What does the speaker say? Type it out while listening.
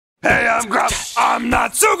Hey, I'm Grumps. I'm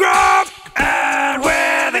not so Grump, and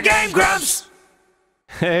we're the Game Grumps.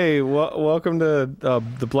 Hey, welcome to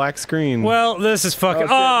the black screen. Well, this is fucking.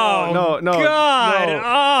 Oh, no, God! no.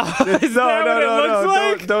 Oh, is that what it looks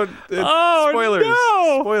like? Don't. Oh, spoilers.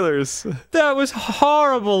 no. Spoilers. That was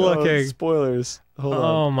horrible looking. Spoilers. Hold on.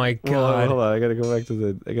 Oh my God! Hold on. I gotta go back to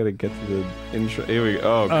the. I gotta get to the intro. Here we go.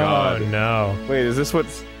 Oh God. Oh no! Wait, is this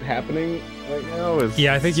what's happening right now?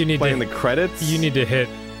 Yeah, I think you need playing to. the credits. You need to hit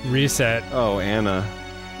reset. Oh, Anna.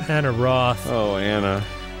 Anna Roth. Oh, Anna.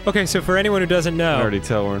 Okay, so for anyone who doesn't know, I can already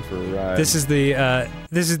tell we're in for a ride. this is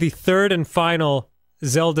the third and final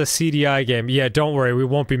Zelda CDI game. Yeah, don't worry, we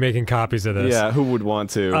won't be making copies of this. Yeah, who would want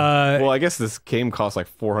to? Well, I guess this game costs like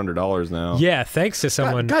 $400 now. Yeah, thanks to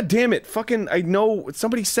someone. God damn it! Fucking, I know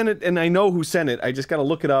somebody sent it, and I know who sent it. I just gotta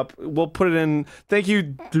look it up. We'll put it in. Thank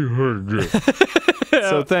you.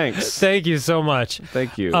 So thanks. Thank you so much.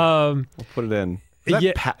 Thank you. We'll put it in.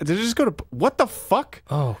 Yeah. Did it just go to what the fuck?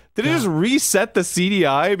 Oh, did it just reset the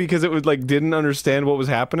CDI because it was like didn't understand what was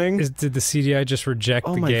happening? Did the CDI just reject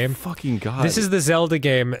the my game? Fucking God! This is the Zelda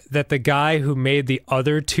game that the guy who made the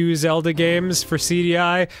other two Zelda games for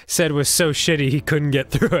CDI said was so shitty he couldn't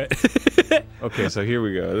get through it. Okay, so here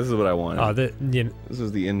we go. This is what I wanted. Oh, this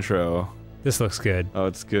is the intro. This looks good. Oh,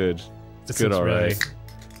 it's good. It's good, looks already. really,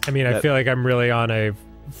 I mean, I feel like I'm really on a.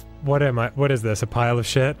 What am I? What is this? A pile of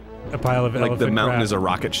shit? A pile of like the mountain crap. is a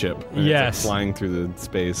rocket ship. And yes, it's like flying through the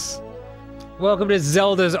space. Welcome to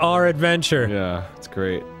Zelda's Our Adventure. Yeah, it's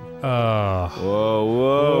great. Oh.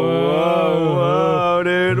 Whoa,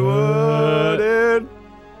 dude, whoa, dude.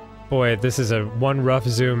 Boy, this is a one rough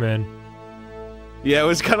zoom in. Yeah, it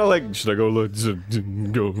was kind of like, should I go look?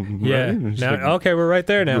 Go right? Yeah. Now, okay, we're right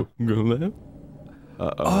there now. Go left.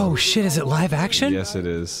 Oh shit! Is it live action? Yes, it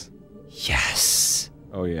is. Yes.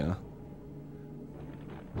 Oh yeah.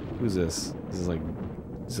 Who's this? This is like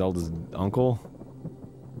Zelda's uncle?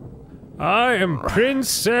 I am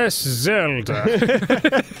Princess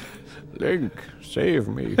Zelda. Link, save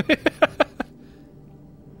me.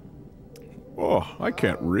 Oh, I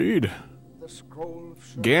can't read.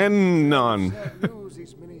 Ganon.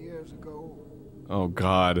 Oh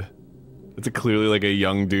god. It's clearly like a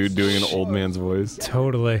young dude doing an old man's voice.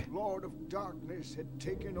 Totally. Lord of Darkness had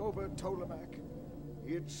taken over Ptolemy.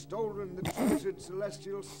 He had stolen the treasured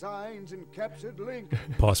celestial signs and captured Link.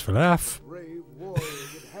 Pause for laugh. Brave warrior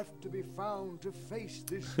would have to be found to face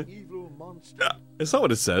this evil monster. Is that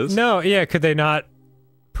what it says? No, yeah, could they not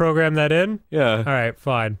program that in? Yeah. Alright,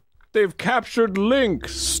 fine. They've captured Link.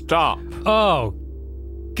 Stop. Oh.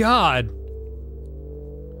 God.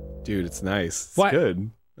 Dude, it's nice. It's What?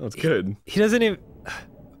 good. Oh, it's good. He doesn't even...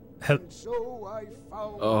 So I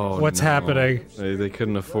found Oh, What's no. happening? They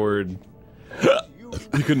couldn't afford...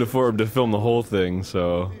 They couldn't afford to film the whole thing,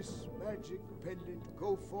 so... this magic pendant.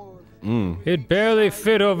 Go forth. It barely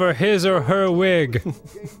fit over his or her wig. Gain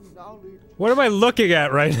knowledge. What am I looking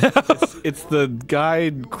at right now? It's the guy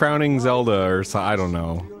crowning Zelda, or so, I don't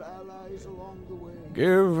know. Your allies along the way.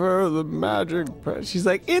 Give her the magic. She's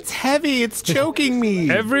like, it's heavy, it's choking me.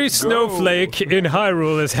 Every snowflake in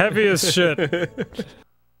Hyrule is heavy as shit.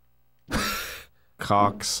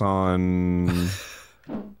 Cocks on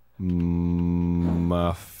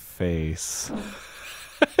my face.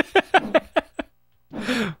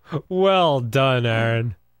 Well done,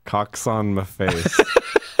 Aaron. Cocks on my face.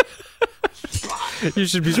 You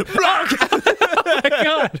should be. Oh my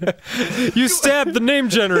God! You stabbed the name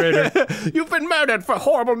generator. You've been murdered for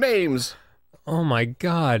horrible names. Oh my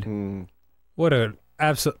God! What a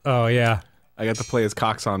absolute. Oh yeah. I got to play as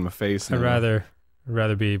cocks on my face. I'd now.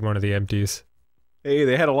 rather be one of the empties. Hey,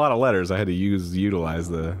 they had a lot of letters. I had to utilize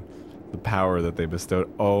the power that they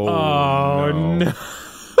bestowed. Oh, No.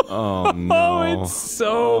 Oh no. Oh, it's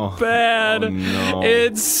so bad. Oh, no.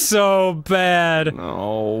 It's so bad.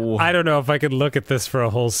 No. I don't know if I could look at this for a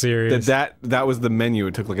whole series. That was the menu.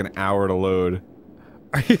 It took like an hour to load.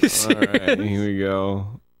 Are you serious? Alright, here we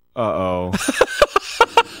go. Uh-oh.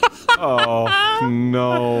 Oh,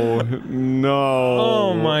 no. No.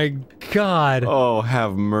 Oh my God. Oh,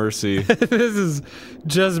 have mercy. This is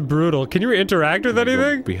just brutal. Can you interact with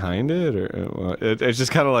anything? Behind it? Or it's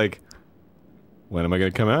just kind of like, when am I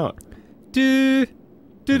going to come out? Do,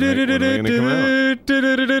 do, When am I gonna come out?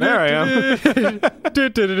 There I am.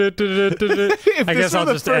 I guess I'll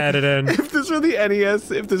just add it in. If this were the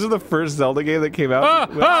NES, if this was the first Zelda game that came out,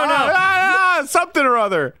 Oh, no. something or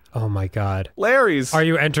other. Oh my God. Larry's. Are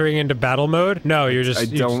you entering into battle mode? No, you're just. I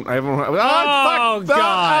don't. I haven't. Oh, fuck!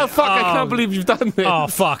 God. Oh, fuck! I Oh. can't believe you've done this. Oh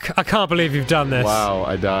fuck! I can't believe you've done this. Wow!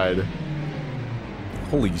 I died.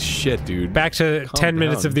 Holy shit, dude. Back to 10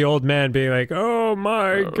 minutes of the old man being like, oh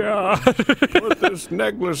my god. Put this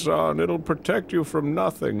necklace on. It'll protect you from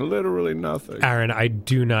nothing. Literally nothing. Aaron, I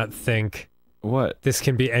do not think What? this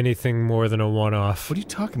can be anything more than a one-off. What are you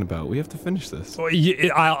talking about? We have to finish this. Well, I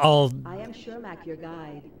am Shermack, your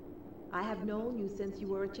guide. I have known you since you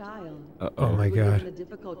were a child. Oh my You were god. given a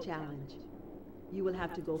difficult challenge. You will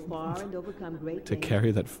have to go far and overcome great To things.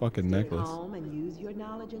 carry that fucking Stay necklace. calm and use your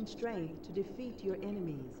knowledge and strength to defeat your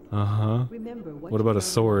enemies. Uh-huh. Remember What about a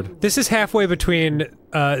sword? This is halfway between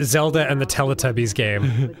Zelda and the Teletubbies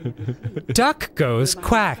game. Duck goes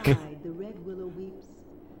quack. The red willow weeps,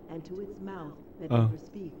 and to its mouth that never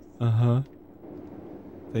speaks. Uh-huh.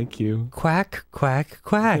 Thank you. Quack, quack,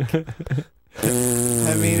 quack.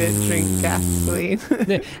 I made it drink gasoline.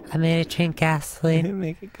 I made it drink gasoline.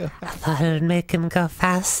 Make it go. I thought it would make him go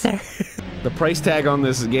faster. The price tag on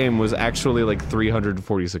this game was actually like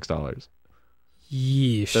 $346.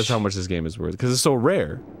 Yeesh. That's how much this game is worth, because it's so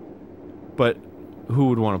rare. But who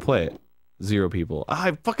would want to play it? 0 people.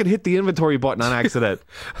 I fucking hit the inventory button on accident.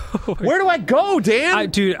 Where do I go, Dan?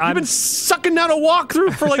 Dude, I've been sucking down a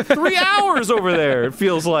walkthrough for like 3 hours over there, it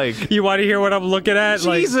feels like. You want to hear what I'm looking at?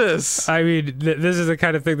 Jesus! Like, I mean, this is the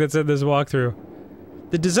kind of thing that's in this walkthrough.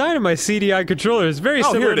 The design of my CDI controller is very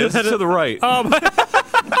Oh, similar here it is, to that to the right. Oh, my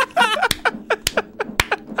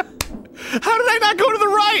How did I not go to the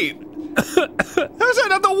right? How's that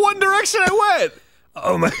not the one direction I went?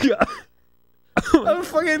 oh my god. I'm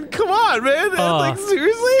fucking, come on, man. Like,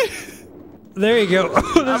 seriously? There you go.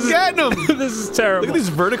 I'm getting them. This is terrible. Look at these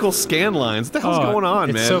vertical scan lines. What the hell's going on,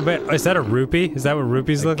 it's man? so bad. Is that a rupee? Is that what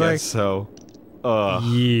rupees look like? Guess so.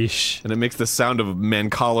 Yeesh. And it makes the sound of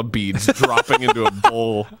Mancala beads dropping into a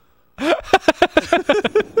bowl.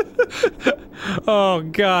 Oh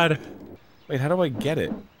god. Wait, how do I get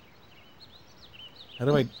it? How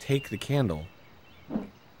do I take the candle?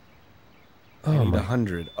 I need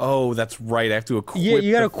 100. Oh, that's right. I have to equip. Yeah,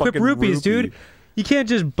 you gotta the equip fucking rupees, rupee. dude. You can't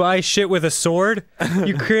just buy shit with a sword.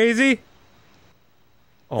 You crazy?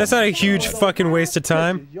 That's not a huge fucking waste of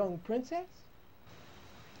time. Young princess?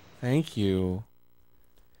 Thank you.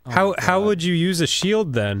 How would you use a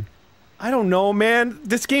shield then? I don't know, man.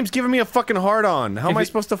 This game's giving me a fucking hard-on. How am I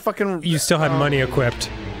supposed to fucking... You still had money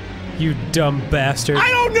equipped. You dumb bastard. I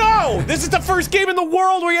don't know! This is the first game in the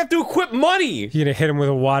world where you have to equip money! You gonna hit him with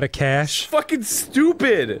a wad of cash? Fucking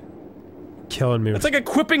stupid! Killing me. It's like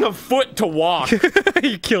equipping a foot to walk.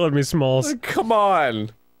 You're killing me, Smalls. Come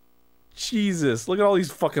on. Jesus, look at all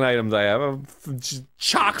these fucking items I have. I'm just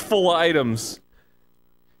chock full of items.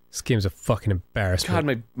 This game's a fucking embarrassment.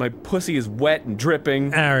 God, my pussy is wet and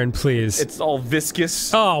dripping. Aaron, please. It's all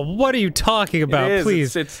viscous. Oh, what are you talking about? It is.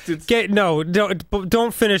 Please. It's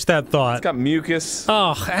Don't finish that thought. got mucus.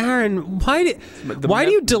 Oh, Aaron, why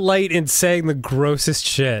do you delight in saying the grossest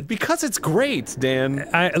shit? Because it's great, Dan.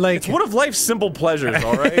 It's one of life's simple pleasures,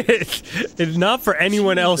 alright? It's not for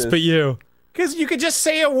anyone else but you. Because you could just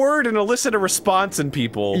say a word and elicit a response in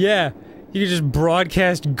people. Yeah. You can just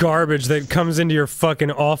broadcast garbage that comes into your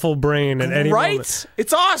fucking awful brain at any moment. Right?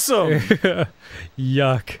 It's awesome!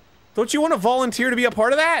 Yuck. Don't you want to volunteer to be a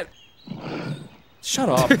part of that? Shut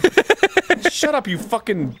up. Shut up, you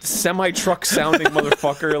fucking semi-truck sounding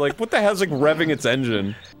motherfucker. Like, what the hell's like revving its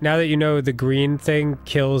engine? Now that you know the green thing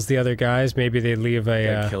kills the other guys, maybe they leave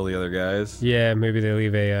a, Kill the other guys. yeah, maybe they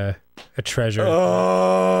leave a treasure.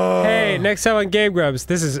 Oh. Hey, next time on Game Grumps,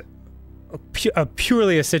 this is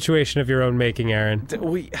purely a situation of your own making, Aaron.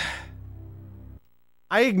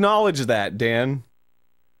 I acknowledge that, Dan.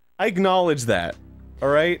 I acknowledge that.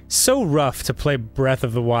 Alright? So rough to play Breath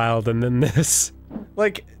of the Wild and then this.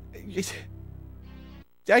 Like...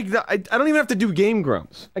 I don't even have to do Game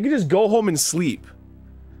Grumps. I can just go home and sleep.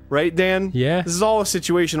 Right, Dan? Yeah. This is all a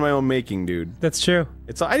situation of my own making, dude. That's true.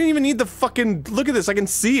 I didn't even need the fucking... Look at this, I can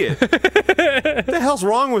see it. What the hell's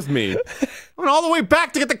wrong with me? I went all the way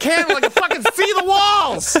back to get the candle, I can fucking see the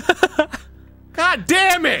walls! God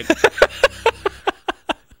damn it!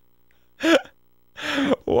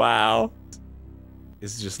 Wow.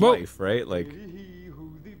 It's just Whoa. life, right? Like...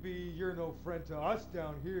 Who thee be, you're no friend to us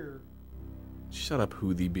down here. Shut up,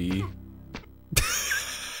 who thee be.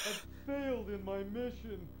 I've failed in my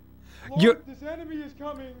mission. You're- Lord, this enemy is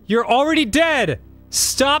coming. You're already dead!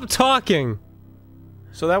 Stop talking!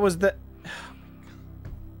 So that was the...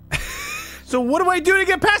 So what do I do to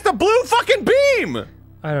get past the blue fucking beam?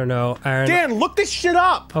 I don't know, Aaron. Dan, look this shit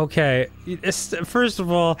up! Okay, first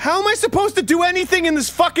of all... How am I supposed to do anything in this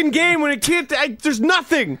fucking game when it can't... there's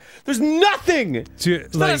nothing! There's nothing!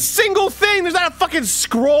 There's not a single thing! There's not a fucking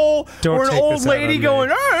scroll Don't or an take old this out lady on me. going...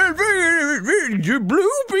 your blue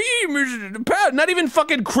beam is not even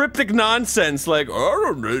fucking cryptic nonsense like,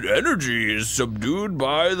 oh, energy is subdued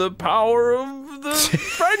by the power of the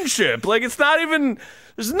friendship. Like, it's not even,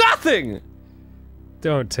 there's nothing.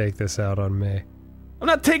 Don't take this out on me. I'm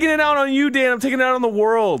not taking it out on you, Dan. I'm taking it out on the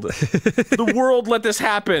world. The world let this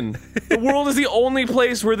happen. The world is the only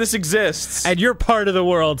place where this exists. And you're part of the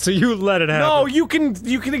world, so you let it happen. No, you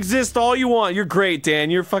can exist all you want. You're great, Dan.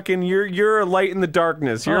 You're fucking you're a light in the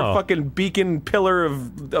darkness. You're a fucking beacon pillar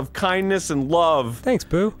of kindness and love. Thanks,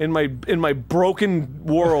 Boo. In my broken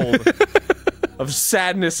world of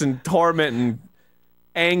sadness and torment and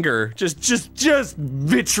anger, just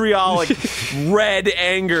vitriolic red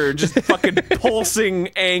anger, just fucking pulsing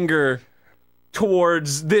anger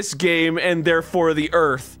towards this game and therefore the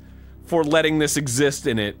Earth for letting this exist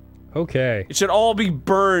in it. Okay. It should all be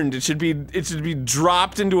burned. It should be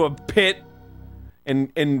dropped into a pit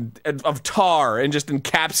and of tar and just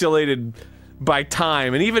encapsulated by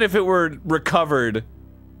time. And even if it were recovered,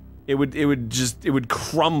 it would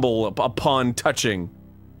crumble upon touching.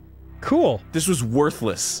 Cool. This was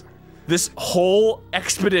worthless. This whole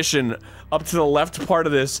expedition up to the left part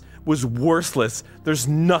of this was worthless. There's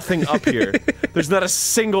nothing up here. There's not a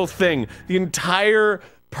single thing. The entire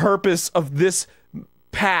purpose of this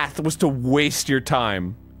path was to waste your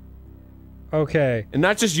time. Okay. And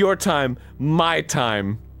not just your time, my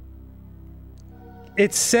time.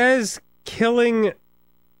 It says killing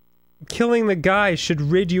the guy should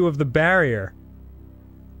rid you of the barrier.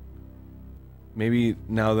 Maybe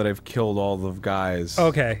now that I've killed all the guys.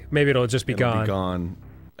 Okay, maybe it'll just be it'll gone. Be gone.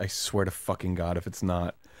 I swear to fucking God if it's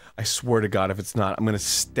not. I swear to God if it's not, I'm gonna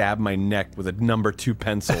stab my neck with a number 2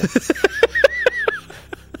 pencil.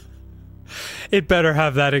 It better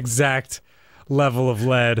have that exact level of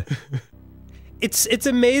lead. It's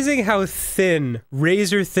amazing how thin,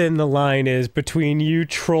 razor thin the line is between you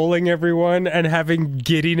trolling everyone and having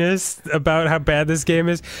giddiness about how bad this game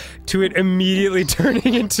is, to it immediately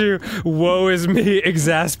turning into woe is me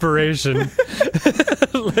exasperation.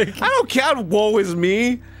 Like, I don't count woe is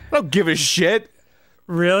me. I don't give a shit.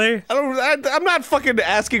 Really? I'm not fucking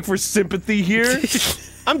asking for sympathy here.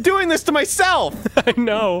 I'm doing this to myself. I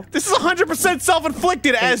know. This is 100%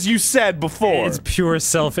 self-inflicted, as you said before. It's pure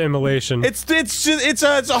self-immolation. It's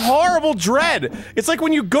a horrible dread. It's like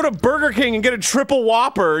when you go to Burger King and get a triple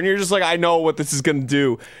Whopper, and you're just like, I know what this is gonna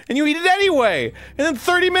do, and you eat it anyway. And then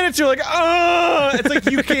 30 minutes, you're like, ah! It's like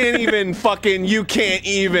you can't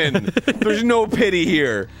even. There's no pity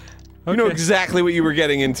here. You know exactly what you were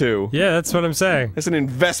getting into. Yeah, that's what I'm saying. It's an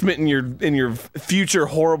investment in your future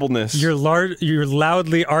horribleness. You're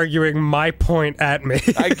loudly arguing my point at me.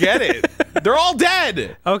 I get it. They're all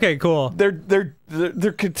dead. Okay, cool. They're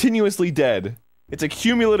continuously dead. It's a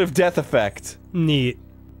cumulative death effect. Neat.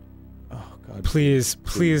 Oh God. Please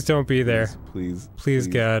don't be there. Please,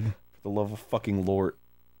 God. For the love of fucking Lord.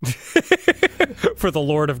 For the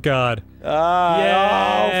Lord of God. Oh,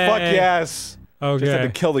 fuck yes. Okay. Just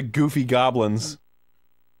had to kill the goofy goblins.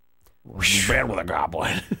 Bad with a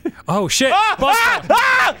goblin. Oh shit!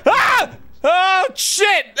 Oh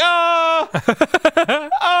shit! Oh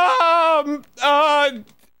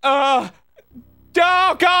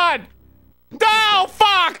God! Oh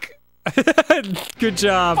fuck! Good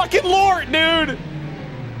job. Fucking Lord, dude!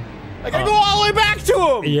 I gotta go all the way back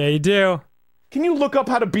to him! Yeah, you do. Can you look up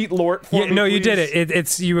how to beat Lort for me, no, please? you did it.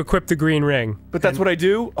 It's you equip the green ring. But that's what I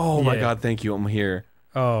do? Oh my Yeah. God, thank you, I'm here.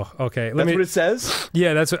 Oh, okay. That's what it says?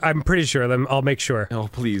 Yeah, that's what I'm pretty sure. I'll make sure. Oh,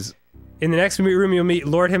 please. In the next room, you'll meet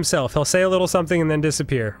Lord himself. He'll say a little something and then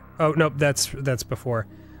disappear. Oh no, that's before.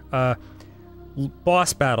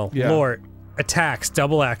 Boss battle. Yeah. Lord attacks.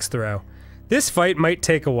 Double axe throw. This fight might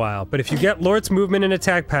take a while, but if you get Lord's movement and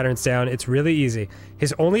attack patterns down, it's really easy.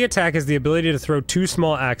 His only attack is the ability to throw 2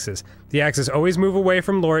 small axes. The axes always move away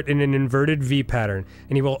from Lord in an inverted V pattern,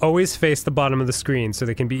 and he will always face the bottom of the screen, so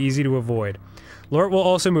they can be easy to avoid. Lord will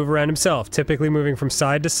also move around himself, typically moving from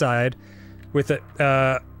side to side, with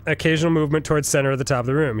occasional movement towards center of the top of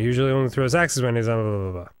the room. He usually only throws axes when he's on blah,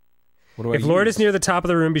 blah, blah. What do I If Lord use? is near the top of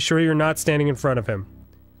the room, be sure you're not standing in front of him.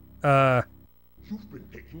 You've been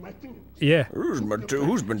taking my things. Yeah. Who's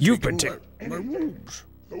been You've been taking my moves.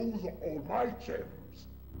 Those are all my gems.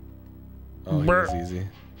 Oh, he Brr. is easy.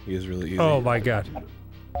 He is really easy. Oh my god.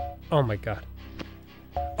 Oh my god.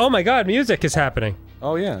 Oh my god, music is happening.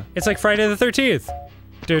 Oh yeah. It's like Friday the 13th.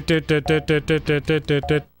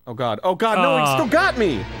 Oh god. Oh god, no, he still got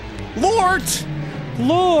me! Lord!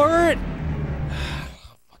 Lord!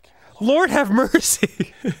 Lord have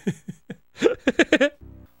mercy!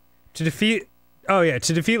 To defeat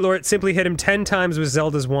Lord, simply hit him 10 times with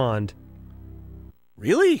Zelda's wand.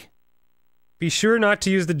 Really? Be sure not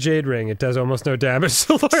to use the jade ring. It does almost no damage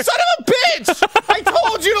to Lord. Son of a bitch! I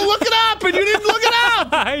told you to look it up, and you didn't look it up!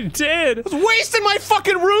 I did! I was wasting my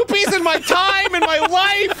fucking rupees and my time and my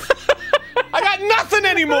life! I got nothing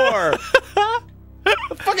anymore! I'm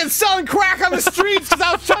fucking selling crack on the streets because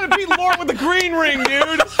I was trying to beat Lord with the green ring,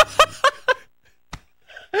 dude!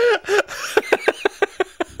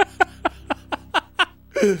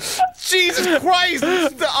 Jesus Christ!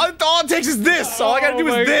 All it takes is this! All I gotta do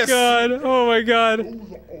is this! Oh my god.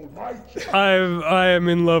 Those are all my gems. I am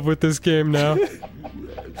in love with this game now.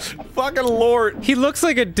 Fucking Lord! He looks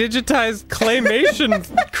like a digitized claymation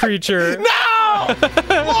creature. No!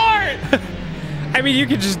 Lord! I mean, you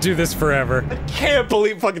could just do this forever. Can't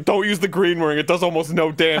believe fucking don't use the green ring. It does almost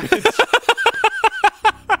no damage.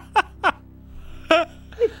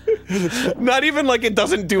 Not even like it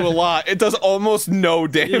doesn't do a lot. It does almost no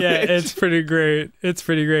damage. Yeah, it's pretty great. It's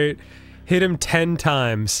pretty great. Hit him 10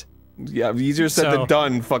 times. Yeah, easier said than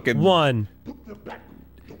done. Fucking 1.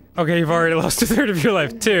 Okay, you've already lost a third of your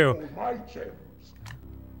life. 2. All my gems.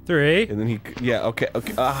 3. And then he, yeah, okay.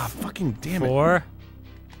 Ah, fucking damn it. 4.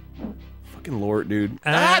 Fucking Lord, dude.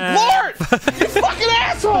 Ah. Lord! You fucking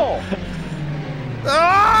asshole!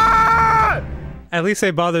 Ah! At least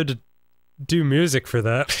they bothered to do music for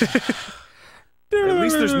that. At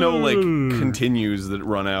least there's no, like, continues that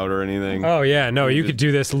run out or anything. Oh yeah, no, you could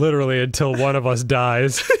do this literally until one of us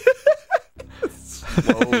dies.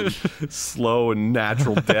 Slow and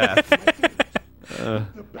natural death. Oh,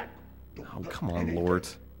 come on, Lord.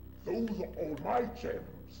 Those are all my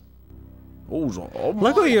gems. Those are all my-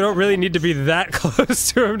 Luckily, you don't really need to be that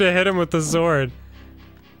close to him to hit him with the sword.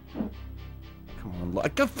 Come on,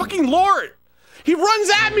 like a fucking Lord! He runs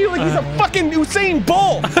at me like he's a fucking Usain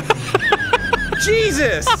Bolt!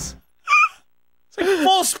 Jesus! It's like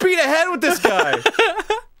full speed ahead with this guy!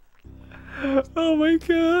 Oh my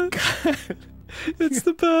god. It's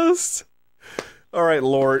the best. Alright,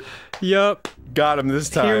 Lord. Yup. Got him this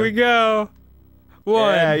time. Here we go.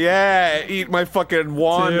 1. Yeah, eat my fucking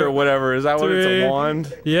wand 2, or whatever. Is that what it's 3. a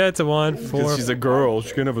wand? Yeah, it's a wand. 4. Because she's a girl.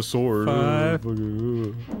 She can have a sword.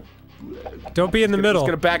 5. Don't be in the middle. He's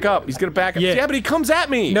gonna back up. He's gonna back up. Yeah. Yeah, but he comes at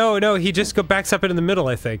me. No, he just backs up into the middle,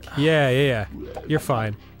 I think. Yeah. You're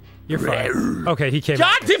fine. You're fine. Okay, he came.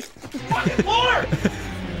 God damn fucking Lord!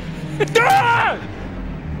 Ah!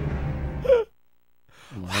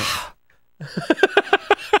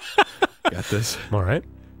 Got this. All right.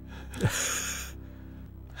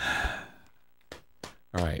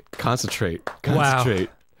 All right. Concentrate. Concentrate.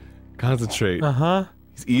 Concentrate. Uh-huh.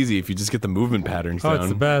 It's easy if you just get the movement patterns Oh, down. it's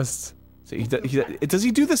the best. So does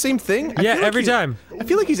he do the same thing? I Yeah, feel like every time. I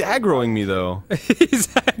feel like he's aggroing me though. He is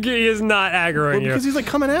not aggroing Well, you. because he's like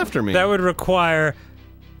coming after me. That would require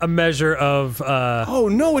a measure of, Oh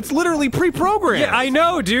no, it's literally pre-programmed. Yeah, I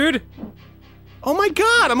know, dude! Oh my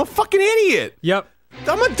god, I'm a fucking idiot. Yep.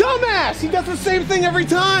 I'm a dumbass. He does the same thing every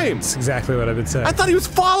time. That's exactly what I've been saying. I thought he was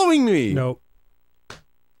following me. Nope.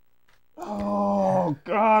 Oh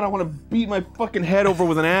god, I want to beat my fucking head over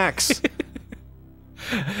with an axe.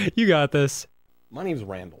 You got this. My name's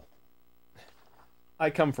Randall. I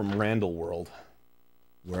come from Randall World,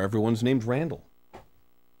 where everyone's named Randall.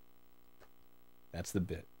 That's the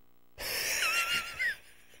bit.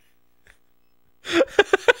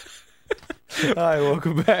 Hi,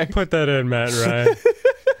 welcome back. Put that in, Matt and Ryan.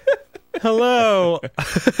 Hello.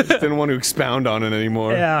 Didn't want to expound on it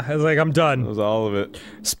anymore. Yeah, I was like, I'm done. That was all of it.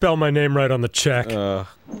 Spell my name right on the check.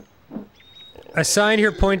 A sign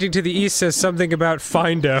here pointing to the east says something about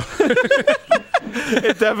Findo.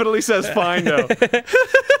 It definitely says Findo.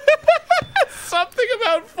 Something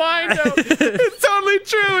about Findo. It's totally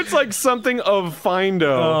true. It's like something of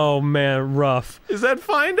Findo. Oh man, rough. Is that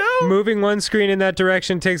Findo? Moving one screen in that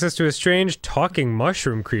direction takes us to a strange talking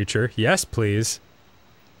mushroom creature. Yes, please.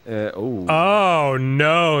 Oh. Oh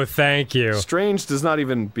no, thank you. Strange does not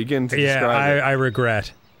even begin to Yeah, describe it. I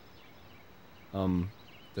regret.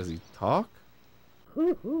 Does he talk?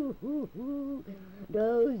 Those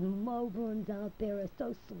mobrons out there are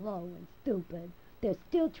so slow and stupid. They're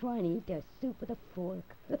still trying to eat their soup with a fork.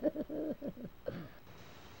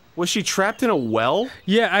 Was she trapped in a well?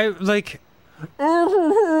 Yeah, I like. Yeah,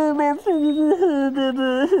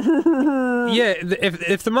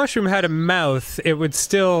 if the mushroom had a mouth, it would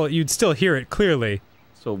still you'd still hear it clearly.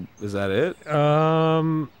 So is that it?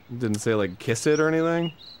 Didn't say like kiss it or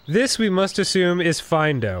anything? This we must assume is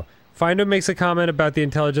Findo. Findo makes a comment about the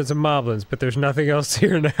intelligence of moblins, but there's nothing else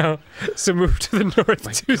here now. So move to the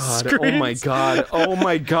north two screens. Oh my god! Oh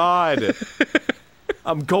my god!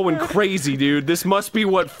 I'm going crazy, dude. This must be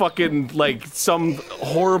what fucking, like, some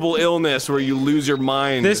horrible illness where you lose your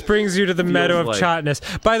mind. This brings you to the meadow of chotness.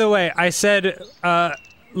 By the way, I said,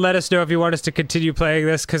 let us know if you want us to continue playing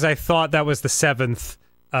this, because I thought that was the 7th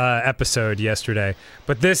episode yesterday.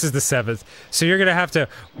 But this is the 7th. So you're gonna have to...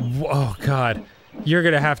 Oh, God. You're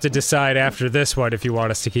gonna have to decide after this one if you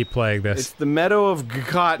want us to keep playing this. It's the meadow of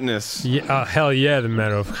hotness. Yeah, hell yeah, the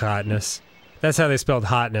meadow of hotness. That's how they spelled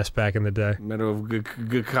hotness back in the day. Meadow of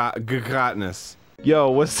hotness.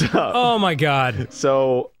 Yo, what's up? Oh my god.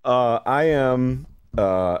 So, I am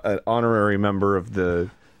an honorary member of the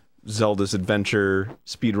Zelda's Adventure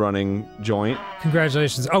speedrunning joint.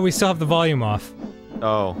 Congratulations. Oh, we still have the volume off.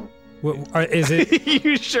 Oh. Is it?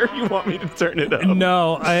 You sure you want me to turn it up?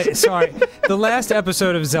 No, sorry. The last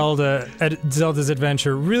episode of Zelda's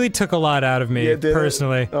Adventure really took a lot out of me,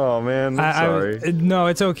 personally. Oh man, I'm sorry. No,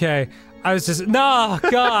 it's okay. I was just, no,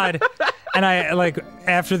 God. And I, like,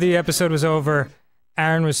 after the episode was over,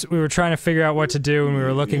 we were trying to figure out what to do and we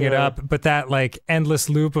were looking it up, but that, like, endless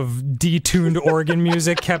loop of detuned organ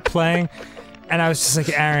music kept playing. And I was just like,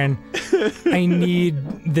 Aaron, I need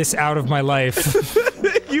this out of my life.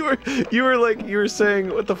 You were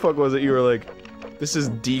saying, what the fuck was it? You were like, this is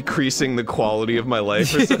decreasing the quality of my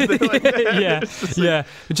life or something like that. Yeah.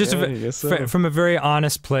 Just from a very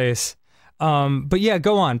honest place. But yeah,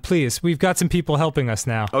 go on, please. We've got some people helping us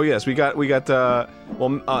now. Oh yes, we got,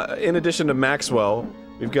 in addition to Maxwell,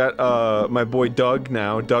 we've got, my boy Doug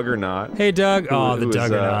now, Doug or Not. Hey Doug. Oh, the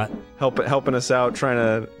Doug or Not. Helping us out, trying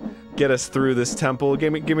to get us through this temple.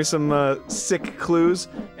 Give me some, sick clues,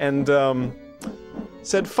 and,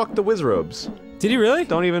 said fuck the Wizrobes. Did he really?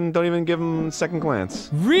 Don't even give him a second glance.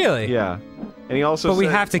 Really? Yeah. And he also But we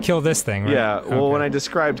have to kill this thing, right? Yeah, well, when I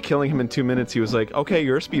described killing him in 2 minutes, he was like, okay,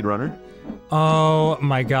 you're a speedrunner. Oh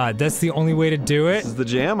my god, that's the only way to do it? This is the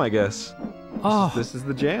jam, I guess. Oh. This is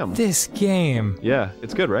the jam. This game. Yeah,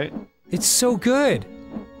 it's good, right? It's so good.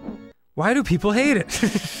 Why do people hate it?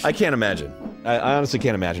 I can't imagine. I honestly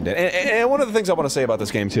can't imagine it. And one of the things I want to say about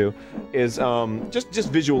this game, too, is just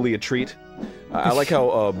visually a treat. I like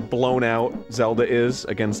how blown out Zelda is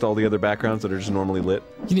against all the other backgrounds that are just normally lit.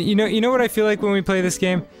 You know what I feel like when we play this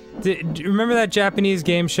game? Do you remember that Japanese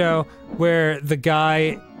game show where the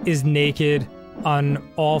guy is naked on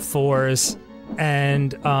all fours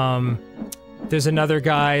and there's another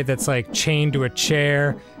guy that's like chained to a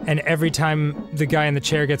chair, and every time the guy in the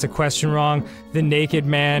chair gets a question wrong, the naked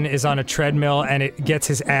man is on a treadmill and it gets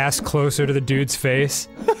his ass closer to the dude's face?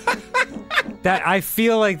 That I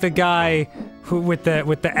feel like the guy with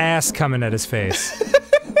the ass coming at his face.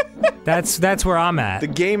 That's where I'm at. The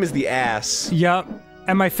game is the ass. Yup.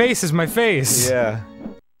 And my face is my face. Yeah.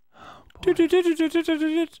 What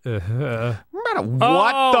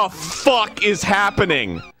the fuck is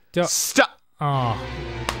happening? Stop. Oh.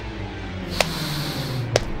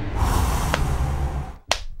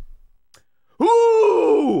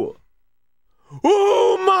 Ooh!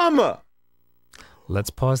 Ooh, mama!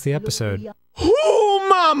 Let's pause the episode. Ooh,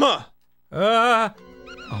 mama! Oh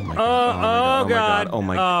my god. Oh my god. Oh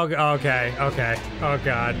my god. Oh, okay. Okay. Oh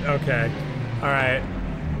god. Okay. All right.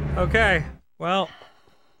 Okay. Well.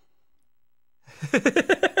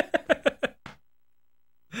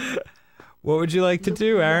 What would you like to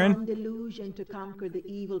do, Aaron? Delusion to conquer the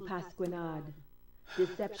evil Pasquinade.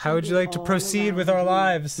 How would you like to proceed with our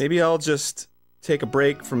lives? Maybe I'll just take a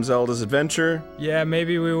break from Zelda's Adventure. Yeah,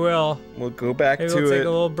 maybe we will. We'll go back to it. Maybe we'll take a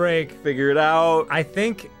little break. Figure it out. I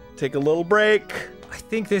think... Take a little break. I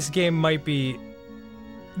think this game might be...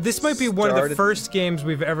 This might be one of the first games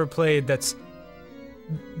we've ever played that's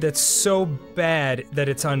so bad that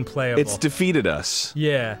it's unplayable. It's defeated us.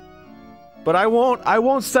 Yeah. But I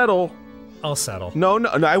won't settle. I'll settle. No,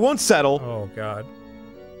 I won't settle. Oh god.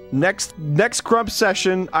 Next Grumps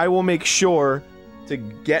session, I will make sure to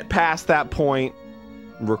get past that point,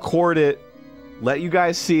 record it, let you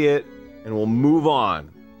guys see it, and we'll move on.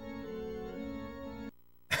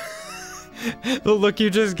 The look you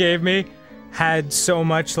just gave me had so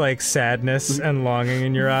much like sadness and longing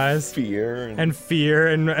in your eyes. Fear. And fear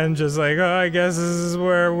and just like, oh, I guess this is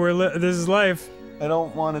where this is life. I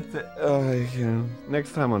don't want it to,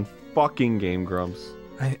 next time on fucking Game Grumps.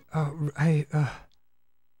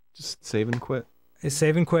 Just save and quit.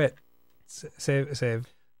 Save and quit. Save.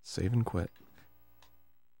 Save and quit.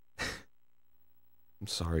 I'm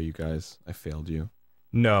sorry, you guys. I failed you.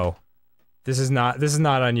 No. This is not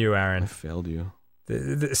on you, Aaron. I failed you.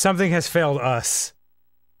 Something has failed us.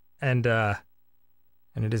 And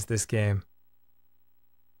it is this game.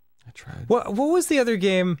 I tried. What was the other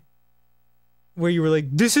game where you were like,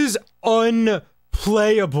 this is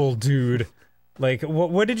unplayable, dude? Like,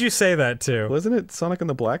 what did you say that to? Wasn't it Sonic and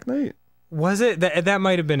the Black Knight? Was it? That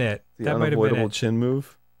might have been it. The That might have been unavoidable it. chin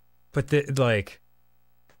move. But like,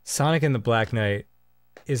 Sonic and the Black Knight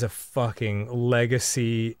is a fucking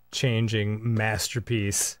legacy-changing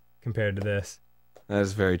masterpiece compared to this. That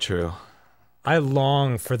is very true. I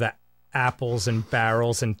long for the apples and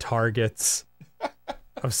barrels and targets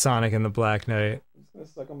of Sonic and the Black Knight. I'm gonna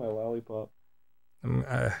suck on my lollipop.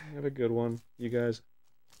 I have a good one, you guys.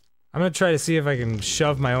 I'm gonna try to see if I can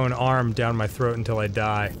shove my own arm down my throat until I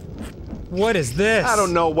die. What is this? I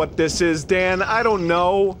don't know what this is, Dan. I don't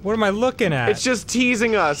know. What am I looking at? It's just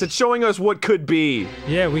teasing us. It's showing us what could be.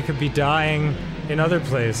 Yeah, we could be dying in other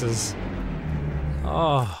places.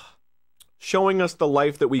 Oh. Showing us the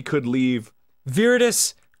life that we could leave.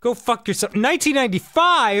 Viridis, go fuck yourself.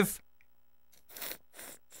 1995?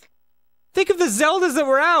 Think of the Zeldas that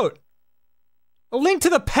were out. A Link to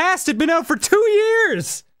the Past had been out for 2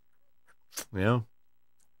 years. Yeah.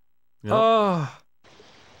 Yep. Oh.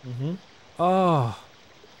 Oh.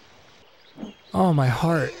 Oh, my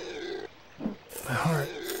heart. My heart.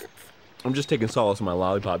 I'm just taking solace in my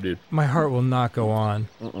lollipop, dude. My heart will not go on.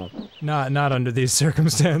 Not under these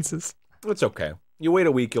circumstances. It's okay. You wait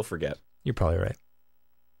a week, you'll forget. You're probably right.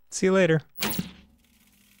 See you later.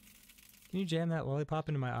 Can you jam that lollipop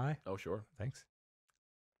into my eye? Oh, sure. Thanks.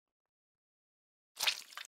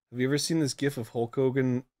 Have you ever seen this gif of Hulk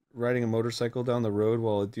Hogan riding a motorcycle down the road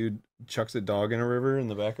while a dude chucks a dog in a river in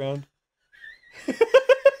the background?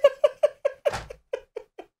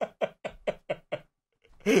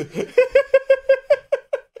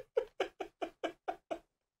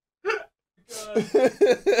 Well,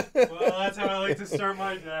 that's how I like to start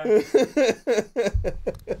my day.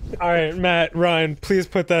 Alright, Matt, Ryan, please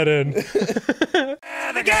put that in.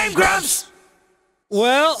 The game, Grumps!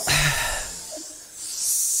 Well,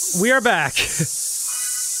 we are back.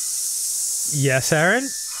 Yes, Aaron?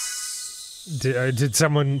 Did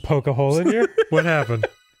someone poke a hole in you? What happened?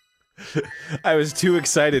 I was too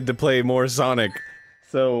excited to play more Sonic,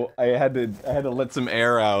 so I had to let some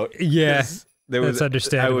air out. Yeah. That's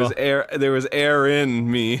understandable. There was air in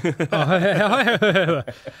me.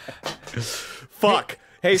 Fuck.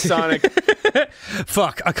 Hey, Sonic.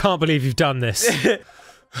 Fuck, I can't believe you've done this.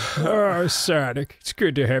 Oh, Sonic, it's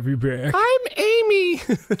good to have you back. I'm Amy.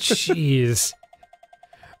 Jeez.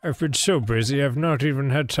 I've been so busy, I've not even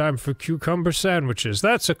had time for cucumber sandwiches.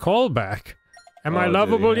 That's a callback. Am I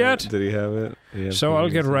lovable yet? Did he have it? So I'll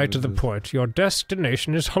get right to the point. Your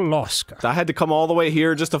destination is Holoska. I had to come all the way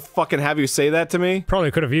here just to fucking have you say that to me? Probably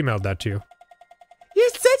could have emailed that to you. You're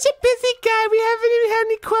such a busy guy, we haven't even had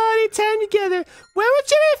any quality time together. Why don't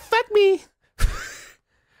you fuck me?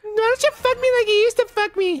 Why don't you fuck me like you used to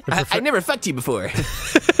fuck me? I never fucked you before.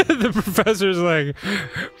 The professor's like,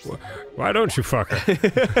 why don't you fuck her?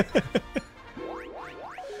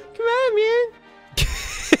 Come on, man.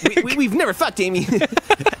 We've never fucked, Amy.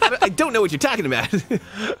 I don't know what you're talking about.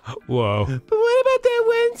 Whoa. But what about that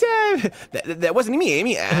one time? That wasn't me,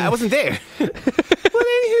 Amy. I wasn't there. Well, then who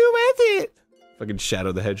was it? Fucking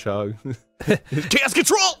Shadow the Hedgehog. Chaos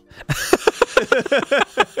Control!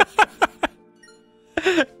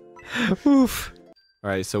 Oof.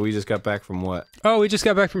 Alright, so we just got back from what? Oh, we just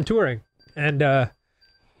got back from touring. And,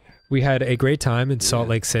 we had a great time in Salt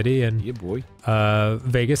Lake City and Yeah, boy.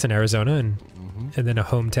 Vegas and Arizona and then a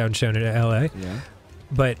hometown show in LA. Yeah.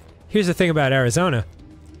 But here's the thing about Arizona.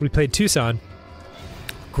 We played Tucson.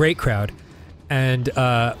 Great crowd. And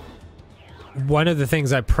one of the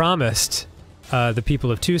things I promised the people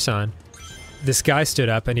of Tucson, this guy stood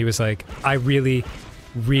up and he was like, I really,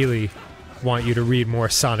 really want you to read more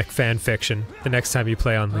Sonic fan fiction the next time you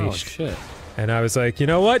play Unleashed. Oh, shit. And I was like, you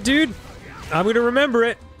know what, dude? I'm going to remember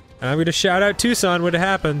it. And I'm going to shout out Tucson when it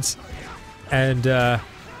happens. And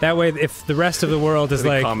that way, if the rest of the world is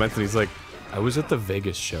like... He comments and he's like, I was at the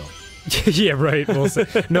Vegas show. Yeah, right. We'll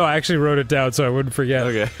no, I actually wrote it down so I wouldn't forget.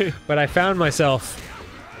 Okay. But I found myself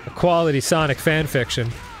a quality Sonic fan fiction.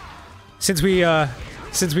 Since we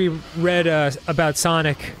read about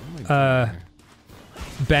Sonic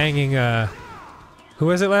banging who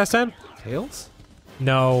was it last time? Tails?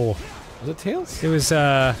 No. Was it Tails? It was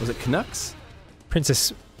Was it Canucks?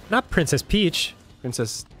 not Princess Peach.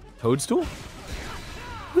 Princess Toadstool?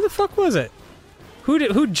 Who the fuck was it?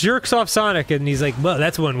 Who jerks off Sonic and he's like, well,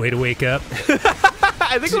 that's one way to wake up.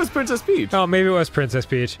 I think it was Princess Peach. Oh, maybe it was Princess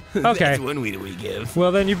Peach. Okay. That's one way to wake up.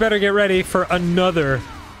 Well, then you better get ready for another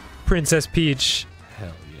Princess Peach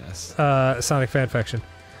Hell yes. Sonic fanfiction.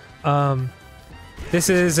 This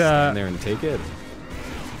is Stand there and take it.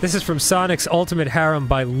 this is from Sonic's Ultimate Harem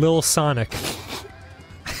by Lil Sonic.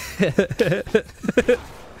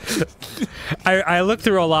 I looked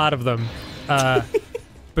through a lot of them,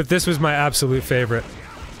 But this was my absolute favorite.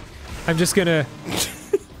 I'm just gonna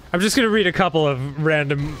read a couple of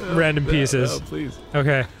random pieces. Oh, please.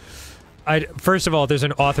 Okay. First of all, there's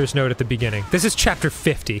an author's note at the beginning. This is chapter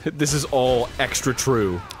 50. This is all extra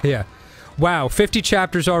true. Yeah. Wow, 50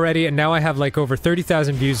 chapters already, and now I have like over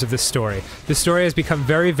 30,000 views of this story. The story has become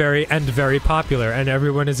very, very popular, and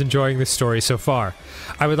everyone is enjoying this story so far.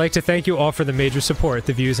 I would like to thank you all for the major support,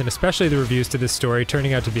 the views, and especially the reviews to this story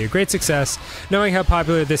turning out to be a great success, knowing how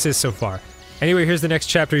popular this is so far. Anyway, here's the next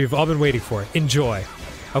chapter you've all been waiting for. Enjoy.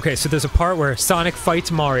 Okay, so there's a part where Sonic fights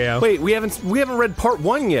Mario. Wait, we haven't read part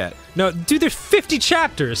 1 yet. No, dude, there's 50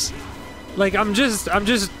 chapters. Like, I'm just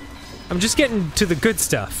getting to the good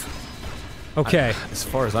stuff. Okay. As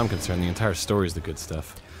far as I'm concerned, the entire story is the good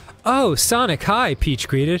stuff. Oh, Sonic, hi, Peach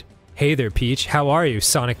greeted. Hey there, Peach. How are you?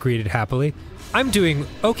 Sonic greeted happily. I'm doing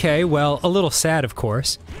okay, well, a little sad, of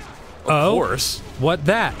course. Of course? What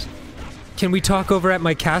that? Can we talk over at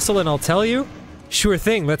my castle and I'll tell you? Sure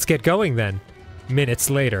thing, let's get going then. Minutes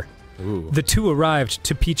later. Ooh. The two arrived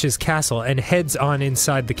to Peach's castle and heads on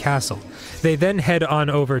inside the castle. They then head on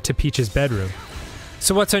over to Peach's bedroom.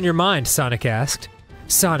 So what's on your mind? Sonic asked.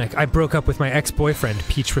 Sonic, I broke up with my ex-boyfriend,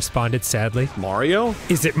 Peach responded sadly. Mario?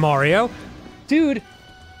 Is it Mario? Dude,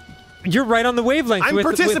 you're right on the wavelength I'm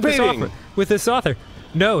participating! With this author.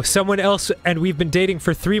 No, someone else, and we've been dating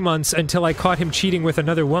for 3 months until I caught him cheating with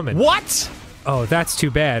another woman. What? Oh, that's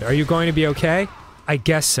too bad. Are you going to be okay? I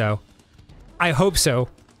guess so. I hope so.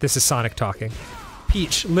 This is Sonic talking.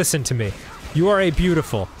 Peach, listen to me. You are a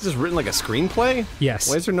beautiful... Is this written like a screenplay? Yes.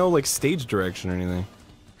 Why is there no, like, stage direction or anything?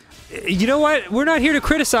 You know what? We're not here to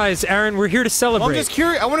criticize, Aaron. We're here to celebrate. Well, I'm just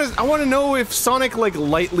curious. I want to know if Sonic, like,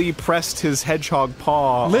 lightly pressed his hedgehog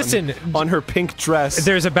paw on her pink dress.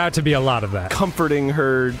 There's about to be a lot of that. Comforting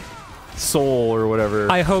her soul or whatever.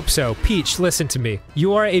 I hope so. Peach, listen to me.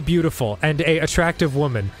 You are a beautiful and a attractive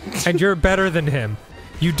woman, and you're better than him.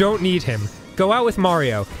 You don't need him. Go out with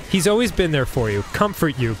Mario. He's always been there for you,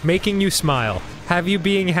 comfort you, making you smile, have you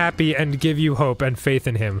being happy and give you hope and faith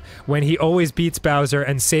in him, when he always beats Bowser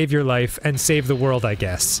and save your life and save the world, I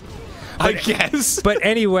guess. I guess. But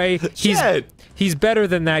anyway, he's better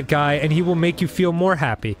than that guy, and he will make you feel more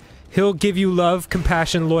happy. He'll give you love,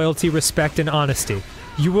 compassion, loyalty, respect, and honesty.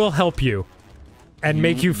 You will help you. And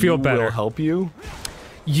make you feel better. Will help you?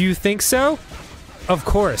 You think so? Of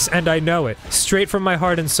course, and I know it. Straight from my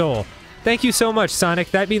heart and soul. Thank you so much,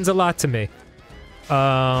 Sonic. That means a lot to me.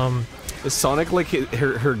 Is Sonic like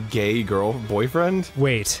her gay girl boyfriend?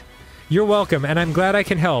 Wait. You're welcome, and I'm glad I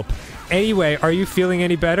can help. Anyway, are you feeling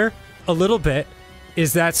any better? A little bit.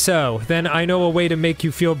 Is that so? Then I know a way to make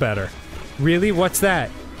you feel better. Really? What's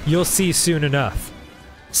that? You'll see soon enough.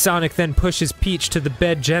 Sonic then pushes Peach to the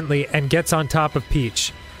bed gently and gets on top of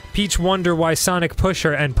Peach. Peach wonder why Sonic pushed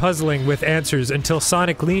her and puzzling with answers until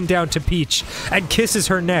Sonic leaned down to Peach and kisses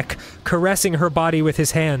her neck, caressing her body with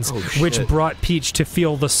his hands, which brought Peach to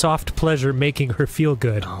feel the soft pleasure making her feel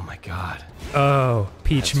good. Oh my god. Oh,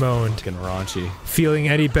 Peach moaned. Fucking raunchy. Feeling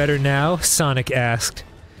any better now? Sonic asked.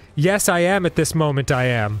 Yes, I am at this moment, I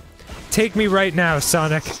am. Take me right now,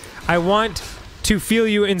 Sonic. I want to feel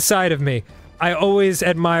you inside of me. I always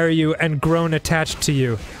admire you and grown attached to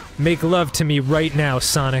you. Make love to me right now,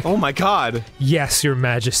 Sonic. Oh my god. Yes, your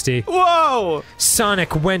majesty. Whoa!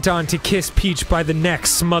 Sonic went on to kiss Peach by the neck,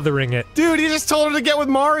 smothering it. Dude, he just told her to get with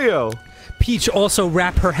Mario. Peach also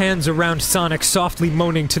wrapped her hands around Sonic, softly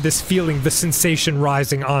moaning to this feeling, the sensation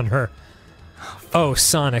rising on her. Oh,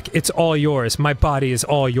 Sonic, it's all yours. My body is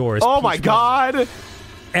all yours. Oh my god!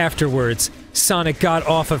 Afterwards, Sonic got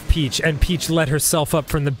off of Peach, and Peach let herself up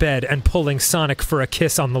from the bed and pulling Sonic for a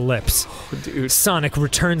kiss on the lips. Oh, dude. Sonic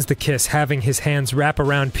returns the kiss, having his hands wrap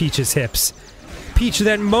around Peach's hips. Peach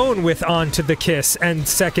then moan with onto the kiss, and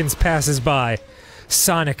seconds passes by.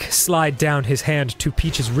 Sonic slide down his hand to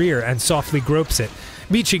Peach's rear and softly gropes it,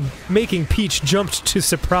 making Peach jump to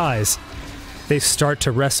surprise. They start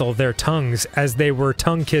to wrestle their tongues as they were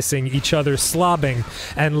tongue-kissing each other, slobbing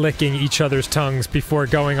and licking each other's tongues before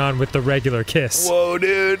going on with the regular kiss. Whoa,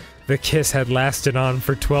 dude. The kiss had lasted on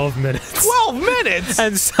for 12 minutes. 12 minutes?!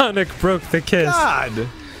 And Sonic broke the kiss. God!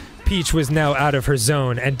 Peach was now out of her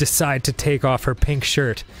zone and decided to take off her pink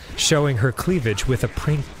shirt, showing her cleavage with a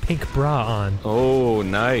pink bra on. Oh,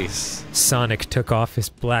 nice. Sonic took off his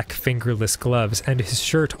black fingerless gloves and his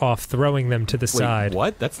shirt off, throwing them to the side.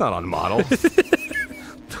 What? That's not on model.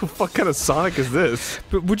 The fuck kind of Sonic is this?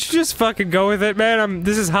 But would you just fucking go with it, man?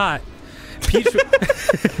 This is hot. Peach...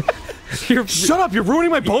 Shut up! You're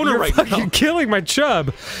ruining my boner right now. You're fucking killing my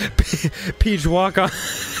chub. Peach walk on...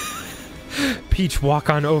 Peach walk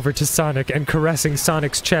on over to Sonic and caressing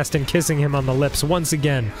Sonic's chest and kissing him on the lips once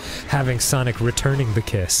again, having Sonic returning the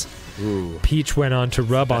kiss. Ooh. Peach went on to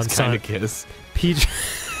rub on Sonic. Kiss.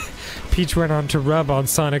 Peach went on to rub on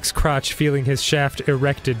Sonic's crotch, feeling his shaft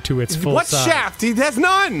erected to its full size. What shaft? He has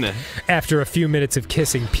none! After a few minutes of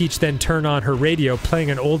kissing, Peach then turned on her radio,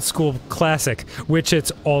 playing an old-school classic, which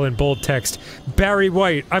it's all in bold text. Barry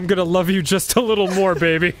White, I'm gonna love you just a little more,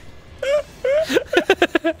 baby.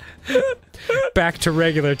 Back to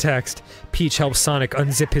regular text. Peach helps Sonic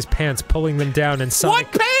unzip his pants, pulling them down, and Sonic...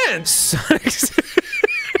 What pants? Sonic's...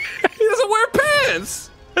 He doesn't wear pants!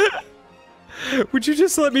 Would you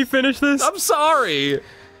just let me finish this? I'm sorry!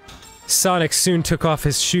 Sonic soon took off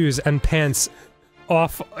his shoes and pants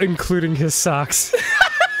off, including his socks.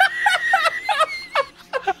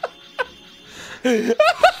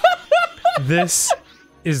 This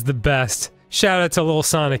is the best. Shout out to Lil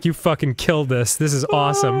Sonic, you fucking killed this. This is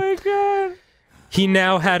awesome. Oh my god. He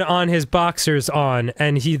now had on his boxers on,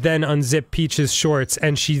 and he then unzipped Peach's shorts,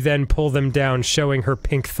 and she then pulled them down, showing her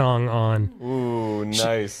pink thong on. Ooh,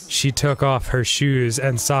 nice. She took off her shoes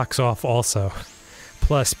and socks off also.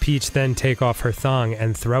 Plus, Peach then take off her thong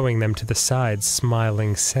and throwing them to the side,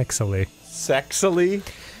 smiling sexily. Sexily?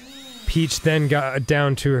 Peach then got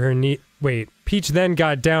down to her knee. Wait. Peach then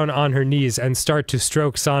got down on her knees and start to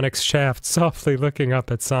stroke Sonic's shaft, softly looking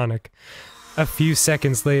up at Sonic. A few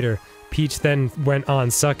seconds later, Peach then went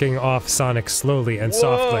on sucking off Sonic slowly and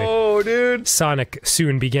softly. Whoa, dude! Sonic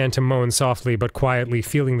soon began to moan softly but quietly,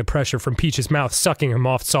 feeling the pressure from Peach's mouth sucking him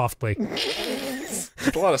off softly. There's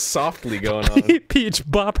a lot of softly going on. Peach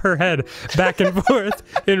bop her head back and forth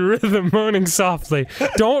in rhythm, moaning softly.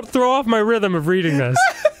 Don't throw off my rhythm of reading this.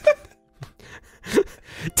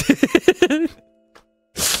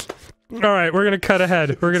 Alright, we're gonna cut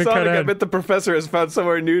ahead. We're gonna cut ahead. I bet the professor has found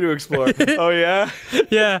somewhere new to explore. Oh yeah?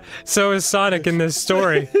 Yeah, so is Sonic in this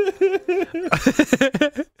story.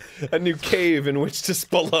 A new cave in which to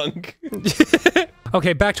spelunk.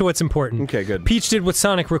 Okay, back to what's important. Okay, good. Peach did what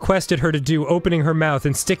Sonic requested her to do, opening her mouth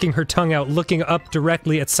and sticking her tongue out, looking up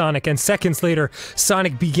directly at Sonic, and seconds later,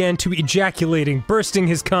 Sonic began to ejaculating, bursting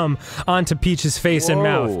his cum onto Peach's face and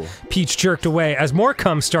mouth. Peach jerked away as more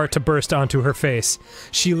cum start to burst onto her face.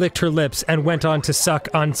 She licked her lips and went on to suck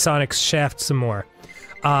on Sonic's shaft some more.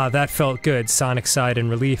 Ah, that felt good, Sonic sighed in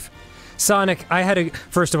relief. Sonic, I had a-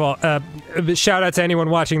 first of all, shout out to anyone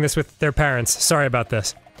watching this with their parents. Sorry about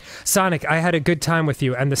this. Sonic, I had a good time with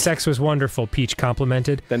you, and the sex was wonderful, Peach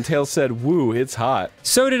complimented. Then Tails said, woo, it's hot.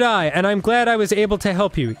 So did I, and I'm glad I was able to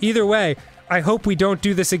help you. Either way, I hope we don't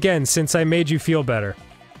do this again since I made you feel better.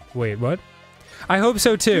 Wait, what? I hope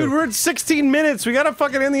so too. Dude, we're at 16 minutes. We gotta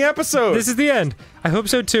fucking end the episode. This is the end. I hope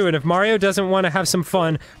so too, and if Mario doesn't want to have some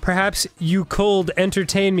fun, perhaps you could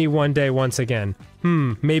entertain me one day once again.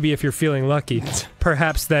 Maybe if you're feeling lucky.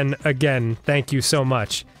 Perhaps then again, thank you so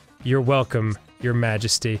much. You're welcome, Your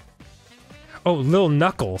Majesty. Oh, Lil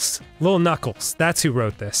Knuckles. Lil Knuckles. That's who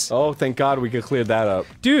wrote this. Oh, thank God we could clear that up.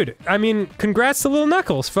 Dude, I mean, congrats to Lil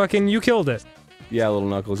Knuckles. Fucking, you killed it. Yeah, Little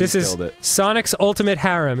Knuckles, this you is killed it. Sonic's Ultimate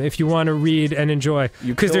Harem, if you want to read and enjoy.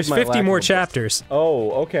 Because there's 50 more chapters.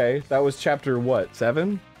 Oh, okay. That was chapter, what,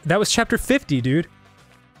 7? That was chapter 50, dude.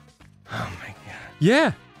 Oh my god.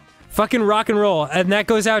 Yeah. Fucking rock and roll. And that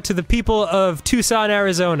goes out to the people of Tucson,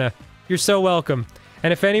 Arizona. You're so welcome.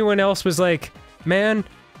 And if anyone else was like, man,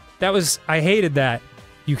 that was, I hated that,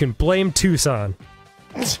 you can blame Tucson.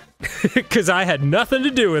 Because I had nothing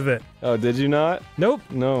to do with it. Oh, did you not? Nope.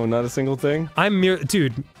 No, not a single thing?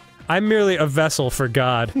 Dude, I'm merely a vessel for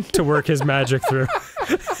God to work his magic through.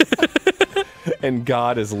 And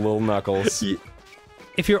God is Lil Knuckles.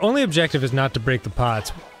 If your only objective is not to break the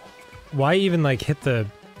pots, why even, like, hit the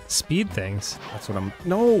speed things? That's what I'm...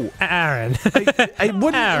 No! Aaron.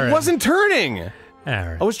 It wasn't turning!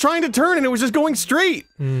 Aaron. I was trying to turn and it was just going straight!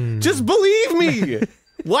 Just believe me!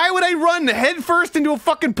 Why would I run headfirst into a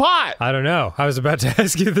fucking pot? I don't know. I was about to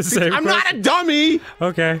ask you the same I'm question. not a dummy!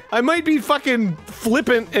 Okay. I might be fucking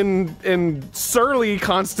flippant and surly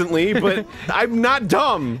constantly, but I'm not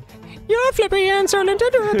dumb. You're flippy and surly to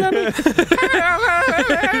do, dummy.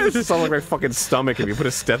 This sounds like my fucking stomach if you put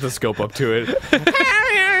a stethoscope up to it.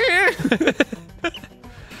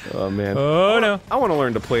 Oh man. Oh no. I want to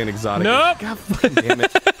learn to play an exotic. Nope. God fucking damn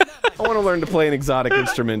it. I want to learn to play an exotic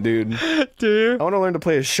instrument, dude. Do you? I want to learn to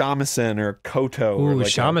play a shamisen or a koto. Ooh, or like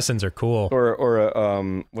shamisens are cool. Or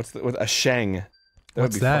a a sheng. That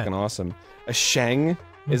would be that? fucking awesome. A sheng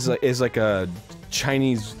is like a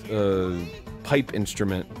Chinese pipe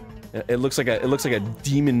instrument. It looks like a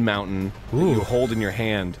demon mountain that you hold in your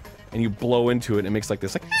hand and you blow into it and it makes like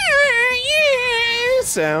this like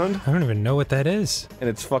sound. I don't even know what that is. And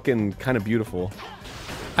it's fucking kind of beautiful.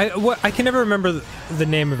 I can never remember the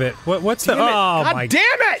name of it. What's the? Damn it. Oh God my damn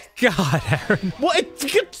it! God, Aaron. Well, it's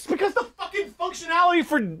because the fucking functionality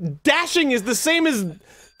for dashing is the same as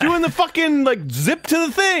doing the fucking, like, zip to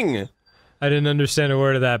the thing. I didn't understand a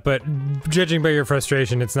word of that, but judging by your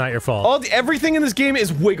frustration, it's not your fault. Everything in this game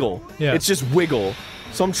is wiggle. Yeah. It's just wiggle.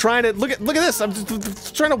 So I'm trying to look at this. I'm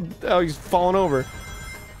just trying to. Oh, he's falling over.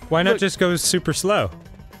 Why not just go super slow?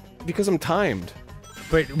 Because I'm timed.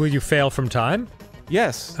 But will you fail from time?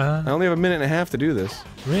 Yes. I only have a minute and a half to do this.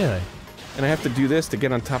 Really? And I have to do this to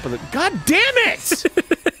get on top of the. God damn it!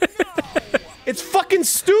 It's fucking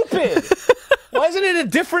stupid. Why isn't it a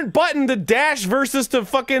different button to dash versus to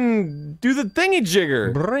fucking do the thingy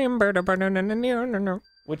jigger?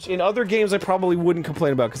 Which in other games I probably wouldn't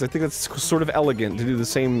complain about because I think that's sort of elegant to do the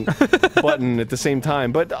same button at the same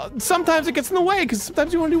time. But sometimes it gets in the way because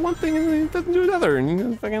sometimes you want to do one thing and it doesn't do another, and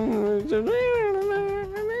you fucking.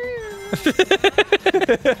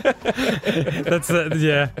 That's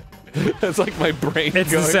yeah. That's like my brain.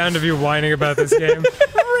 It's going. the sound of you whining about this game.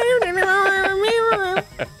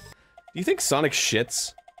 Do you think Sonic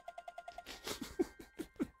shits?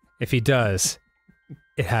 If he does,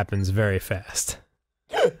 it happens very fast.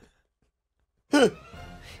 Get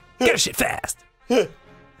a shit fast!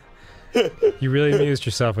 You really amused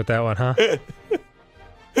yourself with that one, huh?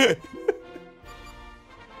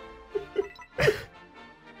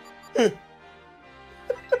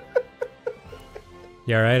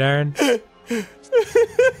 You alright, Aaron?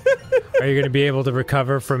 Are you gonna be able to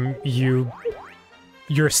recover from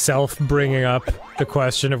yourself bringing up the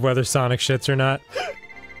question of whether Sonic shits or not?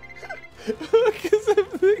 Because I'm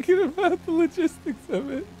thinking about the logistics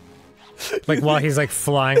of it. Like while he's like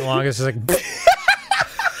flying along, it's just like.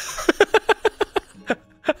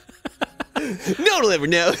 No one will ever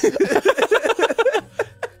know.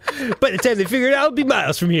 By the time they figure it out, it'll be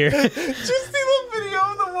miles from here. Just see the video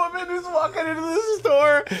of the woman who's walking into the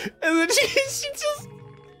store, and then she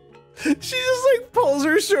just like pulls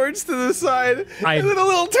her shorts to the side, and then a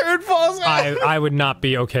little turd falls out. I would not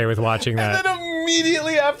be okay with watching that. And then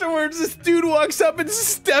immediately afterwards, this dude walks up and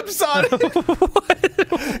steps on it.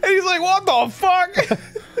 And he's like, "What the fuck?"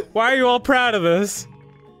 Why are you all proud of this?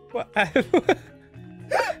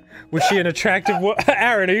 Was she an attractive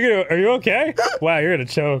Aaron, are you okay? Wow, you're gonna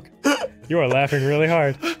choke. You are laughing really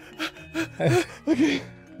hard. Okay.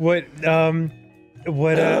 What,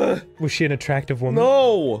 was she an attractive woman?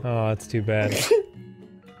 No! Oh, that's too bad.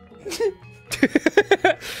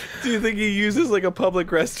 Do you think he uses, like, a public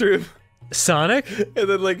restroom? Sonic? And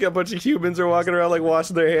then, like, a bunch of humans are walking around, like,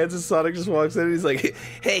 washing their hands, and Sonic just walks in and he's like,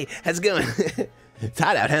 "Hey, how's it going? It's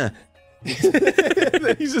hot out, huh?" And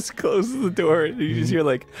then he just closes the door, and you just hear,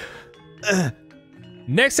 like,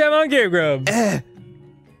 Next time on Game Grumps.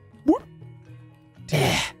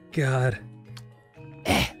 God.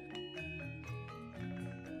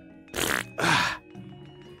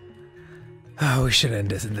 Oh, we should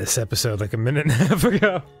end this episode like a minute and a half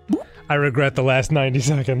ago. I regret the last 90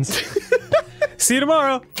 seconds. See you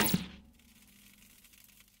tomorrow.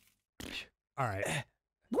 Alright.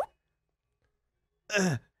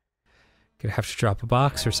 Gonna have to drop a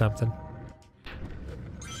box or something.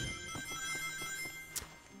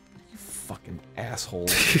 "You fucking asshole."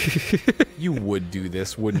 You would do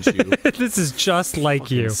this, wouldn't you? This is just like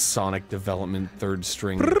Fucking you. Sonic Development third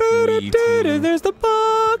string. Wii team. There's the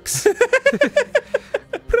box!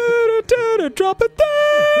 Drop it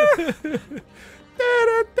there!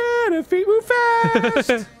 Feet move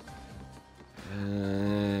fast!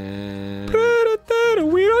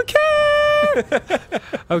 We don't care!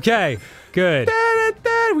 Okay, good.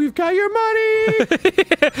 We've got your money!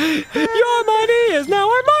 Your money is now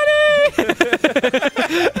our money!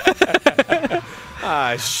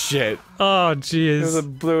 Ah, shit. Oh,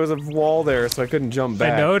 jeez. There was a wall there, so I couldn't jump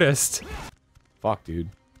back. I noticed. Fuck, dude.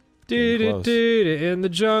 In the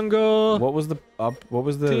jungle. What was the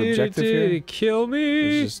objective here? Kill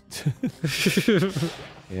me. It's just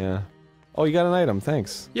yeah. Oh, you got an item.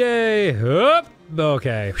 Thanks. Yay. Up.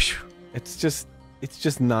 Okay. It's just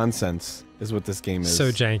nonsense. Is what this game is.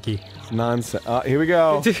 So janky. It's nonsense. Here we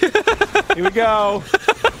go. Here we go.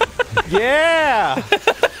 Yeah.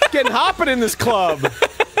 Getting hopping in this club.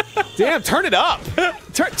 Damn, turn it up.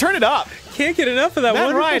 Turn it up. Can't get enough of that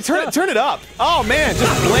one. Ryan, turn it up. Oh man,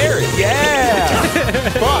 just blare it. Yeah.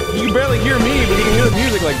 Fuck, you can barely hear me, but you can hear the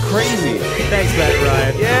music like crazy. Thanks, Matt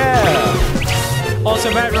Ryan. Yeah.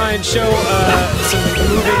 Also, Matt Ryan, show some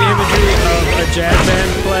moving imagery of a jazz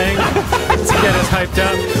band playing to get us hyped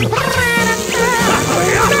up.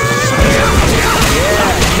 Yeah.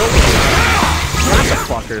 Nope.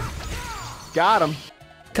 Fucker. Got him.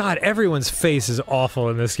 God, everyone's face is awful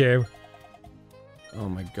in this game. Oh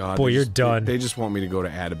my god. Boy, you're just, done. They just want me to go to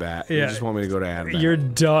Adabat. Yeah. They just want me to go to Adabat. You're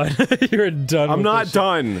done. You're done. I'm with not this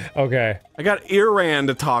done. shit. Okay. I got Iran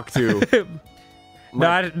to talk to.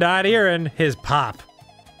 Not Aaron, his pop.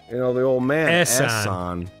 You know, the old man.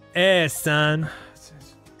 Ehsan. Ehsan.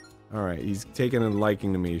 Alright, he's taking a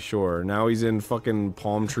liking to me, sure. Now he's in fucking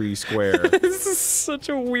Palm Tree Square. This is such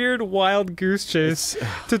a weird wild goose chase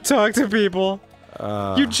to talk to people.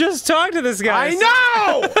 You just talked to this guy. I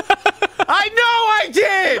know! I know I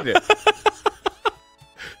did!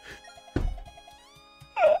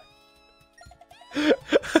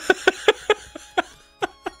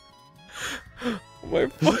 My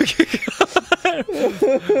fucking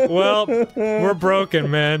god. Well, we're broken,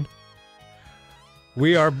 man.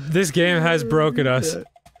 This game has broken us.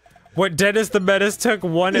 What Dennis the Menace took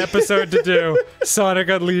 1 episode to do, Sonic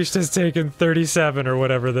Unleashed has taken 37 or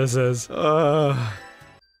whatever this is. Here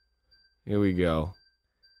we go.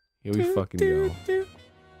 Here we fucking go.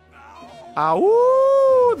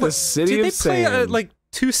 Ow! The City Did of they play Sand. like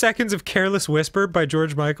 2 seconds of Careless Whisper by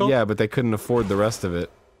George Michael? Yeah, but they couldn't afford the rest of it.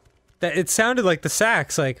 That it sounded like the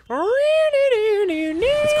sax, like.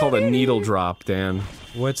 It's called a needle drop, Dan.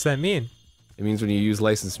 What's that mean? It means when you use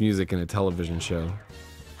licensed music in a television show.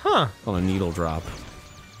 Huh? It's called a needle drop.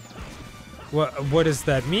 What does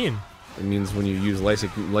that mean? It means when you use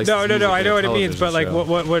licensed No, music I know what it means, but like, show.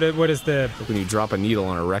 what is the? Like when you drop a needle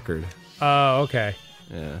on a record. Oh, okay.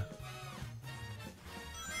 Yeah.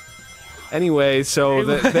 Anyway,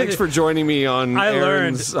 so thanks for joining me on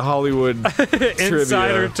Aaron's Hollywood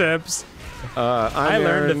Insider trivia. tips. I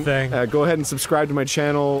learned a thing. Go ahead and subscribe to my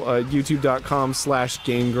channel,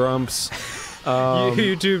 youtube.com/GameGrumps.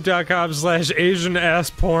 YouTube.com/Asian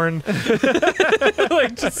ass porn.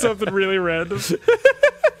 Like just something really random.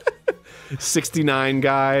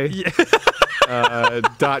 69guy.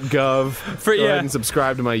 .gov. Go ahead and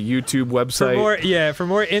subscribe to my YouTube website. For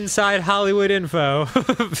more inside Hollywood info.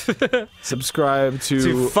 Subscribe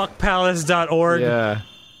to fuckpalace.org. Yeah.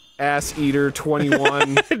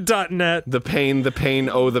 asseater21.net. The pain, the pain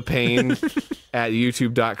at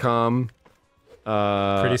youtube.com.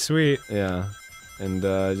 Pretty sweet. Yeah. And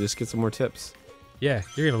just get some more tips. Yeah,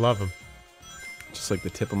 you're gonna love them. Just like the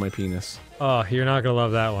tip of my penis. Oh, you're not gonna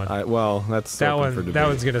love that one. Well, that's that open one. for debate. That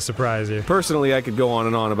one's gonna surprise you. Personally, I could go on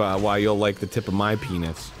and on about why you'll like the tip of my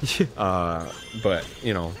penis. But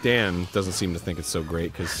you know, Dan doesn't seem to think it's so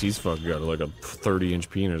great because he's fucking got like a 30-inch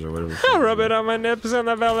penis or whatever. I'll rub it on my nips and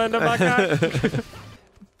the velvet of my cock.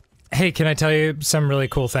 Hey, can I tell you some really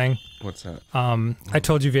cool thing? What's that? I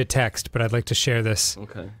told you via text, but I'd like to share this.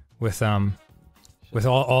 Okay. With all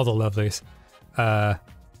the lovelies.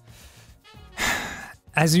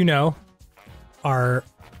 As you know, our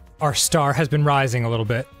star has been rising a little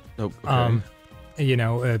bit. Oh, okay. You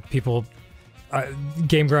know, people,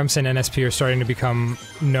 Game Grumps and NSP are starting to become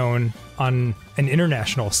known on an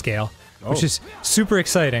international scale, which is super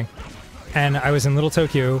exciting. And I was in Little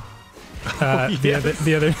Tokyo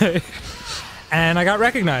the other day, and I got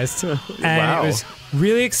recognized. And it was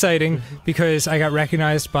really exciting because I got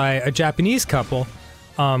recognized by a Japanese couple,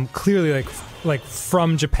 clearly like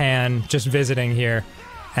from Japan, just visiting here,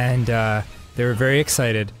 and they were very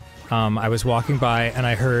excited. I was walking by and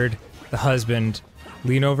I heard the husband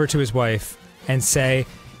lean over to his wife and say,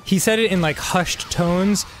 he said it in like hushed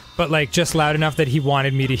tones, but like just loud enough that he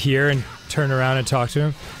wanted me to hear and turn around and talk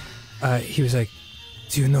to him. He was like,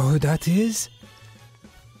 "Do you know who that is?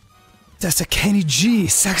 That's a Kenny G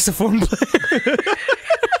saxophone player."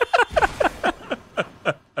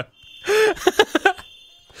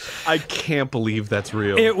 I can't believe that's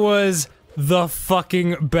real. It was the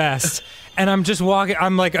fucking best. And I'm just walking,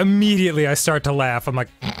 I'm like, immediately I start to laugh. I'm like,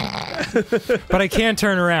 but I can't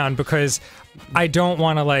turn around because I don't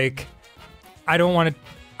want to like, I don't want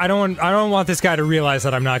this guy to realize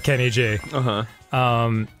that I'm not Kenny G. So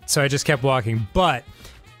I just kept walking. But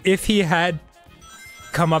if he had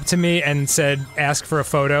come up to me and said, ask for a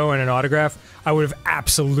photo and an autograph, I would have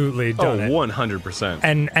absolutely done it.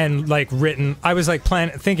 100%. And like written, I was like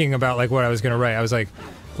thinking about like what I was gonna write. I was like,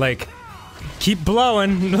 keep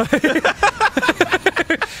blowing.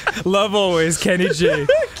 Love always, Kenny G.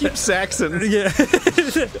 Keep Saxon. Yeah.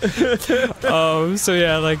 So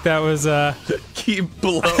yeah, like that was keep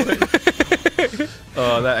blowing.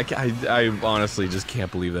 I honestly just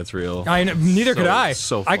can't believe that's real. Neither could I.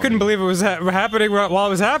 So I couldn't believe it was happening while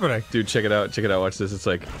it was happening. Dude, check it out. Check it out. Watch this. It's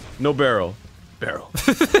like no barrel. Barrel.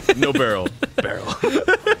 No barrel. Barrel.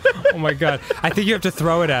 Oh my god. I think you have to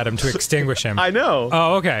throw it at him to extinguish him. I know.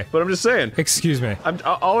 Oh, okay. But I'm just saying. Excuse me.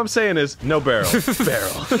 All I'm saying is no barrel.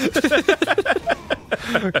 Barrel.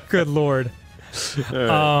 Good lord.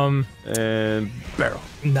 Right. And barrel.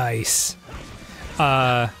 Nice.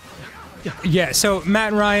 Yeah, so Matt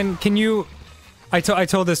and Ryan, can you... I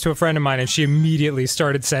told this to a friend of mine, and she immediately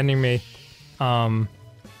started sending me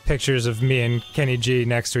pictures of me and Kenny G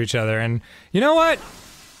next to each other, and you know what?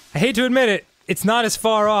 I hate to admit it, it's not as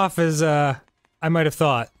far off as I might have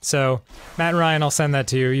thought. So, Matt and Ryan, I'll send that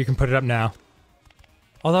to you. You can put it up now.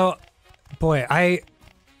 Although, boy,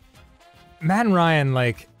 Matt and Ryan,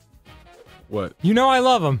 like... What? You know I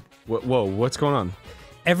love them. Whoa, what's going on?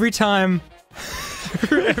 Every time...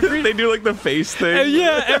 They do like the face thing.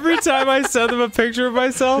 Yeah, every time I send them a picture of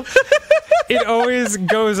myself, it always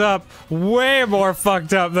goes up way more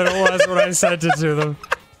fucked up than it was when I sent it to them.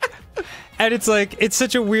 And it's like, it's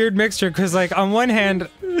such a weird mixture, because like, on one hand,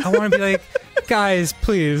 I want to be like, guys,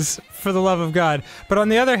 please, for the love of God. But on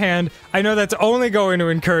the other hand, I know that's only going to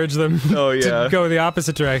encourage them to go the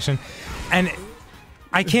opposite direction. And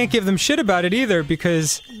I can't give them shit about it either,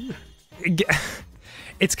 because...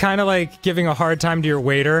 It's kind of like giving a hard time to your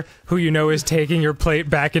waiter, who you know is taking your plate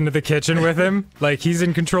back into the kitchen with him. Like, he's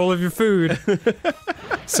in control of your food.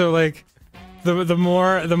 So, like, the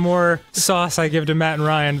more sauce I give to Matt and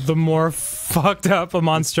Ryan, the more fucked up a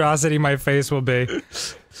monstrosity my face will be.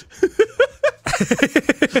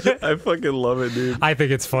 I fucking love it, dude. I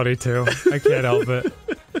think it's funny, too. I can't help it.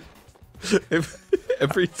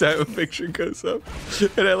 Every time a picture goes up,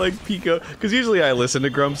 and I like peek up, because usually I listen to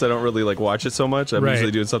Grumps, I don't really like watch it so much, I'm usually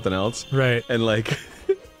doing something else. Right. And like,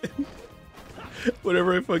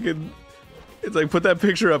 whenever I fucking, it's like, put that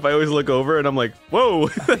picture up, I always look over and I'm like, whoa!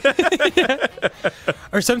 Yeah.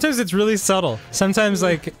 Or sometimes it's really subtle. Sometimes,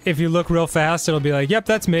 like, if you look real fast, it'll be like, yep,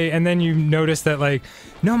 that's me, and then you notice that, like,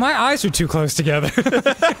 no, my eyes are too close together.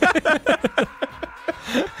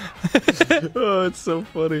 Oh, it's so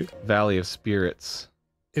funny. Valley of Spirits.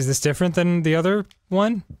 Is this different than the other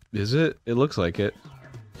one? Is it? It looks like it.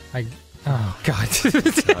 Oh, God.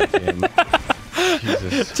 Goddamn.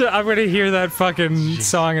 Jesus. I'm gonna hear that fucking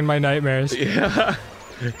song in my nightmares. Yeah.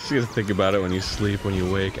 Just gonna think about it when you sleep, when you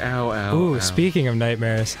wake. Ow, ow, Ooh, ow. Speaking of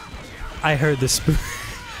nightmares, I heard the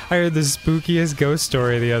spookiest ghost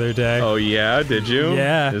story the other day. Oh yeah? Did you?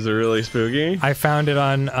 Yeah. Is it really spooky? I found it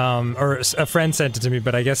on, or a friend sent it to me,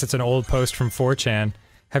 but I guess it's an old post from 4chan.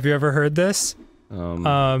 Have you ever heard this?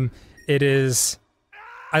 It is...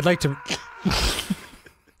 I'd like to...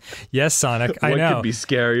 Yes, Sonic, I know. What could be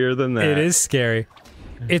scarier than that? It is scary.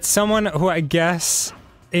 It's someone who I guess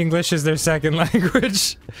English is their second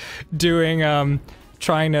language doing,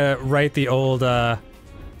 trying to write the old,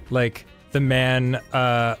 like, the man,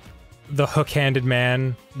 the hook-handed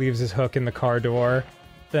man leaves his hook in the car door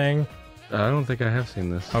thing. I don't think I have seen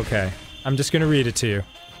this. Okay. I'm just gonna read it to you,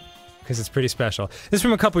 because it's pretty special. This is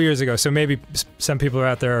from a couple years ago, so maybe some people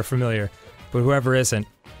out there are familiar, but whoever isn't,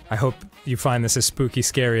 I hope you find this as spooky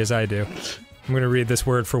scary as I do. I'm gonna read this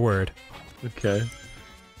word for word. Okay.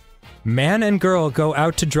 Man and girl go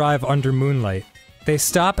out to drive under moonlight. They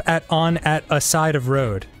stop at a side of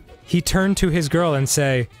road. He turned to his girl and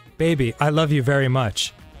say, "Baby, I love you very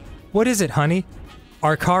much." "What is it, honey?"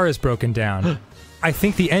 "Our car is broken down. I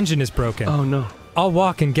think the engine is broken. Oh no. I'll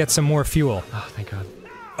walk and get some more fuel." Oh, thank God.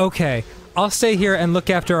 "Okay, I'll stay here and look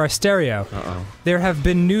after our stereo." Uh-oh. There have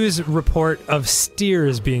been news report of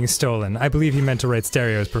steers being stolen. I believe he meant to write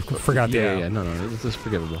stereos, but forgot the Yeah, no, this is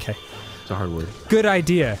forgivable. Okay. It's a hard word. "Good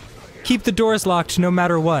idea. Keep the doors locked no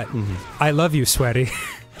matter what. I love you, Sweaty."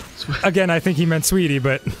 Again, I think he meant Sweetie,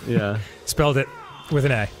 but Yeah. spelled it with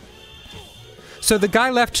an A. So the guy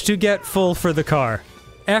left to get full for the car.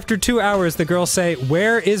 After 2 hours, the girl say,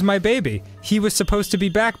 "Where is my baby? He was supposed to be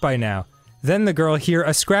back by now." Then the girl hear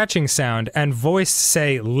a scratching sound and voice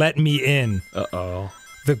say, "Let me in." Uh-oh.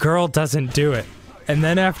 The girl doesn't do it. And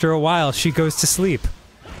then after a while, she goes to sleep.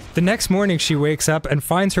 The next morning, she wakes up and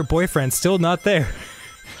finds her boyfriend still not there.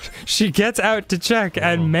 She gets out to check,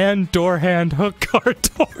 and man, door, hand, hook, car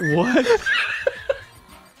door. What?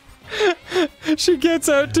 She gets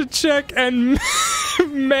out to check, and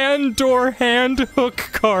man, door, hand, hook,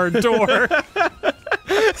 car door.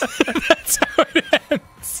 That's how it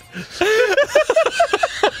ends.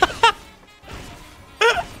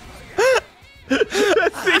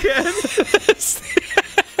 That's the end? That's the end.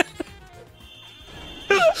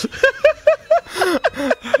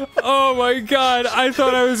 Oh my God, I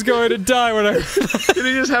thought I was going to die when I... Did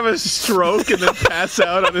he just have a stroke and then pass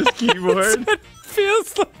out on his keyboard? It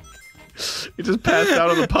feels like... He just passed out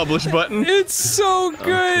on the publish button? It's so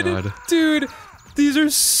good! God. Dude, these are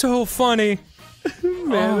so funny.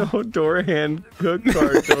 Man, oh, door, hand, hook,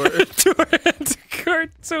 car door. Door, hand, car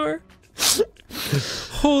door.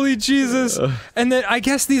 Holy Jesus. And then I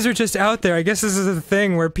guess these are just out there. I guess this is a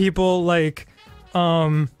thing where people, like,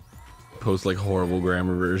 Post like horrible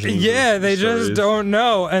grammar versions. Yeah, they stories. just don't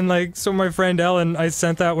know. And like, so my friend Ellen, I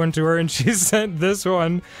sent that one to her, and she sent this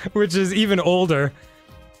one, which is even older,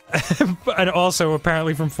 and also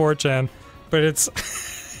apparently from 4chan. But it's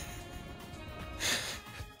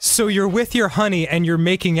so you're with your honey and you're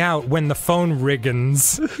making out when the phone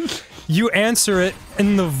riggins. You answer it,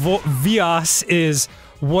 and the Vias is,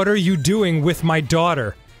 "What are you doing with my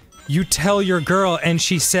daughter?" You tell your girl, and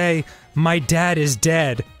she say, "My dad is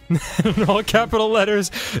dead." In all capital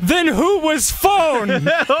letters. Then who was phone?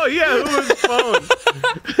 Oh yeah, who was phone?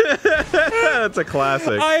 That's a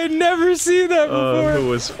classic. I had never seen that before. Who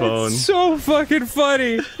was phone? It's so fucking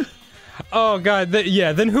funny. Oh god,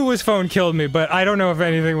 yeah, then who was phone killed me, but I don't know if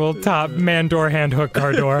anything will top man door hand hook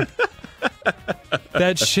car door.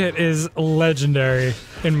 That shit is legendary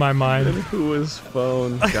in my mind. Who was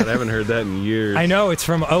phone? God, I haven't heard that in years. I know, it's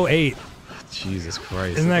from 08. Jesus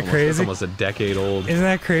Christ. Isn't that crazy? It's almost a decade old. Isn't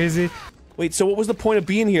that crazy? Wait, so what was the point of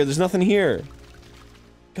being here? There's nothing here.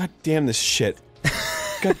 God damn this shit.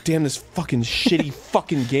 God damn this fucking shitty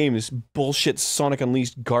fucking game. This bullshit Sonic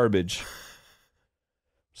Unleashed garbage. I'm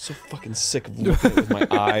so fucking sick of looking at it with my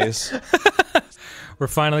eyes. We're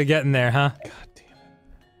finally getting there, huh? God damn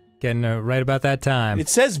it. Getting right about that time. It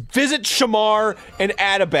says visit Shamar and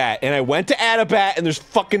Adabat, and I went to Adabat and there's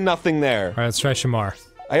fucking nothing there. Alright, let's try Shamar.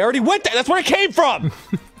 I already went there. That's where I came from.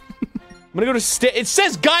 I'm gonna go to it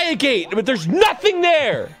says Gaia Gate, but there's nothing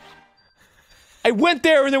there. I went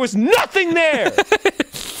there and there was nothing there.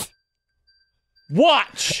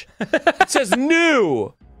 Watch. It says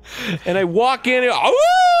new. And I walk in and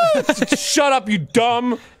shut up, you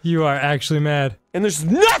dumb. You are actually mad. And there's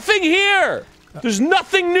nothing here. There's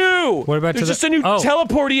nothing new. What about there's just a new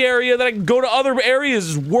teleporty area that I can go to other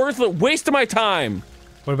areas. Is waste of my time.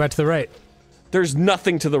 What about to the right? There's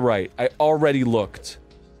nothing to the right. I already looked.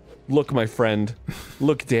 Look, my friend.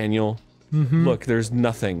 Look, Daniel. Look, there's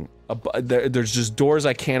nothing. There's just doors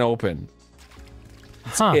I can't open.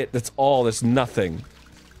 That's it. That's all. There's nothing.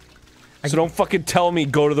 So don't fucking tell me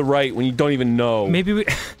go to the right when you don't even know. Maybe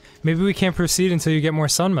we can't proceed until you get more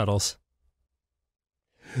sun medals.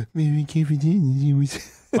 Maybe we can't proceed.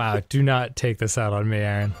 Wow, do not take this out on me,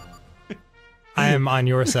 Aaron. I am on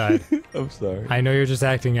your side. I'm sorry. I know you're just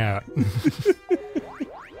acting out.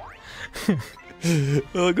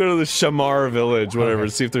 I'll go to the Shamar village, whatever,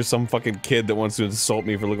 see if there's some fucking kid that wants to insult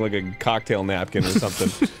me for looking like a cocktail napkin or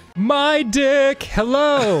something. My dick!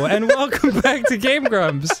 Hello, and welcome back to Game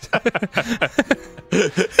Grumps.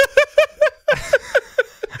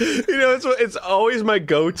 You know, it's always my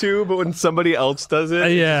go-to, but when somebody else does it,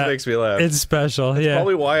 it just makes me laugh. It's special, That's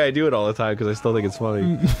probably why I do it all the time, because I still think it's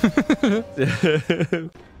funny.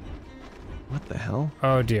 What the hell?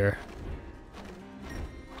 Oh dear.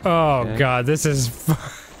 Oh god, this is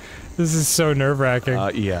so nerve-wracking.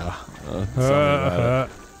 Yeah.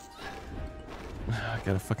 I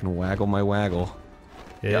gotta fucking waggle my waggle.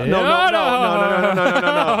 Yeah. No.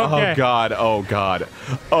 Okay. Oh god, oh god.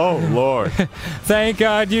 Oh lord. Thank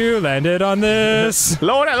god you landed on this.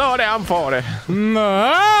 Lordy, I'm 40. Oh,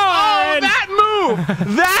 that move!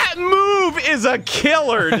 That move is a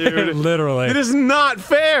killer, dude. Literally. It is not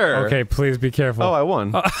fair. Okay, please be careful. Oh, I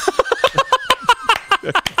won.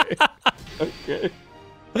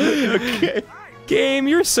 Okay. Game,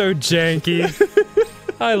 you're so janky.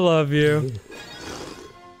 I love you.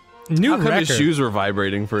 New How come record. his shoes were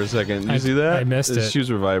vibrating for a second? Did you see that? I missed his it. Shoes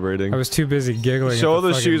were vibrating. I was too busy giggling. Show at the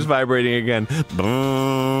the fucking... shoes vibrating again.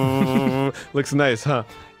 Looks nice, huh?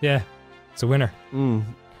 Yeah, it's a winner.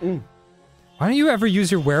 Why don't you ever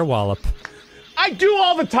use your werewolf? I do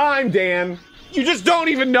all the time, Dan. You just don't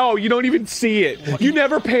even know. You don't even see it. You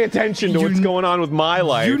never pay attention to what's going on with my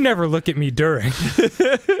life. You never look at me during.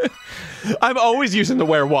 I'm always using the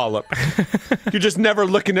werewolf. You're just never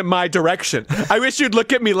looking at my direction. I wish you'd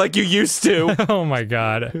look at me like you used to. Oh my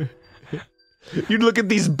god. You'd look at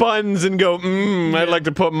these buns and go, I'd like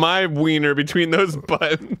to put my wiener between those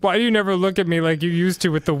buns. Why do you never look at me like you used to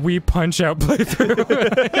with the Wii Punch-Out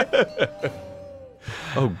playthrough?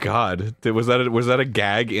 Oh god. Was that a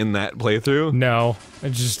gag in that playthrough? No.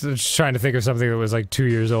 I'm just trying to think of something that was like 2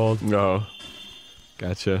 years old. No.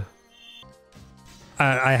 Gotcha.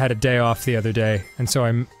 I had a day off the other day, and so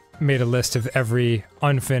I made a list of every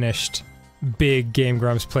unfinished big Game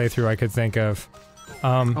Grumps playthrough I could think of.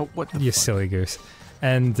 Oh, what the you silly goose.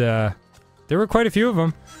 And, there were quite a few of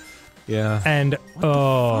them. Yeah. And,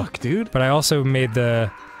 fuck, dude? But I also made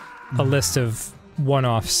a list of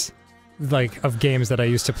one-offs, like, of games that I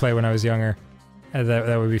used to play when I was younger.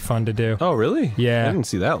 That would be fun to do. Oh, really? Yeah. I didn't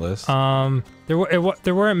see that list.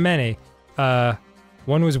 There weren't many.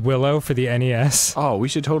 One was Willow for the NES. Oh, we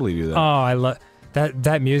should totally do that. Oh,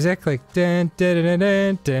 That music, like dun dun dun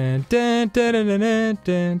dun dun dun dun dun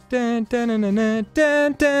dun dun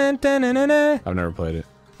dun dun dun dun. I've never played it.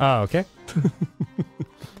 Oh, okay.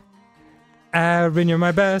 Aaron, you're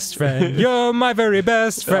my best friend. You're my very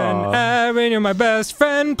best friend. Aw. Aaron, you're my best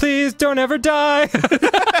friend. Please don't ever die.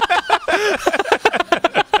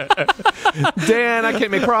 Dan, I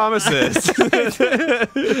can't make promises.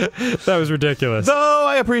 That was ridiculous. Though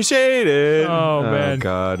I appreciate it. Oh, man.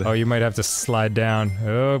 God. Oh, you might have to slide down.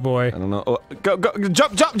 Oh, boy. I don't know. Oh, go,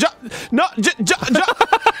 jump. No, jump.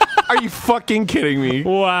 Are you fucking kidding me?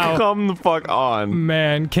 Wow. Come the fuck on.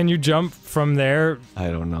 Man, can you jump from there? I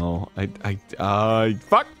don't know.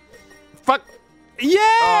 Fuck.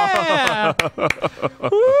 Yeah!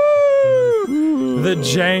 Woo! The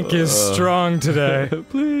jank is strong today.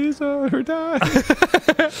 Please don't ever die.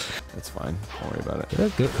 That's fine. Don't worry about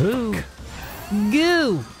it.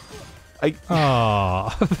 Goo!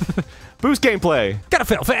 Aww. Boost gameplay. Gotta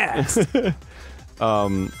fail fast.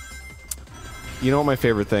 You know what my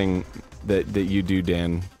favorite thing that you do,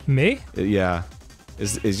 Dan? Me? Yeah,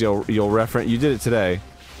 is you'll reference. You did it today.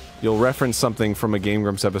 You'll reference something from a Game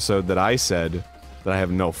Grumps episode that I said that I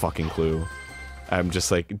have no fucking clue. I'm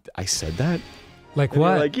just like, I said that? Like And what?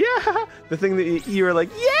 you're like, yeah! The thing that you were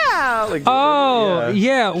like, yeah! Like, oh,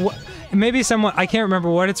 yeah. Maybe someone, I can't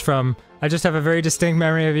remember what it's from. I just have a very distinct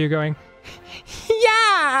memory of you going,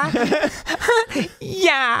 yeah!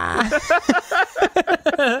 Yeah!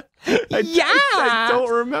 I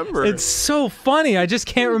don't remember. It's so funny. I just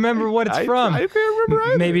can't remember what it's from. I can't remember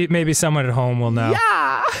either. Maybe someone at home will know.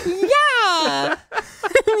 Yeah! Yeah!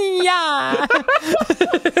 Yeah!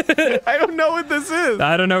 I don't know what this is.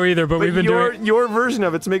 I don't know either, but we've been doing your version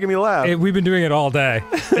of it's making me laugh. we've been doing it all day.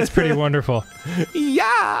 It's pretty wonderful.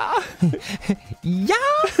 Yeah! Yeah!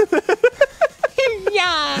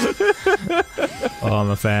 Yeah! Oh, I'm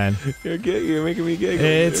a fan. You're making me giggle.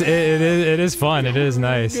 It is fun. It is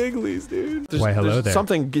nice. Gigglies, dude. Why, hello there's there.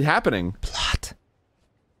 Something happening. Plot.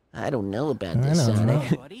 I don't know about this,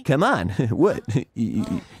 Sonic. Come on. What? You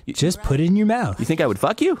Just put it in your mouth. think I would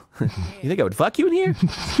fuck you? You think I would fuck you in here?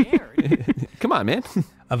 Come on, man.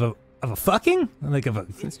 Of a fucking? Like of a...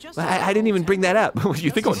 I didn't even bring that up.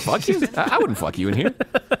 You think I would fuck you? I wouldn't fuck you in here.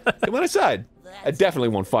 Come on inside. I definitely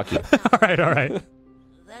won't fuck you. all right.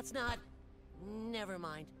 That's not... Never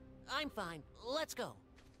mind. I'm fine. Let's go.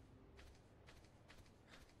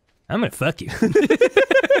 I'm gonna fuck you.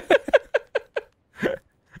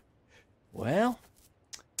 Well,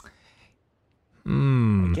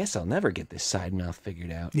 I guess I'll never get this side mouth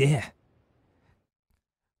figured out. Yeah.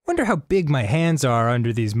 Wonder how big my hands are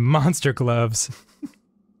under these monster gloves.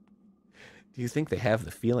 Do you think they have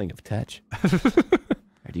the feeling of touch?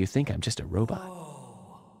 Or do you think I'm just a robot?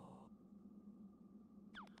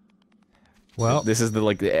 Well, This is the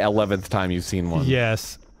 11th time you've seen one.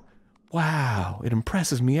 yes. Wow, it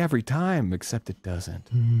impresses me every time, except it doesn't.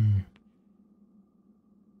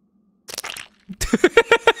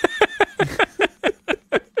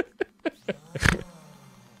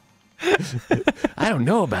 I don't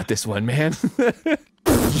know about this one, man.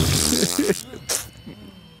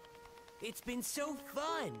 It's been so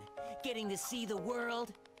fun getting to see the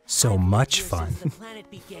world. So I've much lived here fun. since the planet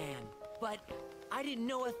began, but I didn't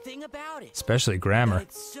know a thing about it. Especially That grammar.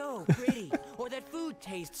 it's so pretty, or that food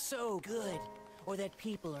tastes so good, or that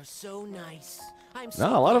people are so nice. I'm so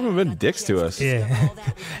No, a lot of them have glad I been got the dicks to chance us. discover Yeah. all that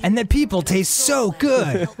with you. And that people taste so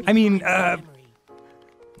good. I mean,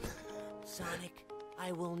 Sonic,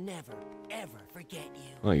 I will never, ever forget you.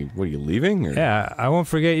 What are you leaving? Or? yeah, I won't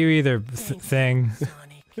forget you either, thing.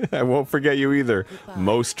 Sonic. I won't forget you either.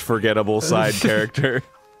 Most forgettable side character.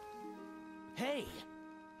 Hey!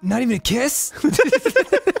 Not even a kiss?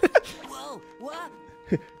 Whoa, what?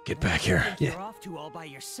 Get back here. You're off to all by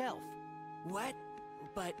yourself. What?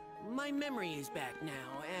 But my memory is back now,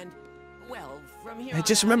 and, well, from here I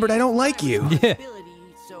just on remembered I don't like you. Yeah.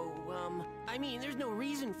 So, I mean, there's no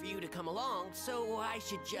reason for you to come along, so I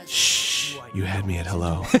should just... Shh. You had me at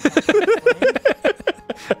hello.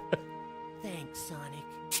 Thanks, Sonic.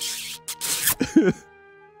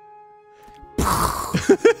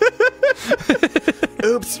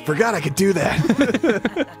 Oops, forgot I could do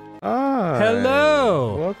that.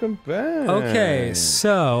 Hello. Welcome back. Okay,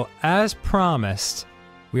 so, as promised,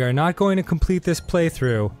 we are not going to complete this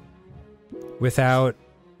playthrough without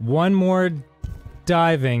one more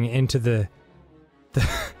diving into the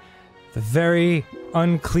very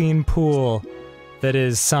unclean pool that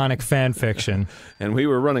is Sonic fanfiction. And we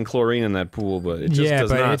were running chlorine in that pool, but it just Yeah,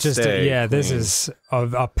 does but not it just stay yeah, this clean. is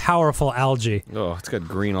a powerful algae. Oh, it's got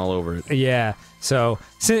green all over it. Yeah. So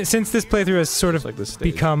since this playthrough has sort of like the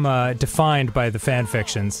stage. become defined by the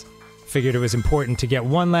fanfictions, figured it was important to get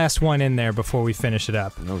one last one in there before we finish it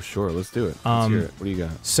up. Oh, sure. Let's do it. Let's hear it. What do you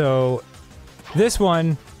got? So, this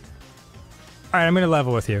one... Alright, I'm gonna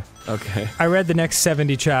level with you. Okay. I read the next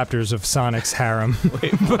 70 chapters of Sonic's Harem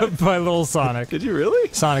by Lil Sonic. Did you really?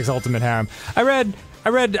 Sonic's Ultimate Harem.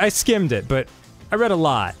 I skimmed it, but I read a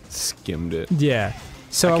lot. Skimmed it. Yeah.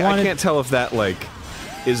 So I can't tell if that, like,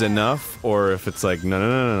 is enough, or if it's like,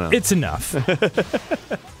 no. It's enough.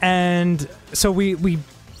 And so we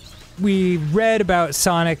read about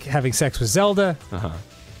Sonic having sex with Zelda.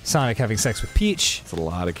 Sonic having sex with Peach. It's a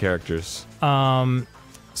lot of characters.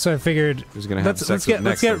 So I figured who's gonna have let's get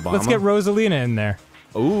Rosalina in there.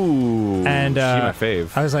 Ooh, and she my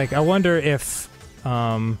fave. I was like, I wonder if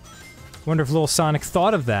Lil Sonic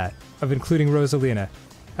thought of that, of including Rosalina.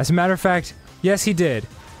 As a matter of fact, yes, he did.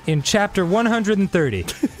 In chapter 130,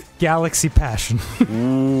 Galaxy Passion.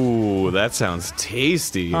 Ooh, that sounds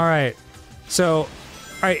tasty. All right, so,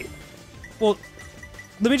 well,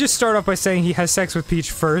 let me just start off by saying he has sex with Peach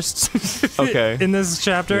first. Okay. In this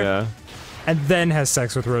chapter. Yeah. And then has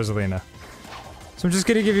sex with Rosalina. So I'm just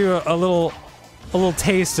gonna give you a little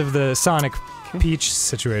taste of the Sonic Peach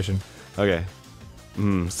situation. Okay.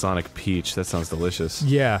 Sonic Peach. That sounds delicious.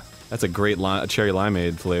 Yeah. That's a great cherry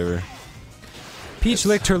limeade flavor. Peach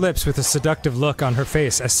licked her lips with a seductive look on her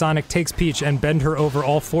face as Sonic takes Peach and bend her over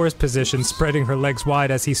all fours position, spreading her legs wide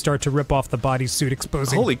as he starts to rip off the bodysuit,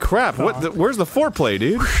 exposing... Holy crap, where's the foreplay,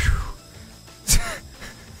 dude?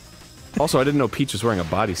 Also, I didn't know Peach was wearing a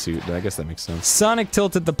bodysuit, but I guess that makes sense. Sonic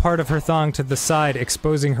tilted the part of her thong to the side,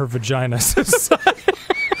 exposing her vagina. Just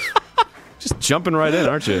jumping right in,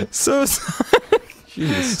 aren't you? So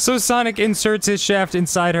Sonic inserts his shaft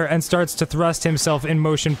inside her and starts to thrust himself in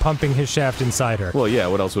motion, pumping his shaft inside her. Well, yeah,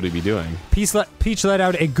 what else would he be doing? Peach let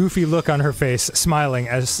out a goofy look on her face, smiling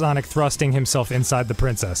as Sonic thrusting himself inside the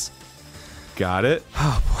princess. Got it.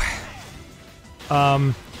 Oh,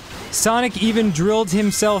 boy. Sonic even drilled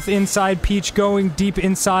himself inside Peach, going deep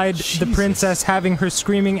inside the princess, having her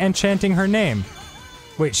screaming and chanting her name.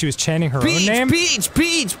 Wait, she was chanting her own name? Peach!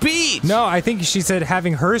 Peach! Peach! No, I think she said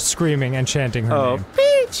having her screaming and chanting her name.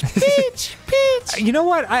 Peach! Peach! Peach! You know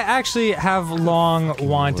what? I actually have long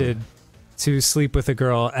wanted to sleep with a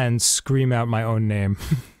girl and scream out my own name.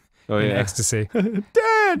 Oh, in yeah. ecstasy. Dan!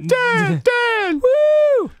 Dan! Dan!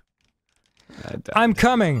 Woo! I'm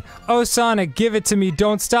coming! Oh, Sonic, give it to me,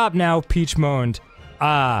 don't stop now, Peach moaned.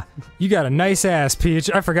 Ah, you got a nice ass,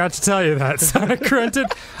 Peach. I forgot to tell you that, Sonic grunted.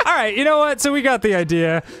 Alright, you know what? So we got the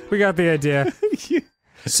idea.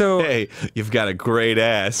 So... Hey, you've got a great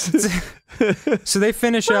ass. So they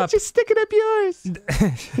finish up... Why don't you stick it up yours?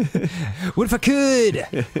 What if I could?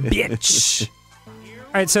 Bitch!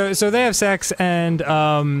 Alright, so they have sex, and,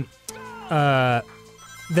 then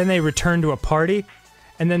they return to a party.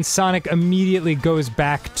 And then Sonic immediately goes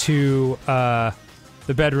back to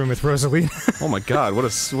the bedroom with Rosalina. Oh my god, what a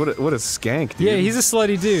skank, dude. Yeah, he's a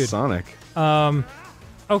slutty dude. Sonic.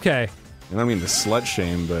 Okay. I don't mean to slut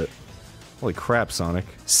shame, but holy crap, Sonic.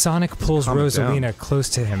 Sonic pulls Rosalina close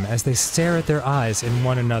to him as they stare at their eyes in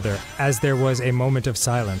one another, as there was a moment of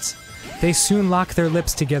silence. They soon lock their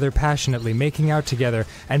lips together passionately, making out together,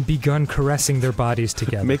 and begun caressing their bodies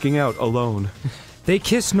together. Making out alone. They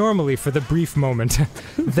kiss normally for the brief moment,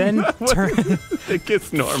 then turn... They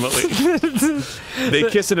kiss normally. They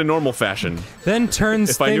kiss in a normal fashion. Then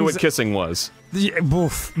turns If I knew what kissing was.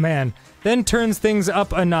 Oof, man. Then turns things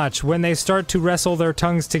up a notch when they start to wrestle their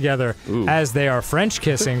tongues together, as they are French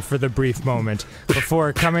kissing for the brief moment,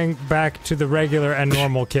 before coming back to the regular and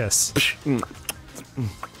normal kiss.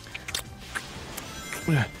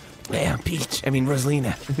 Yeah, Peach. I mean,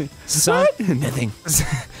 Rosalina. Nothing.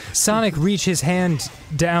 Sonic reaches his hand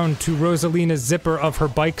down to Rosalina's zipper of her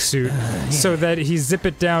bike suit, so that he zip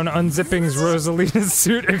it down, unzipping Rosalina's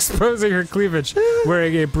suit, exposing her cleavage,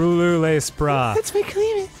 wearing a blue lace bra. That's my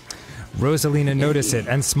cleavage. Rosalina noticed it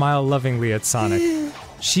and smiled lovingly at Sonic.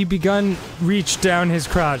 She begun reach down his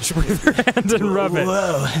crotch with her hand and rub it.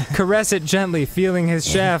 Caress it gently, feeling his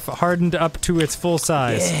shaft hardened up to its full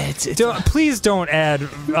size. Please don't add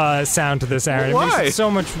sound to this, Aaron. Why? It makes it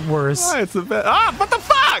so much worse. Why? It's the best. Ah, what the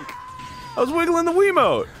fuck? I was wiggling the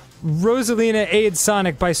Wiimote. Rosalina aids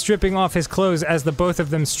Sonic by stripping off his clothes as the both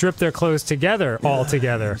of them strip their clothes together, all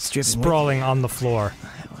together, sprawling on the floor.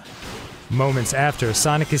 Moments after,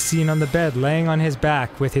 Sonic is seen on the bed, laying on his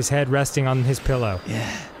back with his head resting on his pillow.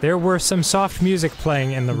 There were some soft music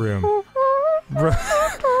playing in the room.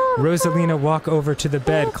 Rosalina walked over to the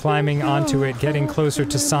bed, climbing onto it, getting closer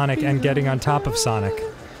to Sonic and getting on top of Sonic.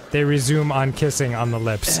 They resume on kissing on the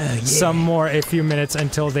lips. Some more a few minutes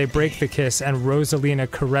until they break the kiss and Rosalina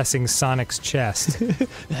caressing Sonic's chest.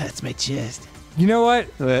 That's my chest. You know what?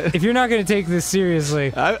 If you're not gonna take this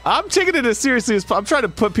seriously, I'm taking it as seriously as I'm trying to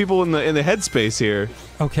put people in the headspace here.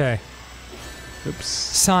 Okay. Oops.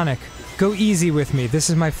 Sonic, go easy with me. This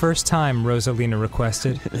is my first time, Rosalina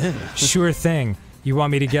requested. Sure thing. You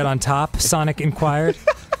want me to get on top? Sonic inquired.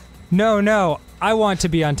 No, I want to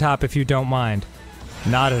be on top if you don't mind.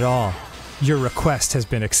 Not at all. Your request has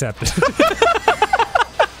been accepted.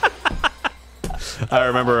 I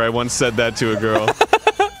remember I once said that to a girl.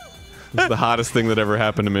 It's the hottest thing that ever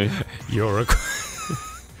happened to me. Your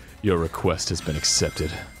request has been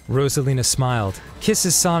accepted. Rosalina smiled,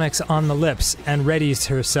 kisses Sonic's on the lips, and readies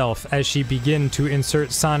herself as she begins to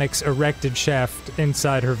insert Sonic's erected shaft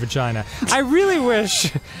inside her vagina. I really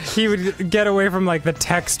wish he would get away from, like, the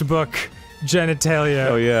textbook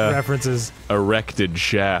genitalia references. Erected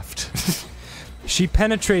shaft. She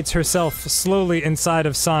penetrates herself slowly inside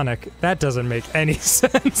of Sonic. That doesn't make any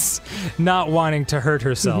sense. Not wanting to hurt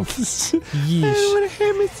herself. Yeesh. I don't want to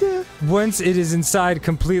hurt myself. Once it is inside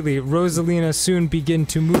completely, Rosalina soon begin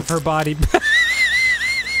to move her body.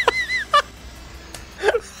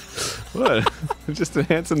 What? Just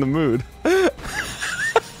enhancing the mood.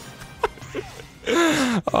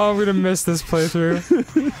 Oh, I'm gonna miss this playthrough.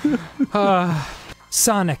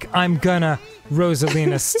 Sonic, I'm gonna...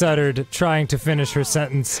 Rosalina stuttered, trying to finish her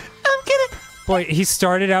sentence. I'm gonna... Boy, he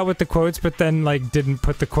started out with the quotes, but then, like, didn't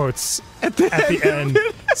put the quotes at the end.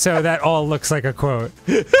 So that all looks like a quote.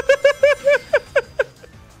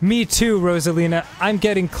 Me too, Rosalina. I'm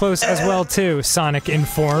getting close as well, too, Sonic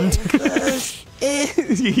informed.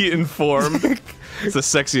 He informed. It's the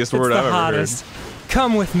sexiest word I've ever hottest. Heard.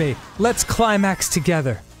 Come with me. Let's climax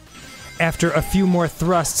together. After a few more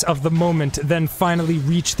thrusts of the moment, then finally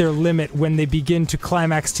reach their limit when they begin to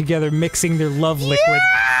climax together, mixing their love liquid.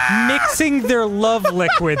 Mixing their love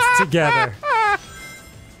liquids together.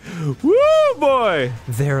 Woo, boy!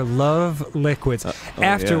 Their love liquids.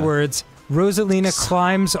 Afterwards, Rosalina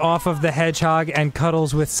climbs off of the hedgehog and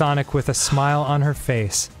cuddles with Sonic with a smile on her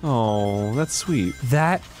face. Oh, that's sweet.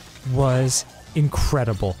 That was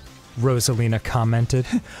incredible, Rosalina commented.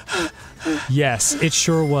 Yes, it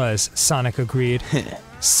sure was, Sonic agreed.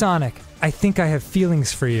 Sonic, I think I have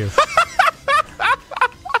feelings for you.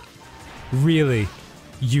 Really,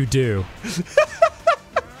 you do.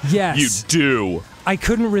 Yes. You do. I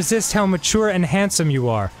couldn't resist how mature and handsome you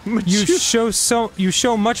are. You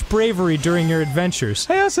show much bravery during your adventures.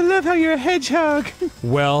 I also love how you're a hedgehog.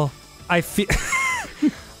 Well,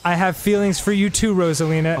 I have feelings for you too,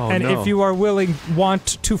 Rosalina, and if you are want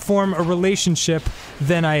to form a relationship,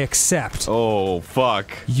 then I accept. Oh,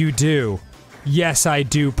 fuck. You do. Yes, I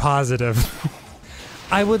do, positive.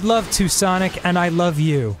 I would love to, Sonic, and I love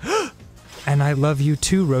you. And I love you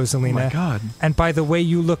too, Rosalina. Oh my god. And by the way,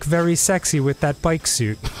 you look very sexy with that bike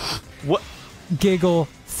suit. What? Giggle,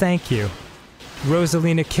 thank you.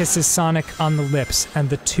 Rosalina kisses Sonic on the lips, and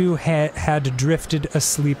the two had drifted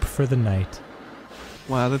asleep for the night.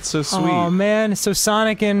 Wow, that's so sweet. Oh man, so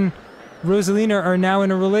Sonic and Rosalina are now in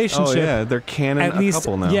a relationship. Oh yeah, they're canon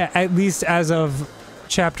couple now. Yeah, at least as of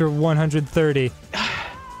chapter 130.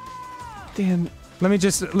 Damn. Let me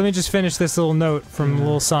just finish this little note from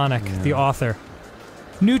Little Sonic, the author.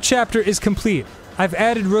 New chapter is complete. I've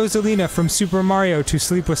added Rosalina from Super Mario to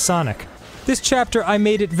sleep with Sonic. This chapter I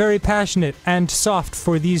made it very passionate and soft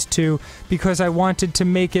for these two because I wanted to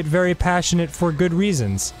make it very passionate for good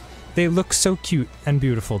reasons. They look so cute and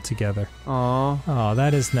beautiful together. Aww. Oh,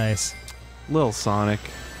 that is nice. Little Sonic.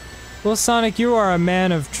 Little Sonic, you are a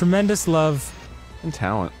man of tremendous love and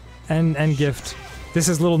talent and gift. This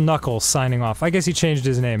is Little Knuckles signing off. I guess he changed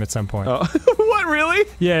his name at some point. Oh, what, really?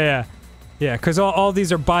 Yeah, because all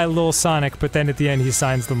these are by Little Sonic, but then at the end he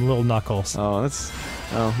signs them Little Knuckles. Oh, that's...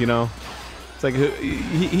 Oh, you know... It's like,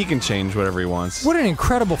 he can change whatever he wants. What an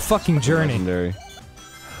incredible fucking journey. Legendary.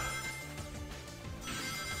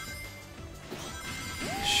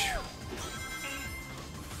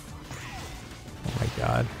 Oh my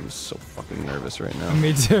god. I'm so fucking nervous right now.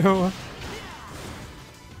 Me too.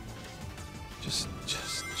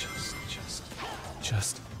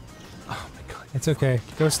 Just... Oh my god. It's okay.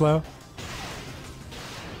 Go slow.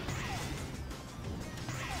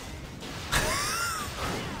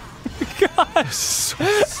 God. So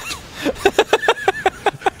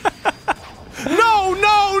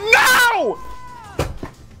No!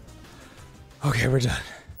 Okay, we're done.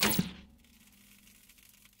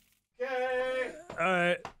 Okay.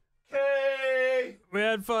 Alright. Okay. We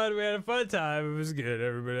had fun. We had a fun time. It was good.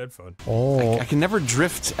 Everybody had fun. Oh. I can never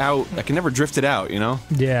drift out. I can never drift it out, you know?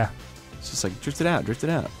 Yeah. It's just like, drift it out, drift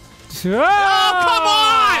it out. Oh, come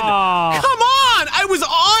on! Come on! I was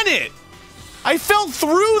on it! I fell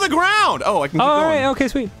through the ground! Oh, I can keep going. Alright, okay,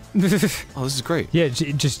 sweet. Oh, this is great. Yeah,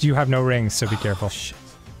 just you have no rings, so be careful. Shit.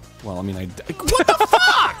 Well, I mean, what the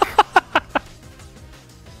fuck?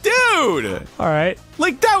 Dude! Alright.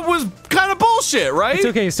 Like, that was kind of bullshit, right? It's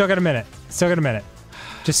okay, you still got a minute. Still got a minute.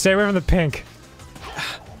 Just stay away from the pink.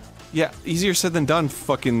 Yeah, easier said than done,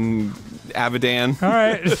 fucking Avidan.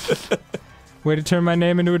 Alright. Way to turn my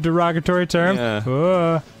name into a derogatory term.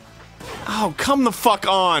 Yeah. Oh, come the fuck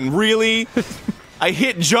on, really? I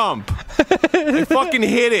hit jump. I fucking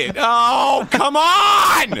hit it. Oh, come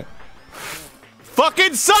on!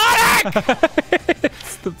 Fucking Sonic!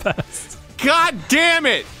 It's the best. God damn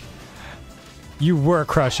it! You were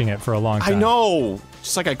crushing it for a long time. I know!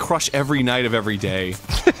 Just like I crush every night of every day.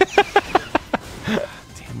 Damn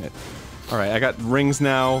it. Alright, I got rings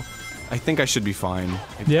now. I think I should be fine.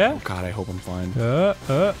 Yeah? Oh god, I hope I'm fine. Go.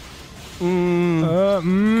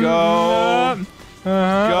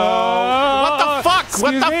 What the fuck?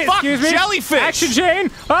 What the fuck? Jellyfish! Action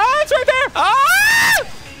chain! Ah, it's right there! Ah!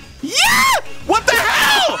 Yeah! What the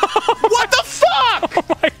hell? What the fuck? Oh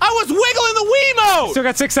I was wiggling the Wiimote! Still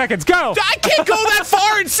got 6 seconds, go! I can't go that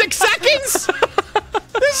far in 6 seconds!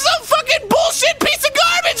 This is some fucking bullshit piece of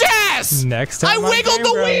garbage ass! Next time I wiggled the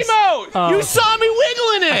Wiimote! Oh, you okay. saw me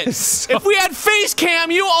wiggling it! If we had face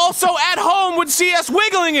cam, you also at home would see us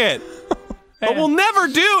wiggling it! But we'll never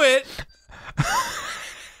do it!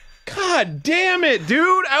 God damn it,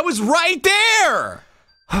 dude! I was right there!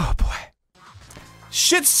 Oh boy.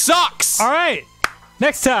 Shit sucks! Alright!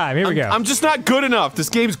 Next time, here we go. I'm just not good enough. This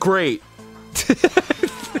game's great.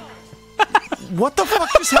 What the fuck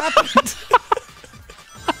just happened?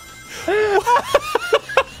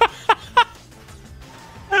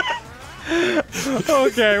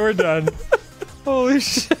 Okay, we're done. Holy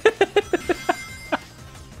shit.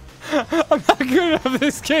 I'm not good enough.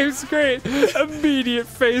 This game's great. Immediate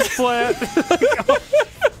face plant.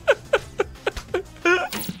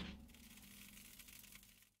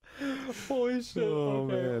 Holy shit. Oh,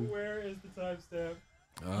 okay, man. where is the timestamp?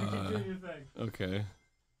 You can do your thing. Okay.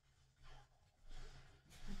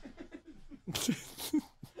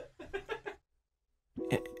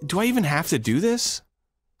 Do I even have to do this?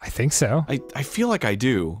 I think so. I feel like I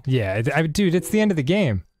do. Yeah, dude, it's the end of the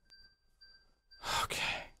game. Okay.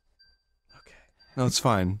 Okay. No, it's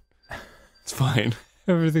fine. It's fine.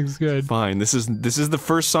 Everything's good. Fine. This is the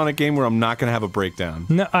first Sonic game where I'm not gonna have a breakdown.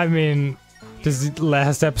 No, I mean, does the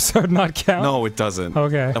last episode not count? No, it doesn't.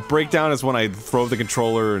 Okay. A breakdown is when I throw the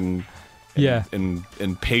controller and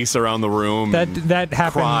pace around the room. That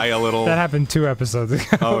happened. Cry a little. That happened 2 episodes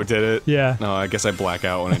ago. Oh, did it? Yeah. No, I guess I black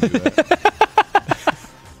out when I do that.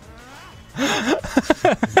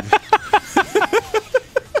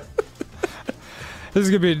 This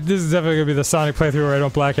is definitely gonna be the Sonic playthrough where I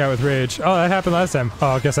don't black out with rage. Oh, that happened last time.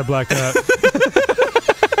 Oh, I guess I blacked out.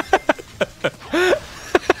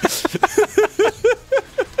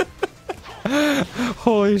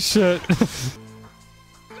 Holy shit.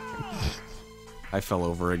 I fell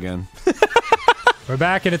over again. We're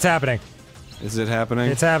back and it's happening. Is it happening?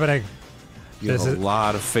 It's happening. You have a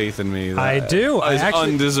lot of faith in me. I do. I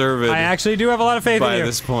undeserved. I actually do have a lot of faith in you. By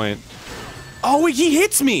this point. Oh, wait, he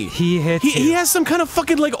hits me! He hits you. He has some kind of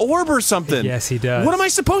fucking, like, orb or something. Yes, he does. What am I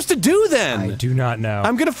supposed to do, then? I do not know.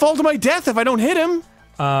 I'm gonna fall to my death if I don't hit him.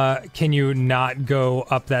 Can you not go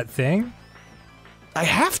up that thing? I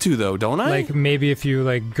have to, though, don't I? Like, maybe if you,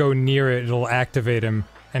 like, go near it, it'll activate him,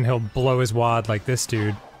 and he'll blow his wad like this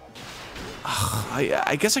dude.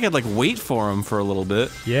 I guess I could, like, wait for him for a little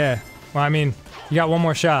bit. Yeah. Well, I mean, you got one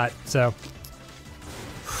more shot, so...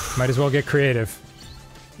 might as well get creative.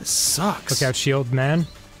 This sucks. Look out, shield man.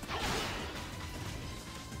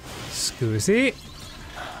 Scoozy.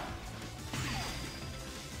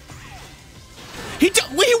 He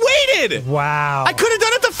waited! Wow. I could have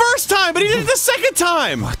done it the first time, but he did it the second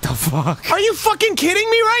time! What the fuck? Are you fucking kidding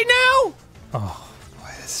me right now? Oh, boy,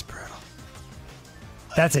 this is brutal.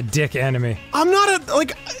 That's a dick enemy. I'm not a,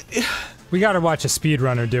 like... We gotta watch a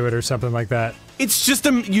speedrunner do it or something like that. It's just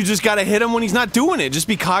you just gotta hit him when he's not doing it. Just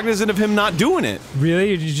be cognizant of him not doing it.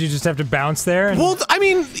 Really? Did you just have to bounce there? And... Well, I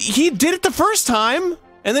mean, he did it the first time,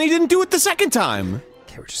 and then he didn't do it the second time.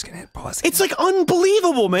 Okay, we're just gonna hit pause. It's like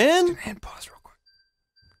unbelievable, man. Just gonna hit pause real quick.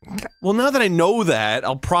 Okay. Well, now that I know that,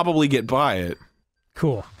 I'll probably get by it.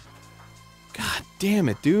 Cool. God damn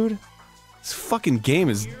it, dude. This fucking game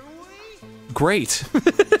is great.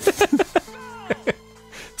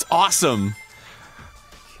 It's awesome.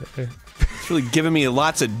 Okay. It's really giving me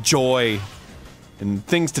lots of joy and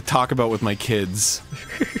things to talk about with my kids.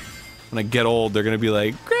 When I get old, they're gonna be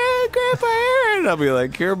like, Grandpa Aaron! And I'll be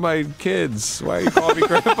like, here are my kids. Why are you calling me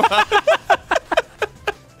Grandpa?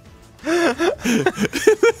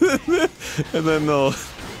 And then they'll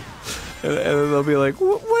and then they'll be like,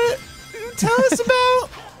 "What? Tell us about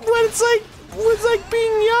what it's like. What's like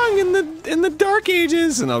being young in the Dark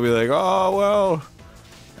Ages?" And I'll be like, "Oh well,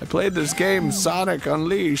 I played this game, Sonic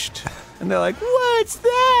Unleashed." And they're like, "What's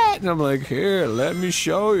that?" And I'm like, "Here, let me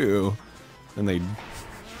show you." And they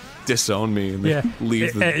disown me and they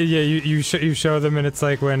leave. You show them, and it's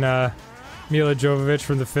like when Mila Jovovich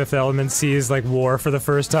from The Fifth Element sees like war for the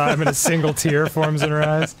first time, and a single tear forms in her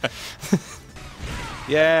eyes.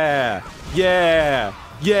 Yeah.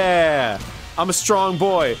 I'm a strong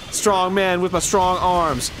boy, strong man with my strong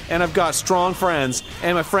arms, and I've got strong friends,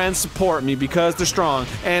 and my friends support me because they're strong,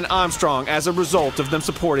 and I'm strong as a result of them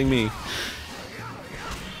supporting me.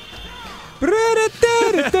 I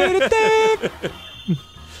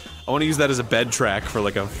want to use that as a bed track for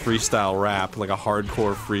like a freestyle rap, like a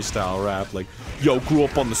hardcore freestyle rap, like, yo, grew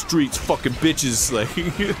up on the streets, fucking bitches, like,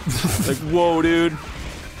 like, whoa, dude.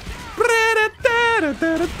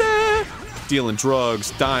 Dealing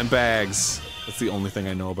drugs, dime bags. That's the only thing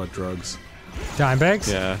I know about drugs. Dime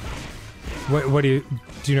bags? Yeah. What do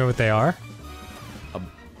you know what they are?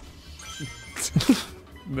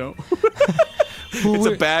 No. It's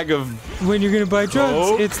a bag of... When you're gonna buy drugs,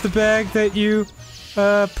 Coke? it's the bag that you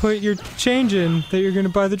put your change in that you're gonna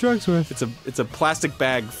buy the drugs with. It's a plastic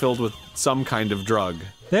bag filled with some kind of drug.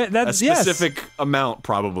 That's a specific amount,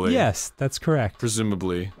 probably. Yes, that's correct.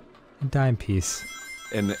 Presumably. A dime piece.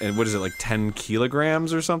 And what is it, like 10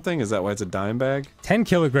 kilograms or something? Is that why it's a dime bag? 10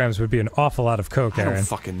 kilograms would be an awful lot of coke, Aaron. I don't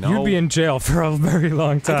fucking know. You'd be in jail for a very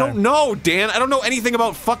long time. I don't know, Dan. I don't know anything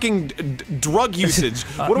about fucking drug usage.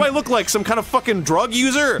 What do I look like? Some kind of fucking drug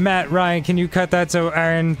user? Matt, Ryan, can you cut that so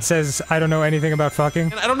Aaron says I don't know anything about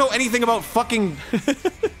fucking? And I don't know anything about fucking...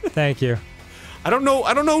 Thank you. I don't know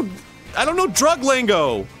drug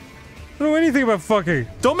lingo. I don't know anything about fucking.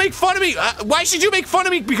 Don't make fun of me. Why should you make fun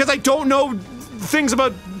of me? Because I don't know things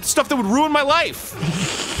about stuff that would ruin my life.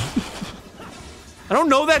 I don't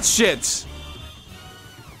know that shit.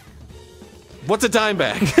 What's a dime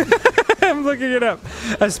bag? I'm looking it up.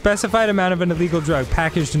 A specified amount of an illegal drug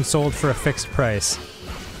packaged and sold for a fixed price.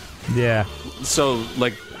 Yeah. So,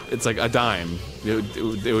 like, it's like a dime.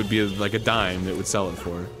 It would be like a dime it would sell it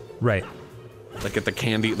for. Right. Like at the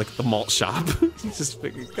candy, like the malt shop. Just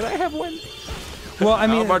figuring, can I have one? Well, I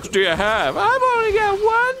mean, how much do you have? I've only got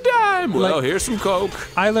one dime. Well, like, here's some coke.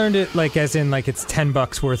 I learned it like as in like it's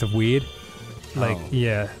 $10 worth of weed. Like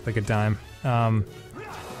yeah, like a dime.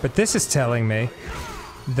 But this is telling me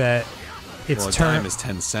that it's a dime is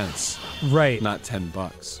 10 cents. Right. Not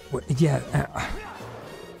 $10. Yeah.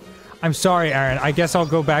 I'm sorry, Aaron. I guess I'll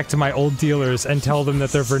go back to my old dealers and tell them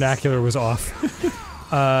that their vernacular was off.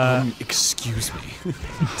 Excuse me.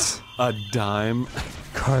 A dime?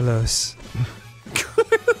 Carlos.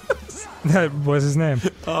 That was his name.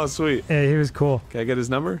 Oh, sweet. Yeah, he was cool. Can I get his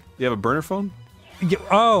number? Do you have a burner phone?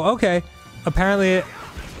 Oh, okay. Apparently,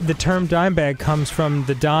 the term dime bag comes from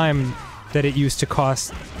the dime that it used to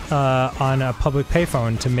cost on a public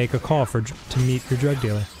payphone to make a call to meet your drug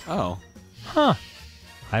dealer. Oh. Huh.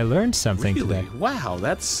 I learned something really? today. Wow,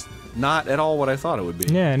 that's not at all what I thought it would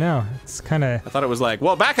be. Yeah, no. It's kind of... I thought it was like,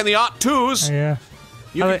 well, back in the '02s, yeah.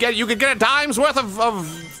 you could get a dime's worth of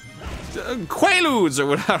Quaaludes or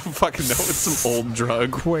whatever. I don't fucking know. It's some old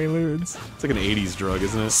drug. Quaaludes. It's like an 80s drug,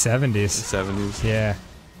 isn't it? 70s. 70s. Yeah.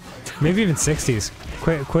 Maybe even 60s.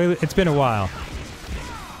 Quaaludes. It's been a while.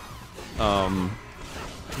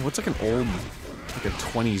 What's like an old, like a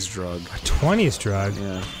 20s drug? A 20s drug?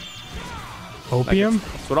 Yeah. Opium?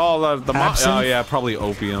 That's what all the oh yeah, probably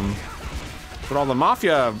opium. That's what all the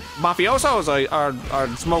mafiosos are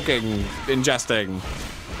smoking, ingesting.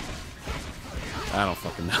 I don't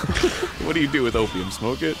fucking know. What do you do with opium?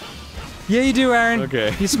 Smoke it? Yeah, you do, Aaron.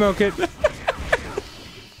 Okay. You smoke it.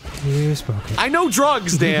 You smoke it. I know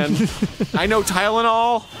drugs, Dan. I know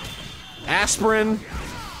Tylenol, aspirin,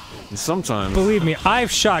 and sometimes... Believe me,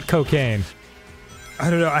 I've shot cocaine. I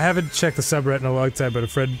don't know, I haven't checked the subreddit in a long time, but a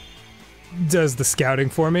friend does the scouting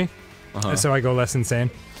for me, so I go less insane.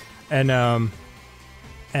 And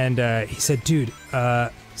he said, dude,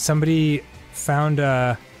 somebody found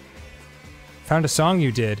a song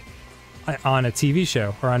you did on a TV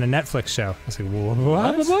show or on a Netflix show. I was like,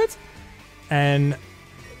 what? And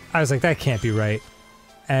I was like, that can't be right.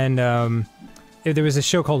 And there was a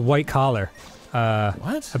show called White Collar.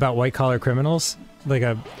 What? About white collar criminals.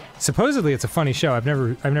 Supposedly it's a funny show. I've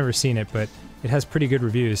never seen it, but it has pretty good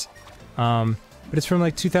reviews. But it's from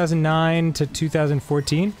like 2009 to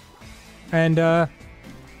 2014, and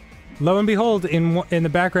lo and behold, in the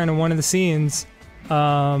background of one of the scenes,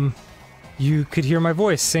 you could hear my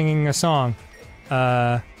voice singing a song,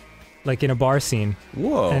 like in a bar scene.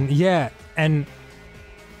 Whoa! And yeah, and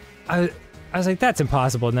I was like, that's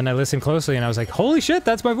impossible. And then I listened closely, and I was like, holy shit,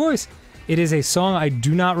 that's my voice. It is a song I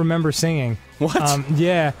do not remember singing. What?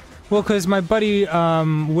 Yeah. Well, because my buddy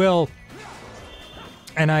Will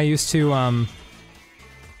and I used to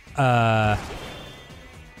back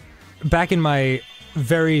in my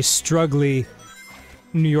very struggly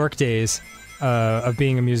New York days of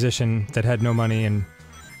being a musician that had no money and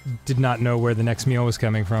did not know where the next meal was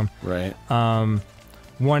coming from. Right.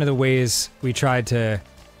 One of the ways we tried to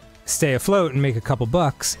stay afloat and make a couple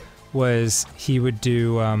bucks was he would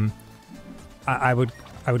do. I would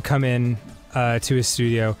come in to his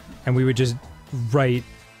studio and we would just write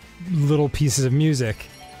little pieces of music,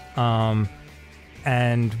 and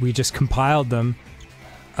we just compiled them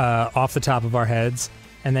off the top of our heads,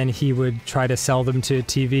 and then he would try to sell them to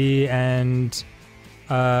TV and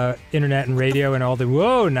internet and radio and all the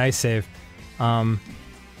whoa, nice save, all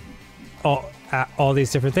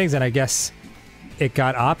these different things, and I guess it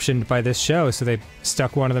got optioned by this show, so they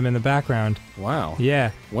stuck one of them in the background. Wow.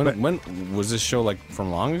 Yeah. When was this show, like,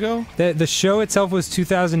 from long ago? The show itself was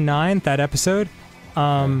 2009, that episode.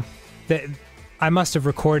 I must have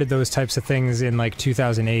recorded those types of things in, like,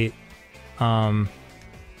 2008. And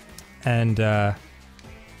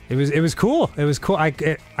it was cool. It was cool.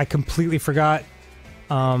 I completely forgot.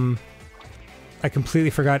 I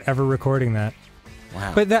completely forgot ever recording that.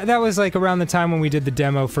 Wow. But that was, like, around the time when we did the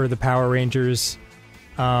demo for the Power Rangers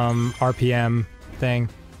RPM thing.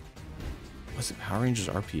 Was it Power Rangers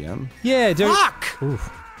RPM? Yeah, dude. Fuck!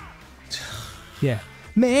 Oof. Yeah.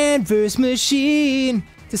 Man vs. Machine.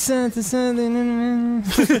 The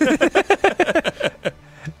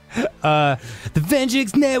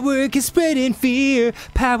Vengeance Network is spreading fear.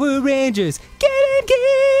 Power Rangers, get in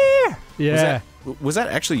gear! Yeah. Was that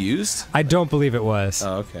actually used? I don't believe it was.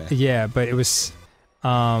 Oh, okay. Yeah, but it was,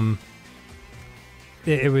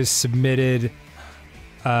 it was submitted,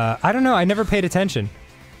 I don't know, I never paid attention.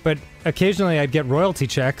 But occasionally I'd get royalty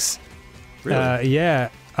checks. Really? Yeah,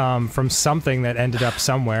 from something that ended up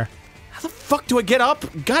somewhere. How the fuck do I get up?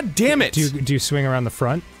 God damn it! Do you swing around the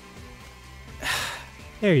front?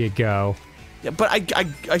 There you go. Yeah, but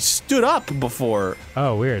I stood up before.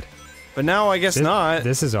 Oh, weird. But now I guess not.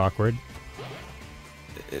 This is awkward.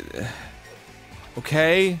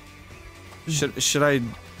 Okay. Should I?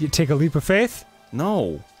 You take a leap of faith?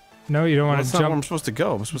 No. No, you don't want to That's jump. not where I'm supposed to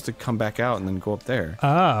go. I'm supposed to come back out and then go up there.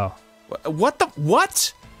 Oh. What the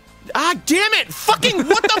what? Ah, damn it! Fucking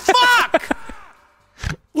what the fuck?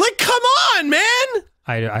 Like, come on, man!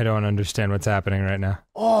 I don't understand what's happening right now.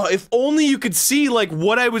 Oh, if only you could see, like,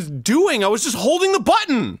 what I was doing. I was just holding the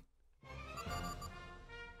button.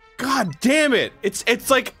 God damn it. It's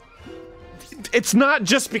like, it's not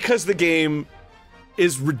just because the game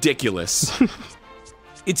is ridiculous.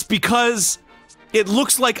 It's because it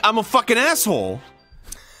looks like I'm a fucking asshole.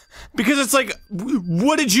 Because it's like,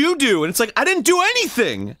 what did you do? And it's like, I didn't do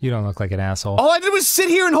anything. You don't look like an asshole. All I did was sit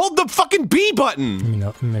here and hold the fucking B button. I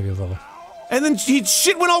mean, maybe a little. And then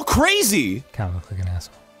shit went all crazy. Kind of look like an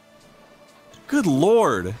asshole. Good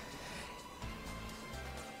lord.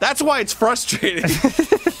 That's why it's frustrating.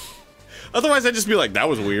 Otherwise, I'd just be like, that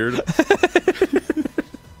was weird.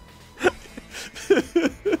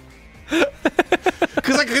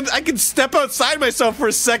 Because I could step outside myself for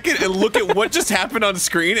a second and look at what just happened on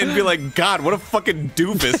screen and be like, God, what a fucking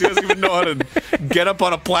doofus. He doesn't even know how to get up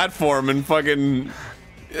on a platform and fucking...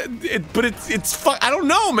 But it's I don't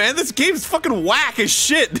know, man. This game's fucking whack as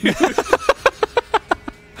shit, dude.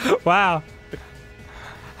 Wow.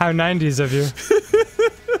 How 90s of you.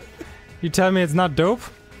 You telling me it's not dope?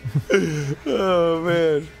 Oh,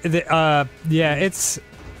 man. Yeah, it's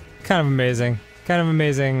kind of amazing. Kind of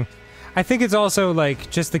amazing. I think it's also,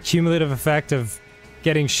 like, just the cumulative effect of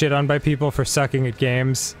getting shit on by people for sucking at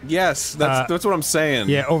games. Yes, that's what I'm saying.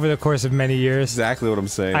 Yeah, over the course of many years. Exactly what I'm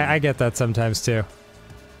saying. I get that sometimes, too.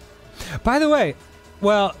 By the way,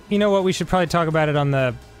 well, you know what? We should probably talk about it on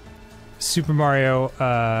the Super Mario,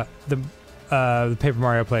 the Paper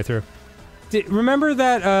Mario playthrough. Remember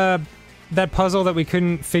that, that puzzle that we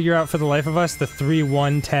couldn't figure out for the life of us? The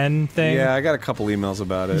 3-1-10 thing? Yeah, I got a couple emails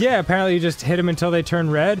about it. Yeah, apparently you just hit them until they turn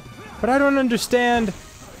red. But I don't understand.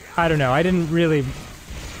 I don't know. I didn't really...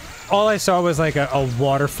 All I saw was, like, a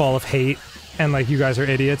waterfall of hate, and, like, you guys are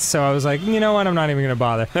idiots, so I was like, you know what? I'm not even gonna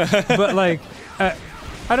bother. But, like...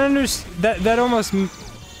 I don't understand. That almost.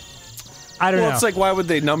 I don't know. Well, it's like, why would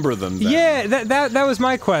they number them then? Yeah, that was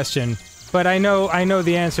my question. But I know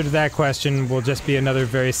the answer to that question will just be another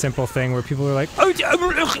very simple thing where people are like, oh,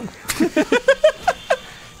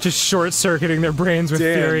 just short-circuiting their brains with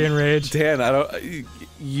fury and rage. Dan, I don't.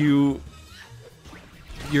 You're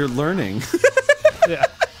learning. Yeah,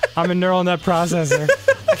 I'm a neural net processor.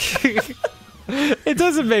 It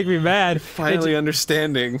doesn't make me mad. Finally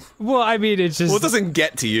understanding. Well, I mean, it's just... Well, it doesn't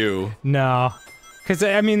get to you. No. Because,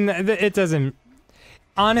 I mean, it doesn't...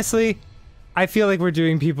 Honestly, I feel like we're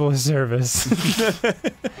doing people a service.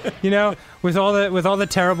 You know, with all the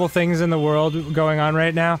terrible things in the world going on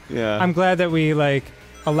right now, Yeah. I'm glad that we, like,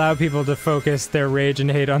 allow people to focus their rage and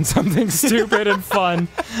hate on something stupid and fun.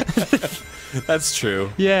 That's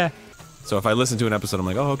true. Yeah. So if I listen to an episode, I'm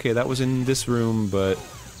like, oh, okay, that was in this room, but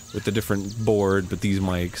with a different board, but these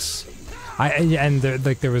mics.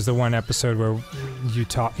 There was the one episode where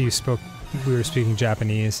we were speaking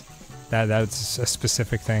Japanese. That's a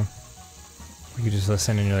specific thing. You could just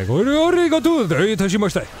listen and you're like,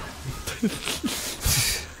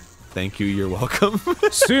 Thank you, you're welcome.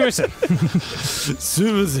 Sumimasen.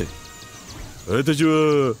 Sumimasen. 私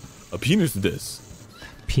はpenis desu.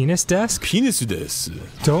 Penis desk? Penis desu.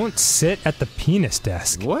 Don't sit at the penis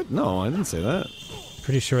desk. What? No, I didn't say that.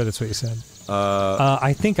 Pretty sure that's what you said.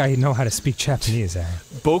 I think I know how to speak Japanese, Aaron.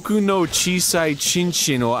 Boku no chisai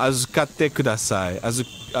chinchin o azukatte kudasai.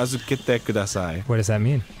 Azukete kudasai. What does that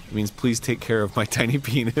mean? It means please take care of my tiny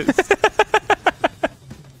penis.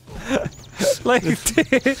 Like,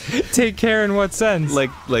 take care in what sense?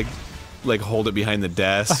 Like hold it behind the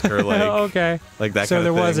desk or like okay. Like that so kind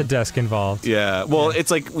of thing. there was a desk involved. Yeah. Well,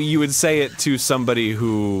 it's like you would say it to somebody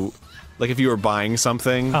who, like if you were buying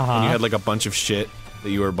something and you had like a bunch of shit that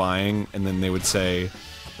you were buying, and then they would say,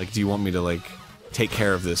 like, do you want me to like take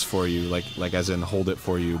care of this for you, like as in hold it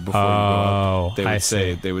for you before you go up?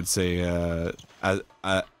 They would say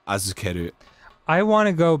azukeru. I want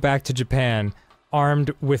to go back to Japan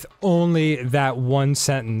armed with only that one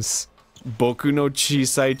sentence. Boku no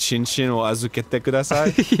chisai chinchin o azukete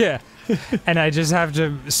kudasai. Yeah. And I just have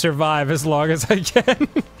to survive as long as I can.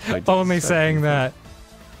 Only saying that.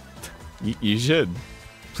 You should.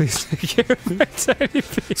 Please take care of my tiny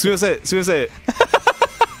penis. すみません、すみません。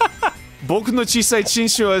僕の小さいチン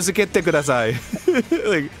シンを預けてください。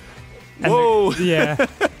Like, whoa. Yeah.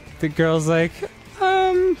 The girl's like,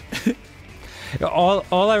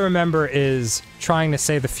 All I remember is trying to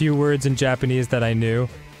say the few words in Japanese that I knew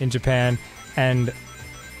in Japan, and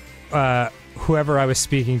whoever I was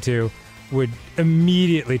speaking to would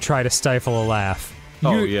immediately try to stifle a laugh.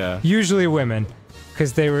 Oh, yeah. Usually women,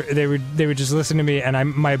 because they would just listen to me,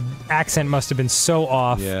 and my accent must have been so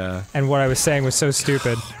off. Yeah. And what I was saying was so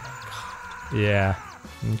stupid. Yeah.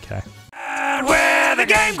 Okay. And we're the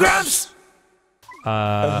Game Grumps!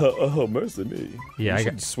 Mercy me. Yeah, I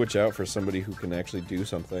should switch out for somebody who can actually do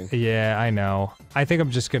something. Yeah, I know. I think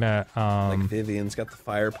I'm just gonna, like Vivian's got the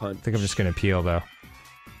fire punch. I think I'm just gonna peel, though.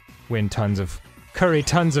 Win tons of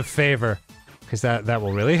favor. Because that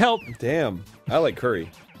will really help. Damn. I like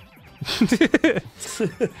curry.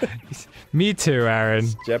 Me too, Aaron.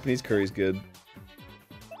 Japanese curry's good.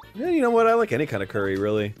 Yeah, you know what? I like any kind of curry,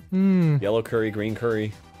 really. Yellow curry, green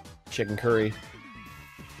curry, chicken curry,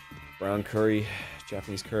 brown curry,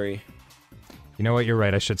 Japanese curry. You know what? You're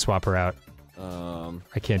right. I should swap her out.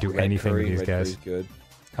 I can't do anything with these guys. Good.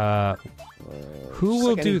 Who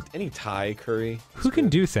will like do any Thai curry? Who can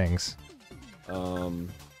do things?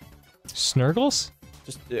 Snurgles?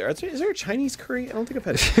 Is there a Chinese curry? I don't think I've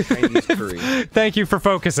had a Chinese curry. Thank you for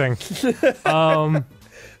focusing.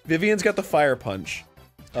 Vivian's got the fire punch.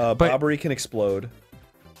 Bobbery can explode.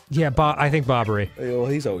 Yeah, I think Bobbery. Well,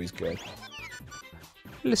 he's always good.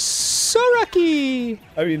 Soraki!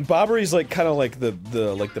 I mean, Bobbery's like kind of like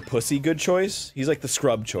the pussy good choice. He's like the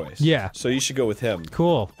scrub choice. Yeah. So you should go with him.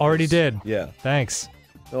 Cool. Already did. Yeah. Thanks.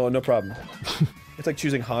 Oh, no problem. It's like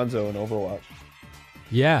choosing Hanzo in Overwatch.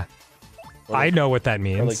 Yeah. I know what that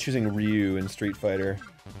means. Or like choosing Ryu in Street Fighter.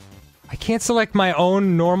 I can't select my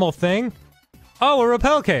own normal thing? Oh, a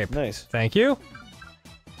repel cape. Nice. Thank you.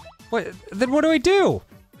 Then what do I do?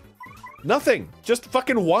 Nothing. Just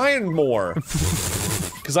fucking whine more.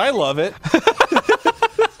 Because I love it.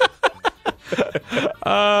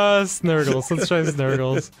 Snurgles. Let's try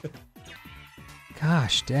Snurgles.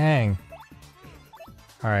 Gosh, dang.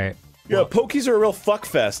 Alright. Yeah, well, Pokies are a real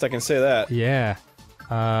fuckfest, I can say that. Yeah.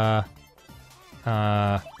 I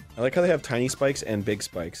like how they have tiny spikes and big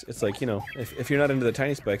spikes. It's like, you know, if you're not into the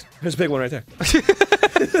tiny spikes, there's a big one right there.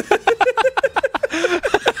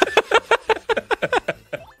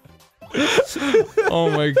 Oh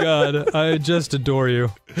my god, I just adore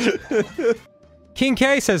you. King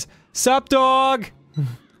K says, "Sup, dog?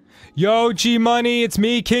 Yo, G-Money, it's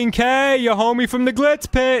me, King K, your homie from the Glitz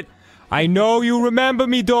Pit. I know you remember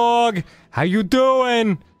me, dog. How you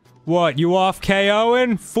doing? What, you off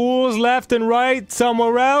KOing? Fools left and right,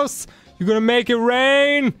 somewhere else? You gonna make it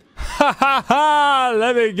rain? Ha ha ha!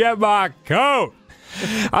 Let me get my coat.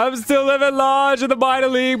 I'm still living large in the minor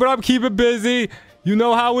league, but I'm keeping busy. You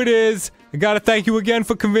know how it is. I gotta thank you again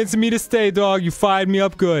for convincing me to stay, dog. You fired me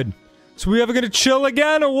up good. So we ever gonna chill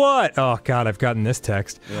again or what? Oh god, I've gotten this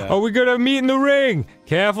text. Yeah. Are we gonna meet in the ring?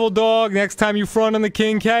 Careful, dog. Next time you front on the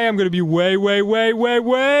King K, I'm gonna be way, way, way, way,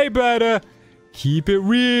 way better. Keep it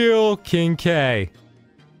real, King K.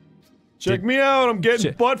 Check me out, I'm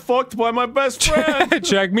getting butt fucked by my best friend.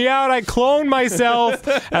 Check me out, I cloned myself,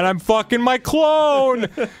 and I'm fucking my clone.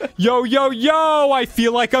 Yo, yo, yo, I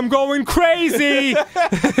feel like I'm going crazy.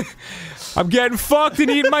 I'm getting fucked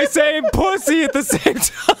and eating my same pussy at the same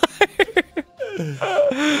time.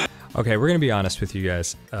 Okay, we're gonna be honest with you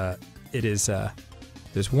guys. It is,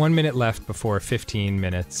 there's 1 minute left before 15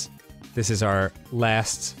 minutes. This is our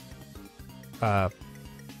last,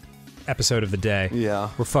 episode of the day. Yeah.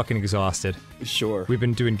 We're fucking exhausted. Sure. We've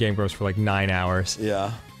been doing Game Grumps for like 9 hours.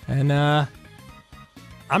 Yeah. And,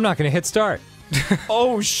 I'm not gonna hit start.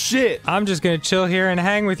 Oh, shit! I'm just gonna chill here and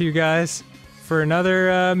hang with you guys for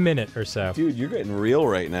another, minute or so. Dude, you're getting real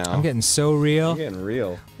right now. I'm getting so real. You're getting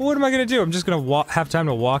real. Well, what am I gonna do? I'm just gonna have time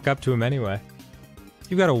to walk up to him anyway.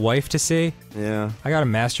 You got a wife to see? Yeah. I gotta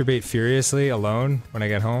masturbate furiously alone when I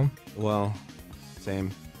get home? Well, same.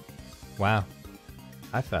 Wow.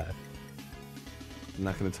 High five. I'm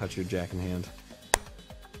not gonna touch your jack in hand.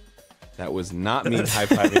 That was not me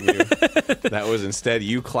high-fiving you. That was instead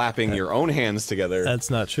you clapping your own hands together. That's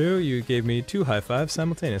not true. You gave me 2 high fives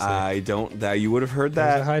simultaneously. I don't. That you would have heard That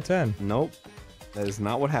that. was a high 10. Nope. That is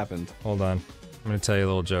not what happened. Hold on. I'm gonna tell you a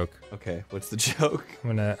little joke. Okay, what's the joke?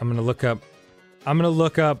 I'm gonna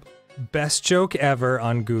look up best joke ever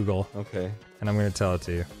on Google. Okay. And I'm gonna tell it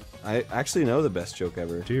to you. I actually know the best joke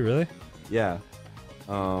ever. Do you really? Yeah.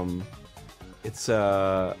 It's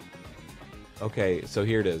okay, so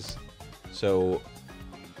here it is. So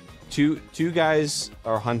two guys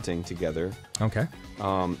are hunting together. Okay.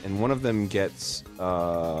 And one of them gets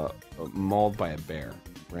mauled by a bear,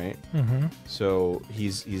 right? Mm-hmm. So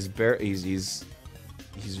he's very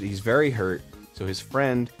hurt. So his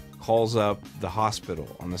friend calls up the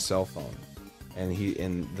hospital on the cell phone, and he's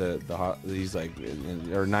like,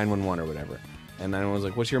 or 911 or whatever. And 911's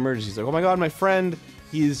like, "What's your emergency?" He's like, "Oh my god, my friend.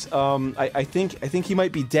 He's I think he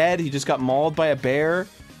might be dead. He just got mauled by a bear.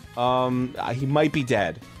 He might be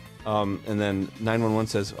dead." And then 911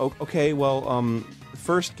 says, "Oh, okay. Well,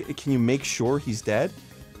 first, can you make sure he's dead?"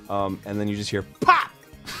 And then you just hear pop.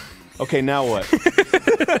 Okay, now what?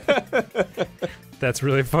 That's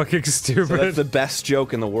really fucking stupid. So that's the best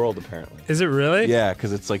joke in the world, apparently. Is it really? Yeah,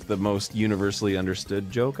 because it's like the most universally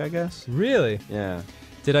understood joke, I guess. Really? Yeah.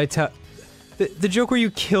 Did I tell... The joke where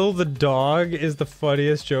you kill the dog is the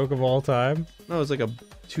funniest joke of all time? No, it's like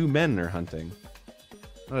two men are hunting.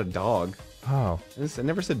 Not a dog. Oh. I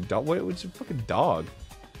never said dog. What's a fucking dog?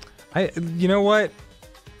 You know what?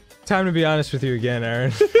 Time to be honest with you again,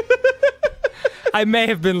 Aaron. I may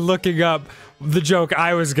have been looking up the joke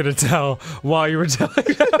I was gonna tell while you were telling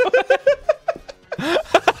it.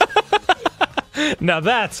 Now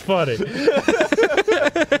that's funny.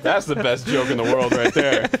 That's the best joke in the world right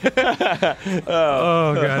there.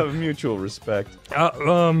 Oh god. Mutual respect.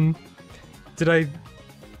 Did I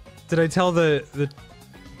tell the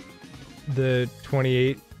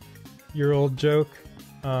 28-year-old joke?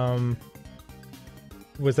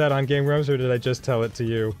 Was that on Game Grumps, or did I just tell it to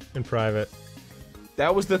you in private?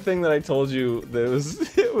 That was the thing that I told you that was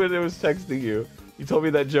when it was texting you. You told me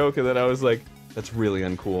that joke, and then I was like, "That's really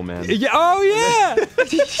uncool, man." Yeah. Oh yeah.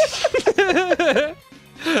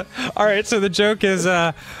 All right. So the joke is,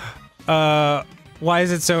 why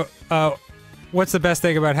is it so? What's the best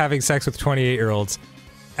thing about having sex with 28-year-olds?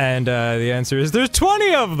 And the answer is there's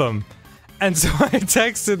 20 of them. And so I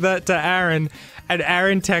texted that to Aaron, and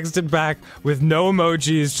Aaron texted back with no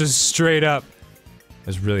emojis, just straight up.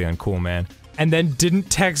 That's really uncool, man. And then didn't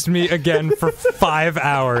text me again for 5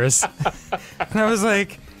 hours. And I was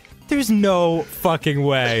like, there's no fucking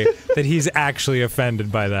way that he's actually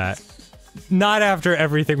offended by that. Not after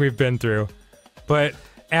everything we've been through. But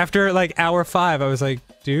after like hour 5, I was like,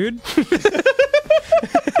 dude?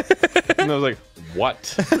 And I was like,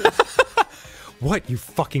 what? What, you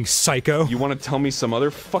fucking psycho? You want to tell me some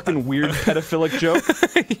other fucking weird pedophilic joke?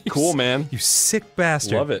 Cool, man. You sick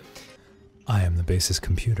bastard. Love it. I am the base's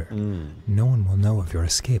computer. No one will know of your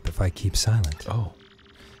escape if I keep silent. Oh.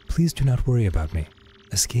 Please do not worry about me.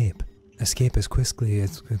 Escape. Escape as quickly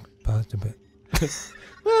as possible.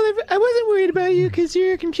 Well, I wasn't worried about you because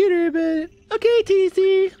you're a computer, but... Okay,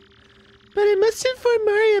 TC. But I must inform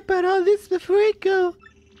Mario about all this before I go.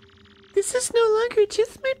 This is no longer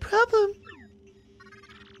just my problem.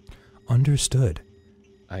 Understood.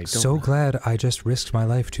 I don't So glad I just risked my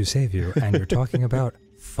life to save you, and you're talking about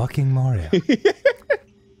fucking Mario.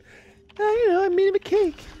 I made him a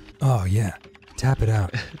cake. Oh, yeah. Tap it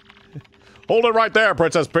out. Hold it right there,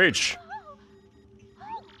 Princess Peach.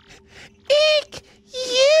 Eek!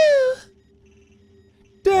 You!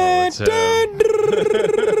 Dun, dun,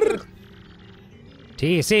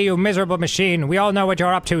 TC, you miserable machine. We all know what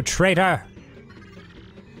you're up to, traitor.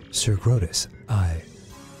 Sir Grotus, I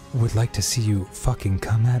would like to see you fucking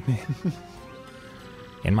come at me.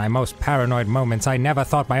 In my most paranoid moments, I never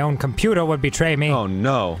thought my own computer would betray me. Oh,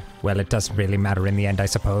 no. Well, it doesn't really matter in the end, I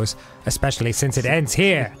suppose. Especially since it ends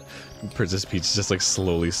here. Princess Peach is just like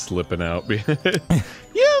slowly slipping out. You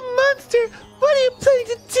monster! What are you planning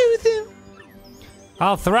to do with him?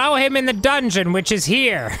 I'll throw him in the dungeon, which is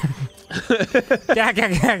here.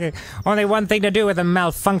 Only one thing to do with a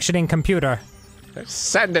malfunctioning computer.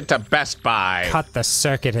 Send it to Best Buy. Cut the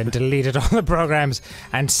circuit and deleted all the programs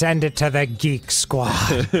and send it to the Geek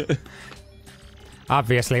Squad.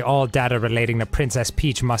 Obviously, all data relating to Princess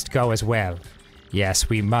Peach must go as well. Yes,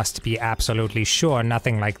 we must be absolutely sure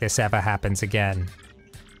nothing like this ever happens again.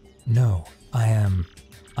 No, I am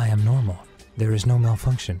normal. There is no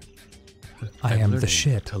malfunction. I am the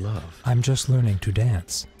shit. To love. I'm just learning to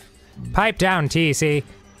dance. Pipe down, TEC.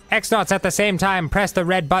 X-Nauts at the same time, press the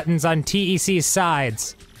red buttons on TEC's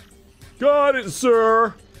sides. Got it,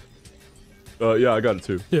 sir. Yeah, I got it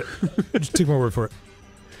too. Yeah, just take my word for it.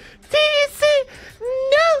 TC!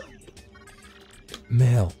 No!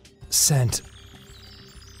 Mail sent.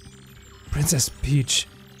 Princess Peach,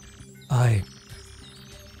 I'm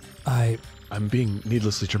being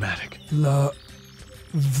needlessly dramatic.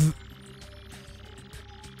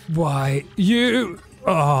 Why you?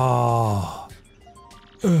 Oh.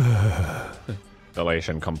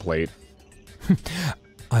 Elation complete.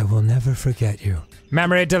 I will never forget you.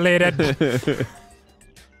 Memory deleted.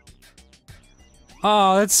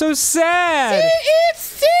 Oh, that's so sad.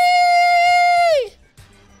 TC!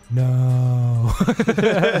 No.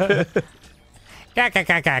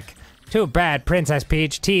 Too bad, Princess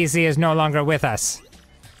Peach. TC is no longer with us.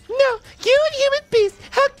 No, you inhuman beast!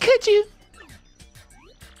 How could you?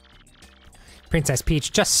 Princess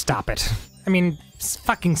Peach, just stop it. I mean,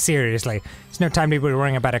 fucking seriously. There's no time to be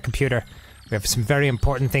worrying about a computer. We have some very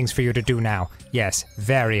important things for you to do now. Yes,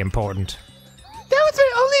 very important. That was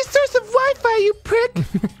my only source of Wi-Fi, you prick!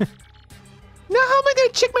 Now how am I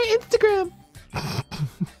gonna check my Instagram?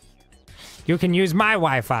 You can use my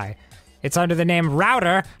Wi-Fi. It's under the name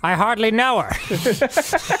Router. I hardly know her.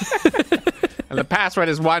 And the password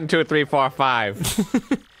is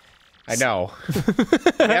 12345. I know.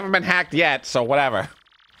 I haven't been hacked yet, so whatever.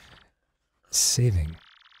 Saving.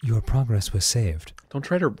 Your progress was saved. Don't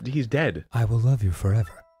try to. He's dead. I will love you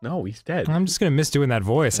forever. No, he's dead. I'm just gonna miss doing that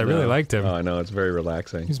voice. I really liked him. Oh, I know. It's very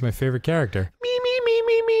relaxing. He's my favorite character. Me.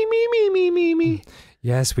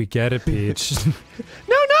 Yes, we get it, Peach.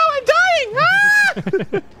 No, I'm dying!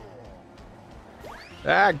 Ah!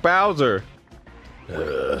 Ack, Bowser.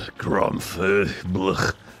 Grumps.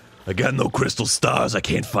 Blech. I got no crystal stars. I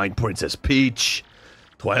can't find Princess Peach.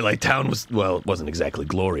 Twilight Town was, well, it wasn't exactly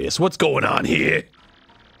glorious. What's going on here?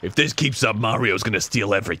 If this keeps up, Mario's gonna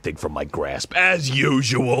steal everything from my grasp, as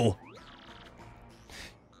usual.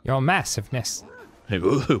 Your massiveness. Hey,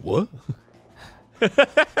 what?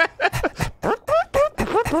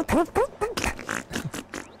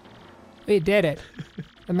 We did it.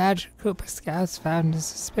 The Magic Koopa Scouts found a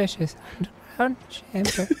suspicious underground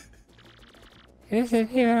chamber. It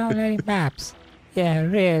isn't even on any maps. Yeah,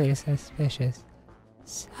 really suspicious.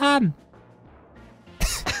 Some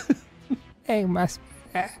thing must be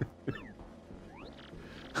there.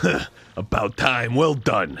 About time. Well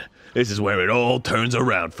done. This is where it all turns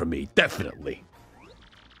around for me. Definitely.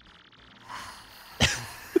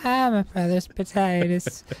 My brother's battalion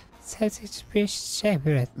is sensing suspicious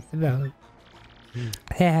chamber at the moment.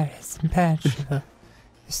 There is impenetrable.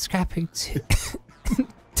 Scrapping tooth and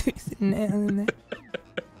nail in there.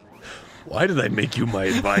 Why did I make you my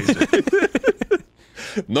advisor?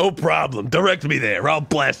 No problem. Direct me there. I'll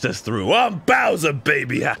blast us through. I'm Bowser,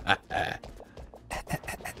 baby.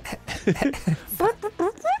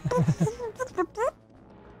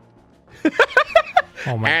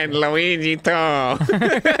 Oh my And Luigi too.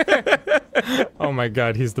 Oh my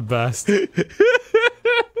god, he's the best.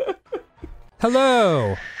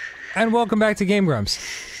 Hello, and welcome back to Game Grumps.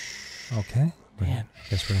 Okay, man,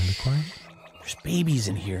 guess we're gonna be quiet. There's babies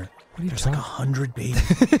in here. What are you There's like talking? 100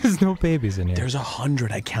 babies. There's no babies in here. There's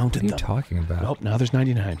 100. I counted What are you them. talking about? Nope, now there's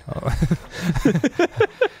 99. Oh.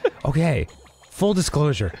 Okay, full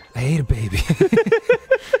disclosure, I hate a baby.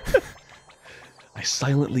 I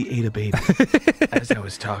silently ate a baby as I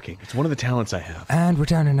was talking. It's one of the talents I have. And we're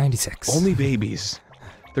down to 96. Only babies.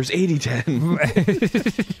 There's 80-10.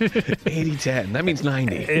 80-10. That means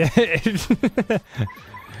 90.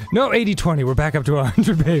 No, 80-20. We're back up to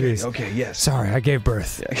 100 babies. Okay, yes. Sorry, I gave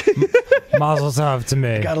birth. Mazel tov to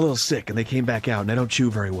me. I got a little sick and they came back out and I don't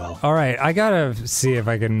chew very well. All right, I gotta see if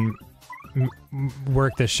I can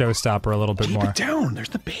work this showstopper a little bit more. Keep it down. There's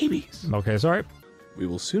the babies. Okay, sorry. We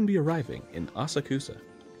will soon be arriving in Asakusa.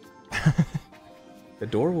 The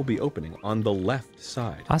door will be opening on the left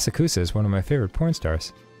side. Asakusa is one of my favorite porn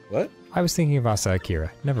stars. What? I was thinking of Asa Akira.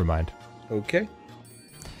 Never mind. Okay.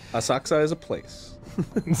 Asakusa is a place.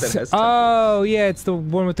 That has Oh, yeah, it's the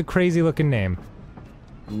one with the crazy looking name.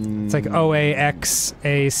 It's like O-A-X-A-C-A-A.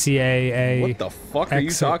 What the fuck are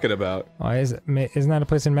you talking about? Why isn't that a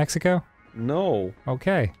place in Mexico? No.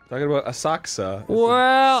 Okay. Talking about Asakusa.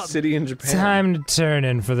 Well, city in Japan. Time to turn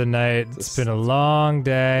in for the night. It's been a long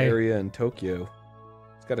day. Area in Tokyo.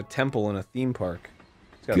 It's got a temple and a theme park.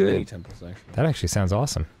 It's got Good. many temples, actually. That actually sounds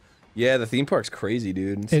awesome. Yeah, the theme park's crazy,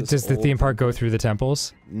 dude. Does the theme park go through the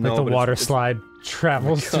temples? No, like the but water slide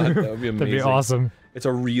travels God, through? that would be amazing. That'd be awesome. It's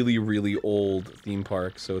a really, really old theme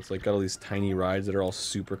park, so it's like got all these tiny rides that are all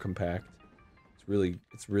super compact.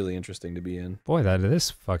 It's really interesting to be in. Boy, that is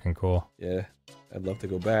fucking cool. Yeah, I'd love to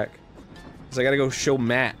go back. Cause I gotta go show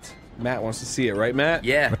Matt. Matt wants to see it, right, Matt?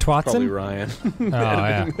 Yeah. Probably Ryan. Oh,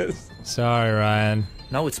 yeah. Sorry, Ryan.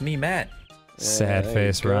 No, it's me, Matt. Sad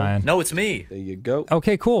face, Ryan. No, it's me. There you go.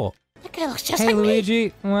 Okay, cool. That guy looks just Hey, like me.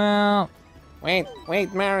 Luigi. Well, Wait,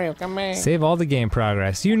 Mario, come here. save all the game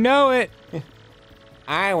progress. You know it.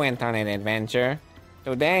 I went on an adventure.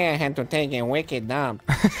 Today I had to take a wicked dump.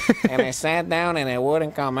 And I sat down and it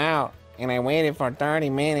wouldn't come out. And I waited for 30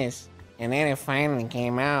 minutes. And then it finally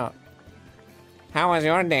came out. How was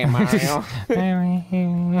your day, Mario?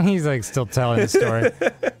 He's like still telling the story.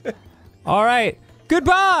 All right.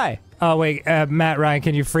 Goodbye. Oh, wait. Matt, Ryan,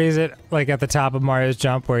 can you freeze it like at the top of Mario's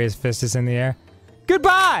jump where his fist is in the air?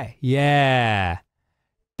 Goodbye. Yeah.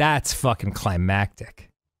 That's fucking climactic.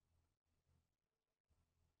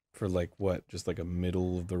 For like what? Just like a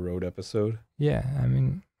middle of the road episode? Yeah, I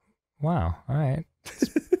mean, wow. All right.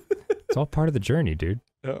 It's all part of the journey, dude.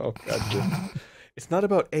 Oh, God. It's not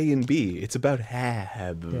about A and B. It's about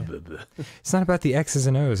It's not about the X's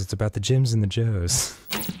and O's. It's about the Jims and the Joes.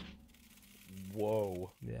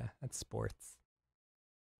 Whoa. Yeah, that's sports.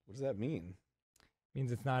 What does that mean?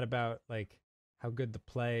 Means it's not about like how good the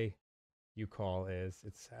play you call is.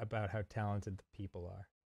 It's about how talented the people are.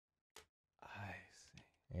 I see.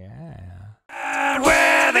 Yeah. And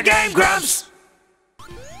we're the Game Grumps!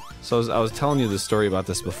 So I was telling you the story about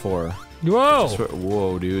this before. Whoa!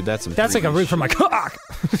 Whoa, dude, that's some. That's like a root from my cock.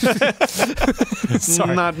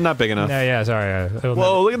 Sorry. Not big enough. No, yeah, sorry.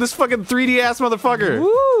 Whoa, look at this fucking 3D ass motherfucker.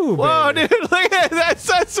 Woo, whoa, baby. dude, look at that.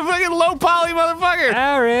 That's a fucking low poly motherfucker.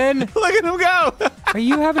 Aaron, look at him go. Are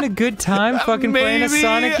you having a good time fucking playing a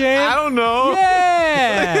Sonic game? I don't know.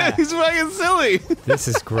 Yeah. He's fucking silly. This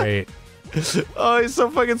is great. Oh, he's so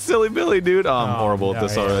fucking silly Billy, dude. Oh, I'm horrible at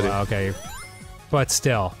this already. Well, okay. But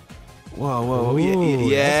still. Whoa, whoa, Ooh,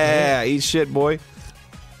 yeah, eat shit, boy.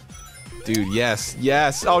 Dude, yes.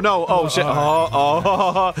 Oh no, oh shit.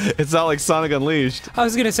 Oh, it's not like Sonic Unleashed. I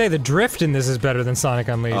was gonna say the drift in this is better than Sonic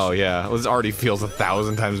Unleashed. Oh yeah, well, this already feels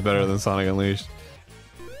 1,000 times better than Sonic Unleashed.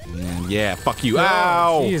 Yeah, fuck you.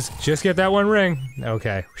 Ow! Jeez, just get that one ring.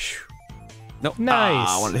 Okay. Nope. Nice.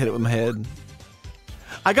 I wanted to hit it with my head.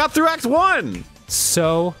 I got through Act 1!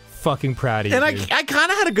 So fucking proud of you, And dude. I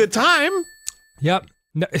kind of had a good time. Yep.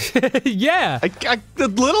 No, yeah. A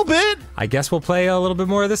little bit. I guess we'll play a little bit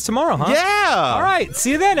more of this tomorrow, huh? Yeah. All right.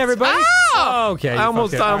 See you then, everybody. Ow! Okay. I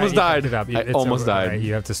almost died. I almost died. Right,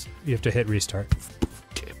 you have to hit restart.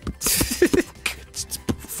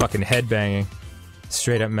 Fucking headbanging.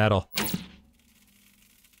 Straight up metal.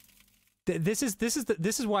 This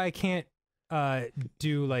is why I can't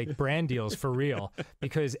do like brand deals for real,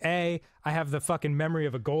 because A, I have the fucking memory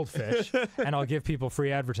of a goldfish and I'll give people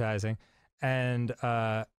free advertising, and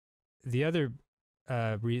the other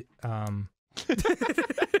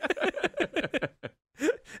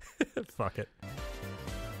fuck it.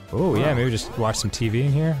 Oh yeah, maybe just watch some TV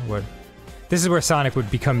in here. What? This is where Sonic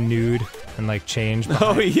would become nude and like change.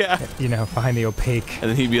 Behind, yeah. You know, behind the opaque.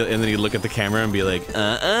 And then he'd look at the camera and be like,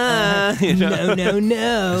 you know?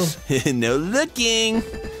 No, no looking.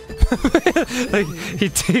 Like he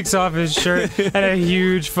takes off his shirt and a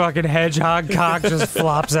huge fucking hedgehog cock just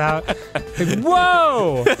flops out. Like,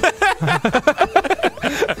 whoa!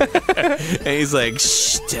 And he's like,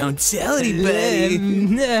 shh, don't tell anybody.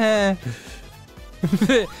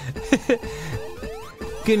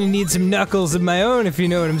 Gonna need some knuckles of my own, if you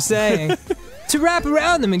know what I'm saying. To wrap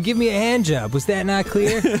around them and give me a hand job. Was that not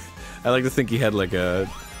clear? I like to think he had like a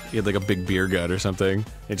big beer gut or something.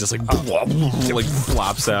 It just like like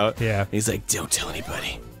flops out. Yeah. He's like, don't tell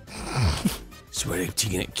anybody. Swear to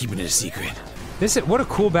keeping it a secret. What a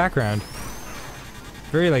cool background.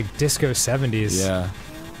 Very like disco 70s. Yeah.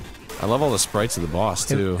 I love all the sprites of the boss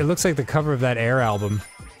too. It looks like the cover of that Air album.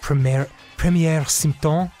 Première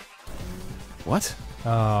Symptôme. What?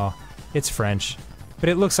 Oh, it's French. But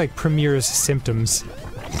it looks like Premier's Symptoms.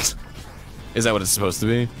 Is that what it's supposed to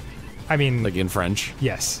be? I mean, like in French?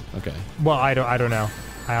 Yes. Okay. Well, I don't know.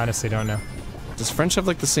 I honestly don't know. Does French have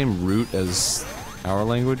like the same root as our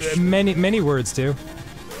language? Many words do.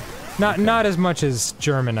 Not as much as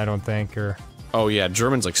German, I don't think, or... Oh yeah,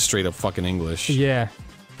 German's like straight up fucking English. Yeah.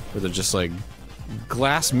 Where they're just like,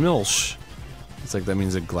 glass milch. It's like, that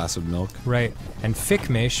means a glass of milk. Right. And fick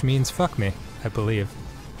mich means fuck me, I believe.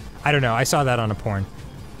 I don't know, I saw that on a porn.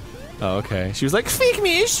 Oh, okay. She was like, fick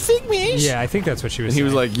mich, fick mich! Yeah, I think that's what she was saying.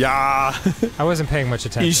 saying. He was like, yeah! I wasn't paying much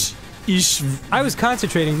attention. Ish. I was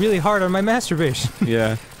concentrating really hard on my masturbation.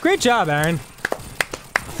 Yeah. Great job, Aaron.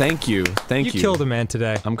 Thank you. Thank you. You killed a man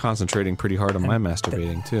today. I'm concentrating pretty hard on my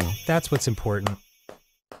masturbating, too. That's what's important.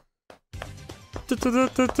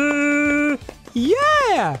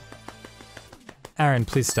 Yeah! Aaron,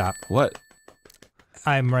 please stop. What?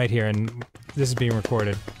 I'm right here, and this is being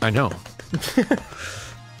recorded. I know.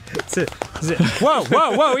 That's it.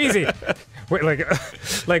 Whoa, easy! Wait,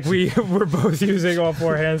 like we're both using all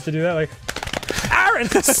four hands to do that, like... Aaron,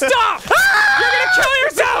 stop! You're gonna kill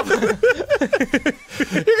yourself!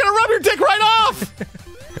 You're gonna rub your dick right off!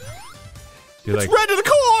 It's red to the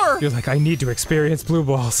core! You're like, I need to experience blue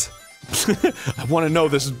balls. I want to know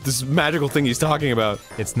this magical thing he's talking about.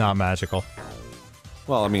 It's not magical.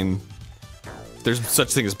 Well, I mean, there's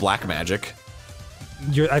such thing as black magic.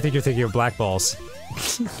 I think you're thinking of black balls.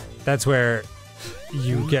 That's where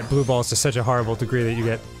you get blue balls to such a horrible degree that you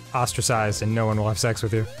get ostracized and no one will have sex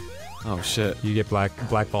with you. Oh shit. You get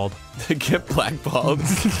blackballed. Get blackballed.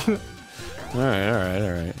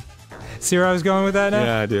 Alright. See where I was going with that now?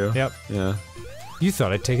 Yeah, I do. Yep. Yeah. You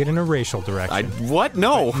thought I'd take it in a racial direction. What?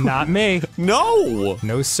 No. But not me. No.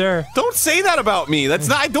 No, sir. Don't say that about me. That's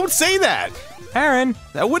not. Don't say that. Aaron.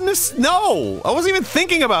 That wouldn't have. No. I wasn't even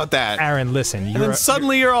thinking about that. Aaron, listen. And then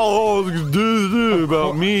suddenly you're all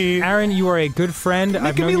about me. Aaron, you are a good friend.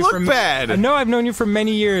 Making me look bad. No, I've known you for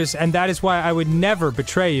many years, and that is why I would never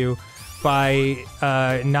betray you by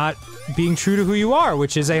not being true to who you are,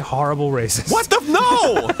 which is a horrible racist. What the?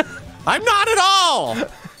 No. I'm not at all.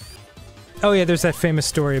 Oh yeah, there's that famous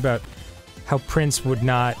story about how Prince would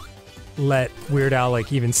not let Weird Al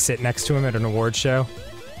like even sit next to him at an award show.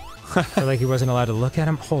 Or like he wasn't allowed to look at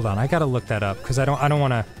him. Hold on, I gotta look that up because I don't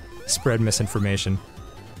want to spread misinformation.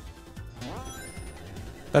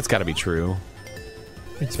 That's got to be true.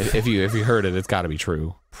 If you heard it, it's got to be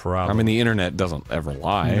true. Probably. I mean, the internet doesn't ever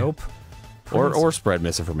lie. Nope. Or spread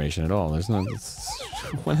misinformation at all. There's no.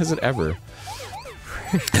 When has it ever?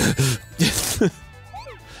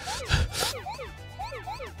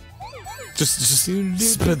 Just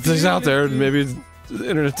spit things out there, and maybe the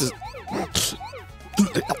internet just.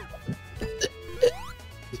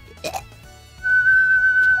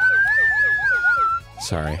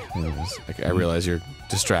 Sorry, I realize you're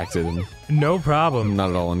distracted and no problem. Not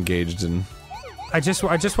at all engaged in. I just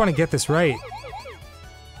want to get this right.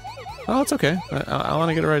 Oh, it's okay. I want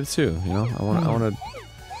to get it right too. You know, I want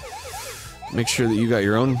to make sure that you got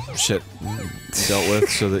your own shit dealt with,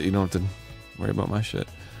 so that you don't have to worry about my shit.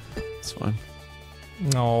 It's fine.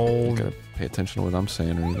 No. You gotta pay attention to what I'm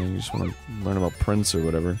saying or anything. You just want to learn about Prince or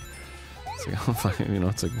whatever. It's like, you know,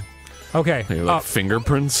 it's like. Okay. Like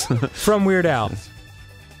fingerprints from Weird Al.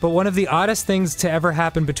 But one of the oddest things to ever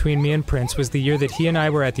happen between me and Prince was the year that he and I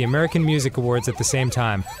were at the American Music Awards at the same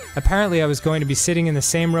time. Apparently, I was going to be sitting in the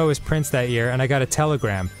same row as Prince that year, and I got a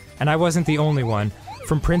telegram. And I wasn't the only one.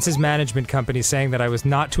 From Prince's management company saying that I was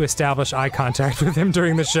not to establish eye contact with him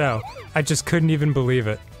during the show. I just couldn't even believe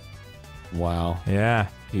it. Wow. Yeah.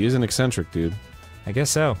 He is an eccentric dude. I guess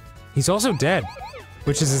so. He's also dead,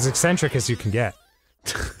 which is as eccentric as you can get.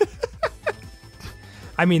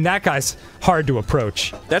 I mean, that guy's hard to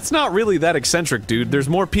approach. That's not really that eccentric, dude. There's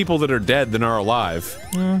more people that are dead than are alive.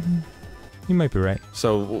 You might be right.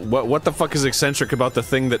 So, what the fuck is eccentric about the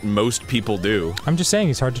thing that most people do? I'm just saying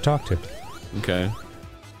he's hard to talk to. Okay.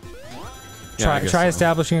 Yeah, try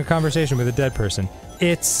establishing a conversation with a dead person.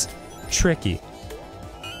 It's tricky.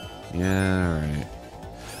 Yeah, alright.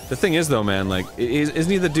 The thing is, though, man, like,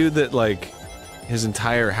 isn't he the dude that, like, his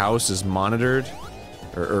entire house is monitored?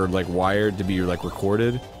 Or like, wired to be, like,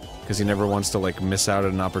 recorded? Because he never wants to, like, miss out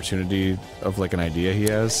on an opportunity of, like, an idea he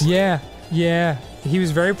has. Yeah, yeah. He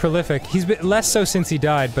was very prolific. He's been less so since he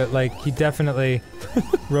died, but, like, he definitely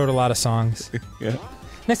wrote a lot of songs. Yeah.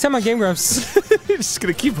 Next time on Game Grumps. You're just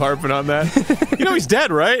gonna keep harping on that. You know he's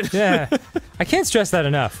dead, right? Yeah. I can't stress that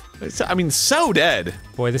enough. I mean, so dead.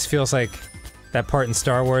 Boy, this feels like that part in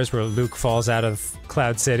Star Wars where Luke falls out of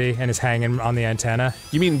Cloud City and is hanging on the antenna.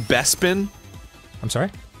 You mean Bespin? I'm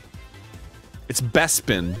sorry? It's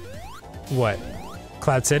Bespin. What?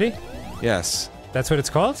 Cloud City? Yes. That's what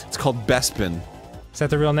it's called? It's called Bespin. Is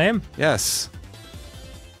that the real name? Yes.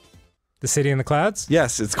 The city in the clouds?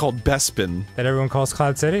 Yes, it's called Bespin. That everyone calls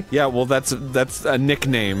Cloud City? Yeah, well, that's a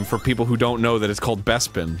nickname for people who don't know that it's called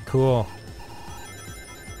Bespin. Cool.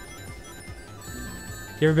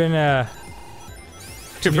 You ever been,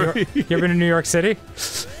 to New York, you ever been to New York City?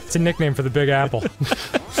 It's a nickname for the Big Apple.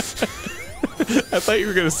 I thought you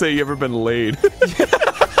were gonna say you ever been laid. That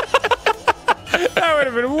would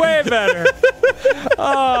have been way better.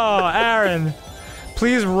 Oh, Aaron.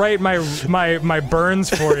 Please write my burns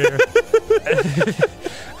for you.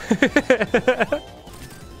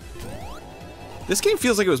 This game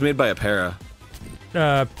feels like it was made by a para.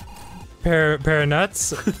 Pair of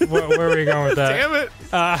nuts? Where are we going with that? Damn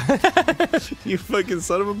it! You fucking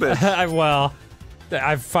son of a bitch. Well,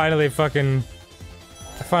 I've finally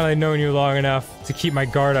known you long enough to keep my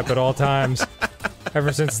guard up at all times.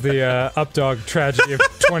 Ever since the Updog tragedy of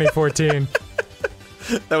 2014.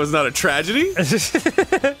 That was not a tragedy?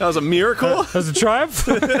 That was a miracle? That was a triumph?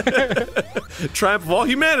 Triumph of all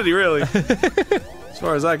humanity, really. As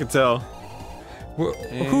far as I can tell.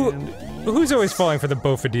 Who's always falling for the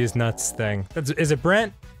Bofidis nuts thing? Is it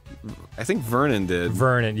Brent? I think Vernon did.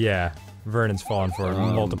 Vernon, yeah. Vernon's fallen for it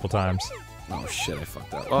multiple times. Oh shit, I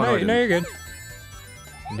fucked up. Oh, no, you're good.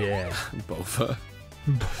 Yeah. Bofa.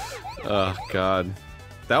 Oh god.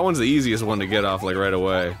 That one's the easiest one to get off, like, right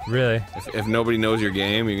away. Really? If nobody knows your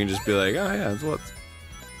game, you can just be like, oh yeah,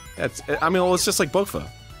 I mean, well, it's just like Bofa.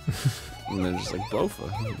 And they're just like,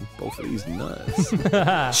 Bofa these nuts.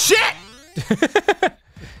 Shit!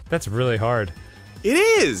 That's really hard. It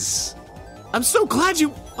is! I'm so glad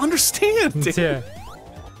you understand it. Yeah.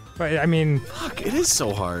 But, I mean... Fuck, it is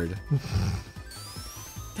so hard.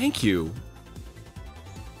 Thank you.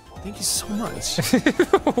 Thank you so much.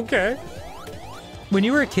 Okay. When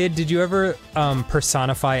you were a kid, did you ever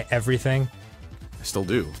personify everything? I still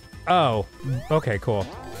do. Oh, okay, cool.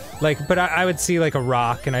 Like, but I would see like a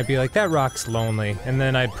rock and I'd be like, that rock's lonely. And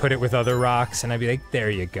then I'd put it with other rocks and I'd be like, there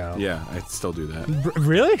you go. Yeah, I still do that.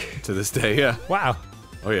 Really? To this day, yeah. Wow.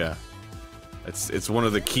 Oh yeah. It's one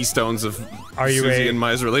of the keystones of Susie and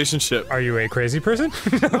my relationship. Are you a crazy person?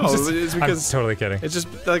 No, it's because I'm totally kidding. It's just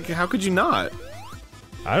like, how could you not?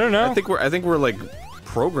 I don't know. I think we're like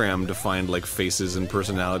programmed to find like faces and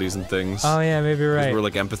personalities and things. Oh yeah, maybe you're right. We're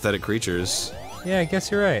like empathetic creatures. Yeah, I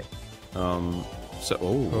guess you're right. So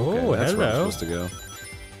okay, that's where I'm supposed to go.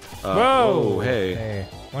 Whoa! Hey.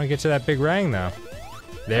 Want to get to that big rang though?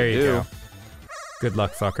 There you go. Good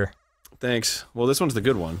luck, fucker. Thanks. Well, this one's the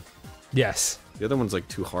good one. Yes. The other one's like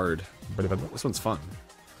too hard. This one's fun.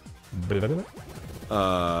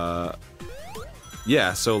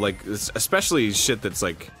 Yeah, so like, especially shit that's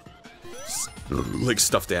like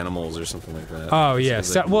stuffed animals or something like that. Oh yeah,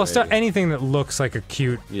 anything that looks like a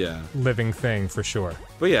cute, living thing for sure.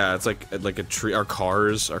 But yeah, it's like a tree. Our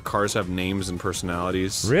cars have names and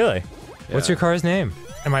personalities. Really? Yeah. What's your car's name?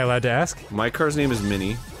 Am I allowed to ask? My car's name is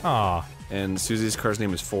Minnie. Aw. And Susie's car's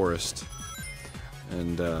name is Forrest.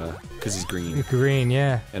 And because he's green. Green,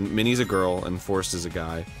 yeah. And Minnie's a girl, and Forrest is a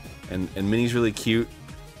guy. And Minnie's really cute,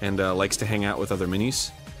 and likes to hang out with other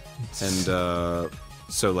Minnies. And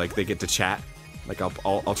so like they get to chat. Like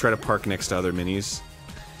I'll try to park next to other Minnies.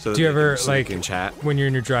 So do you ever like can chat when you're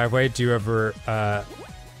in your driveway? Do you ever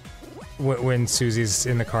when Susie's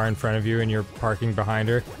in the car in front of you and you're parking behind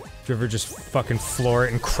her? Do you ever just fucking floor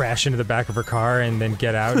it and crash into the back of her car and then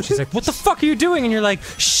get out? And she's like, "What the fuck are you doing?" And you're like,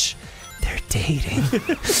 "Shh, they're dating."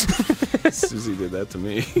 Susie did that to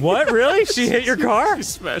me. What? Really? She hit your car? She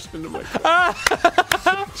smashed into my car.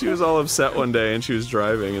 She was all upset one day and she was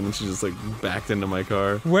driving and then she just like backed into my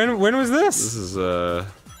car. When was this? This is I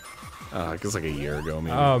guess like a year ago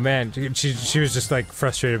maybe. Oh man, she was just like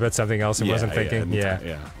frustrated about something else and wasn't thinking.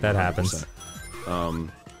 Yeah, that 100%. Happens.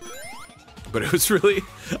 But it was really,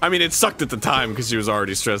 I mean, it sucked at the time because she was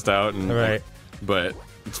already stressed out and right. But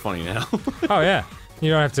it's funny now. Oh yeah. You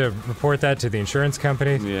don't have to report that to the insurance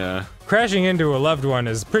company. Yeah. Crashing into a loved one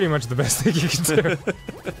is pretty much the best thing you can do.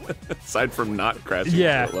 Aside from not crashing into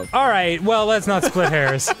a loved one. Alright, well, let's not split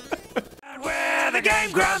hairs. We're the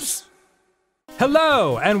Game Grumps!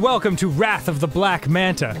 Hello, and welcome to Wrath of the Black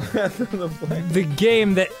Manta. The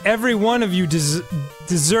game that every one of you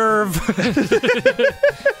deserve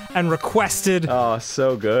and requested. Oh,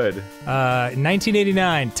 so good.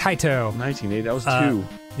 1989, Taito. 1980, that was 2.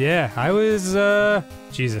 Yeah, I was,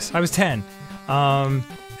 Jesus, I was 10. I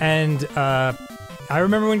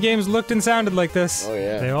remember when games looked and sounded like this. Oh,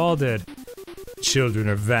 yeah. They all did. Children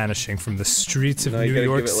are vanishing from the streets of New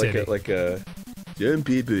York City. Like a some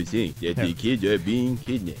people think that the kids are being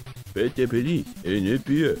kidnapped, but the police and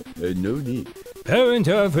FBI have no need. Parents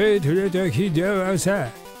are afraid to let their kids go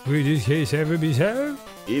outside. Will this case ever be solved?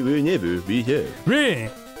 It will never be solved.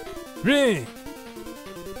 Ring! Ring!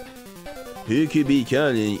 Who could be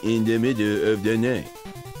calling in the middle of the night?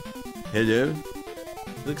 Hello? You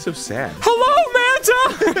look so sad.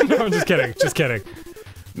 Hello, Manta! No, I'm just kidding. Just kidding.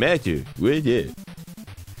 Master, what's up?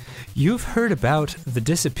 You've heard about the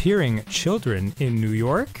disappearing children in New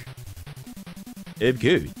York? Of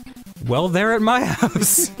course. Well, they're at my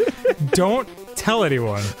house. Don't tell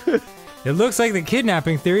anyone. It looks like the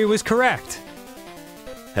kidnapping theory was correct.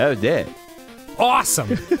 How's that?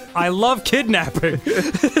 Awesome! I love kidnapping.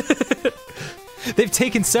 They've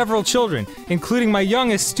taken several children, including my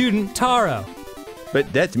youngest student, Taro.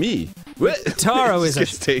 But that's me. What? Taro is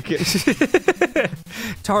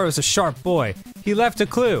Taro's a sharp boy. He left a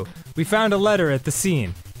clue. We found a letter at the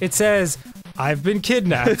scene. It says, "I've been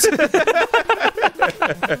kidnapped."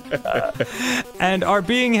 And are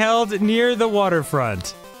being held near the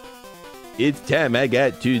waterfront. It's time I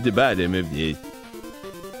got to the bottom of this.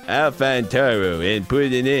 I'll find Taro and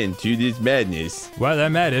put an end to this madness. While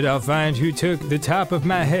I'm at it, I'll find who took the top of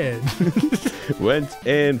my head. Once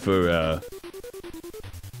and for all.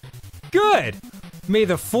 Good! May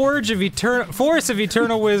the force of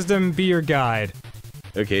eternal wisdom be your guide.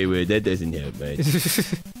 Okay, well, that doesn't help, man.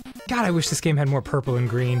 God, I wish this game had more purple and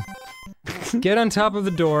green. Get on top of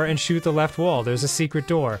the door and shoot the left wall. There's a secret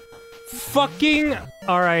door. Fucking...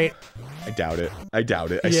 Alright. I doubt it. I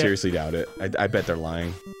doubt it. I seriously doubt it. I bet they're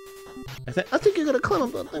lying. I think you're gonna climb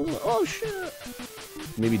up that thing. Oh, shit.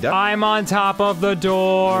 Maybe duck? I'm on top of the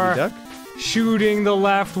door. Maybe duck? Shooting the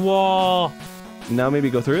left wall. Now maybe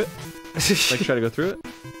go through it? Like, try to go through it?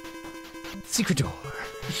 Secret door.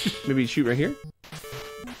 Maybe shoot right here?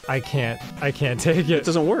 I can't take it. It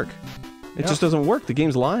doesn't work. It just doesn't work. The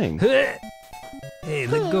game's lying. Hey,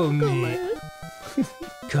 let go of me.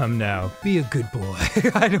 Come now, be a good boy.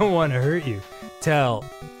 I don't want to hurt you. Tell.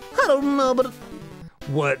 I don't know, but...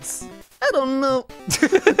 What's... I don't know.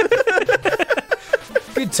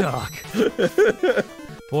 Good talk.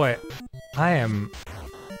 Boy, I am...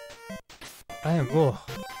 Oh.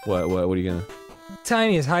 What are you gonna...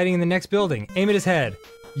 Tiny is hiding in the next building. Aim at his head.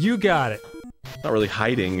 You got it. Not really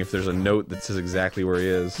hiding if there's a note that says exactly where he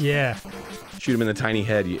is. Yeah. Shoot him in the tiny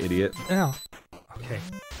head, you idiot. Oh. Okay.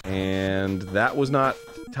 And that was not...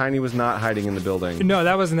 Tiny was not hiding in the building. No,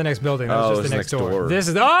 that wasn't the next building. That was just the next door. This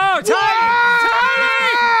is... Oh, Tiny! Whoa! Tiny!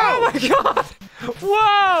 Oh my god!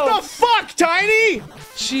 Whoa! The fuck, Tiny?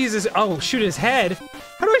 Jesus. Oh, shoot his head.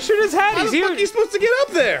 How do I shoot his head? How the fuck are you supposed to get up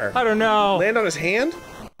there? I don't know. Land on his hand?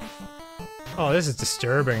 Oh, this is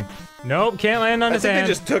disturbing. Nope, can't land on his hand. I think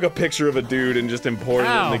they just took a picture of a dude and just imported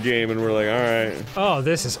it in the game, and we're like, alright. Oh,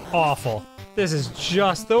 this is awful. This is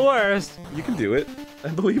just the worst. You can do it. I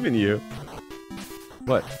believe in you.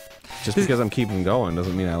 What? Just because I'm keeping going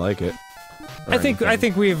doesn't mean I like it. I think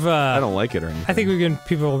we've I don't like it or anything. I think we've given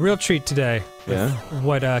people a real treat today. Yeah.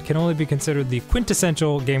 What can only be considered the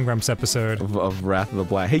quintessential Game Grumps episode of Wrath of the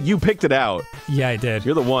Black. Hey, you picked it out. Yeah, I did.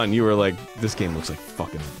 You're the one. You were like, this game looks like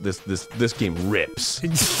fucking this game rips.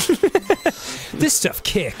 This stuff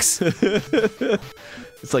kicks.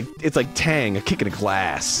 It's like Tang, a kick in a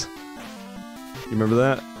glass. You remember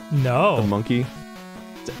that? No. The monkey.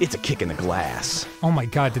 It's a kick in the glass. Oh my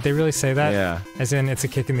god, did they really say that? Yeah. As in, it's a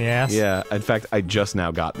kick in the ass? Yeah, in fact, I just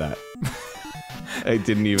now got that. I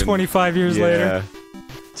didn't even... 25 years later?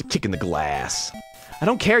 It's a kick in the glass. I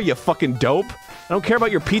don't care, you fucking dope. I don't care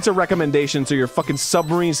about your pizza recommendations or your fucking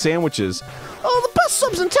submarine sandwiches. Oh, the best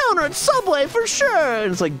subs in town are at Subway, for sure!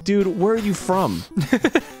 And it's like, dude, where are you from?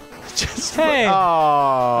 Just hey!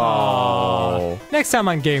 Oh. Next time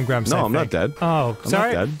on Game Grumps, No, I'm not dead. Oh,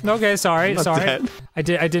 sorry. I'm not dead. Okay, sorry, I'm not sorry. dead. I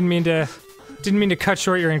didn't mean to cut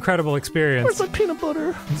short your incredible experience. Where's my peanut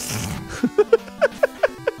butter?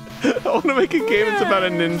 I want to make a game that's about a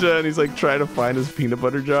ninja and he's like trying to find his peanut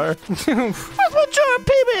butter jar. Where's my jar of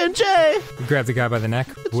PB&J? You grab the guy by the neck.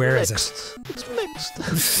 Where is it? It's mixed.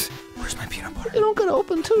 Where's my peanut butter? You don't gotta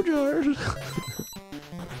open 2 jars.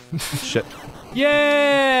 Shit.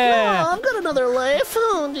 Yeah! No, I'm good enough. another life.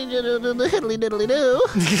 Oh, diddly diddly do.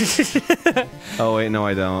 Oh wait, no,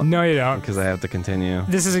 I don't. No, you don't. Because I have to continue.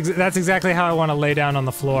 That's exactly how I want to lay down on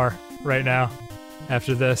the floor right now.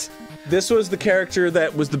 After this. This was the character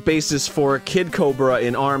that was the basis for Kid Cobra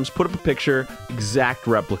in ARMS. Put up a picture, exact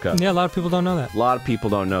replica. Yeah, a lot of people don't know that. A lot of people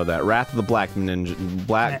don't know that. Wrath of the Black Ninja,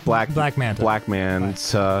 Black Manta. Black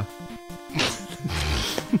Manta.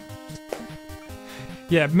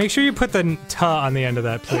 Yeah, make sure you put the "ta" on the end of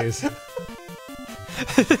that, please.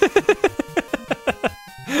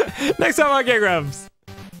 Next time on Grumps.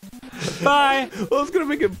 Bye. Well, I was gonna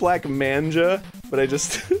make it Black Manja, but I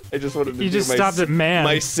just wanted to. You just stopped at man.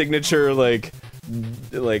 My signature like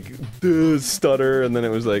stutter, and then it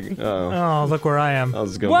was like, oh, look where I am. I'll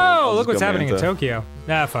just go. Whoa, look what's happening in Tokyo.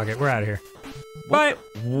 Nah, fuck it, we're out of here. Bye.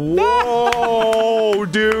 Whoa,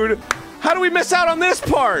 dude! How do we miss out on this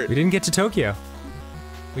part? We didn't get to Tokyo.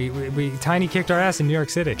 We Tiny kicked our ass in New York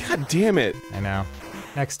City. God damn it! I know.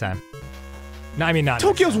 Next time. No, I mean not.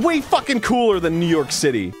 Tokyo's way fucking cooler than New York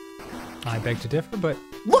City. I beg to differ, but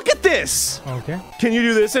look at this. Okay. Can you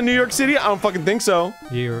do this in New York City? I don't fucking think so.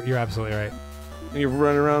 You're absolutely right. And you're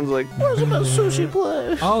running around like, where's the best sushi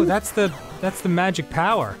place? Oh, that's the magic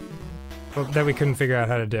power that we couldn't figure out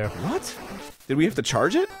how to do. What? Did we have to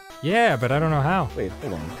charge it? Yeah, but I don't know how. Wait,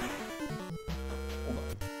 hold on.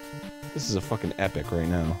 This is a fucking epic right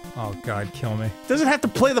now. Oh god, kill me. Does it have to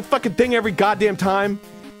play the fucking thing every goddamn time?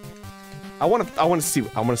 I wanna see.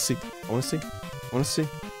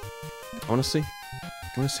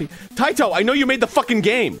 Taito, I know you made the fucking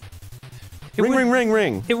game!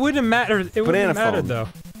 Ring. It wouldn't have mattered. It wouldn't have mattered though.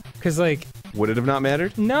 Cause like... Would it have not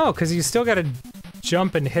mattered? No, cause you still gotta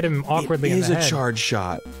jump and hit him awkwardly in the head. It is a charge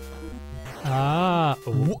shot. Ah.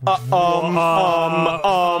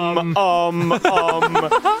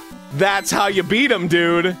 That's how you beat him,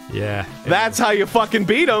 dude. Yeah. That's how you fucking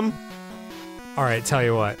beat him. Alright, tell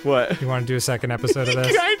you what. What? You wanna do a second episode of this?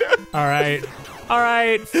 Kinda.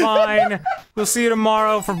 Alright, fine. We'll see you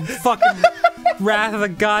tomorrow for fucking Wrath of the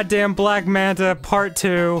Goddamn Black Manta Part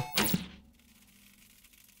 2.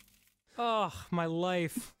 Oh, my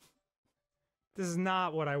life. This is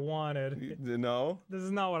not what I wanted. No? This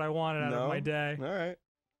is not what I wanted out of my day. Alright.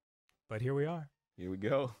 But here we are. Here we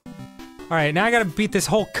go. Alright, now I gotta beat this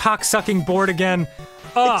whole cock-sucking board again.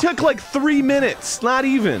 It took like 3 minutes, not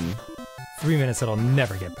even. 3 minutes that I'll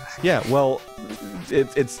never get back. Yeah, well,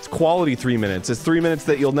 it's quality 3 minutes. It's 3 minutes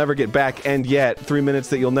that you'll never get back, and yet 3 minutes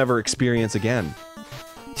that you'll never experience again.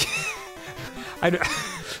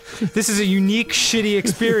 This is a unique, shitty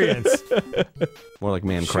experience. More like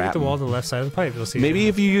man crap. Shoot the wall to the left side of the pipe. You'll see. Maybe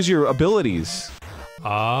if you use your abilities.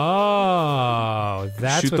 Oh,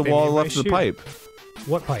 that's shoot what the wall left of the pipe.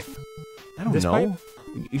 What pipe? I don't this know. Pipe?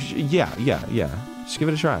 Yeah. Just give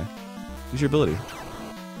it a try. Use your ability.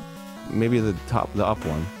 Maybe the up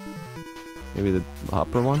one. Maybe the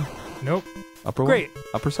upper one? Nope. Upper Great. one?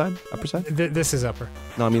 Upper side? Upper side? This is upper.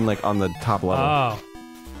 No, I mean like on the top level. Oh.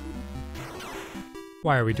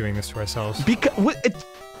 Why are we doing this to ourselves? Because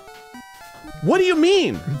what do you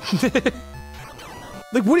mean?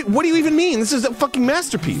 Like what do you even mean? This is a fucking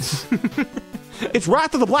masterpiece. It's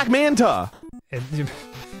Wrath of the Black Manta.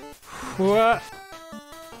 What?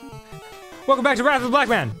 Welcome back to Wrath of the Black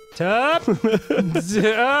Man. Top.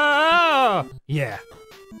 Oh, yeah.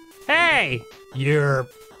 Hey,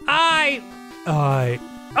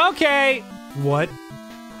 okay. What?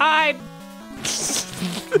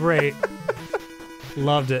 Great.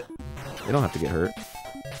 Loved it. You don't have to get hurt.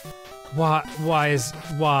 Why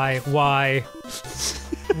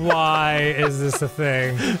is this a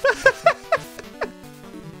thing?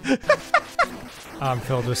 I'm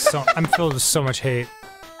filled with so much hate.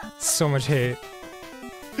 So much hate.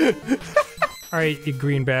 Alright, you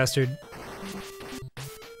green bastard.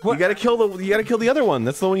 What? You gotta kill the other one.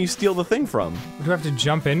 That's the one you steal the thing from. Do I have to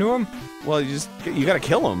jump into him? Well, you gotta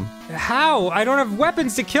kill him. How? I don't have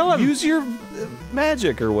weapons to kill him. Use your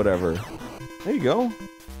magic or whatever. There you go.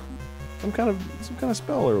 Some kind of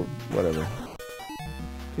spell or whatever.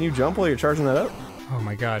 Can you jump while you're charging that up? Oh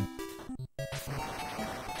my god.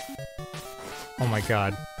 Oh my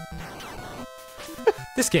god.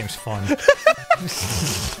 This game's fun.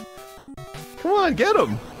 Come on, get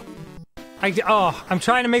him. I'm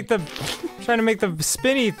trying to make the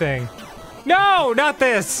spinny thing. No, not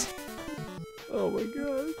this. Oh my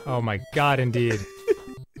god. Oh my god, indeed.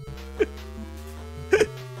 This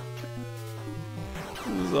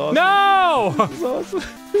is awesome. No! This is awesome.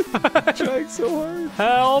 I'm trying so hard.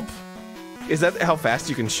 Help! Is that how fast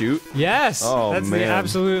you can shoot? Yes. Oh, that's man. the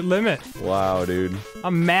absolute limit. Wow, dude.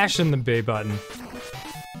 I'm mashing the B button.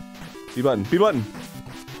 B button. B button.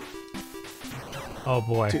 Oh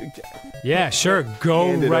boy. Dude, Yeah, sure. Go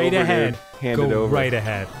Hand it right over, ahead. dude. Hand Go it over. right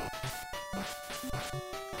ahead.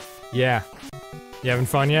 Yeah. You having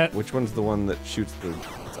fun yet? Which one's the one that shoots the...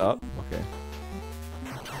 It's up? Okay.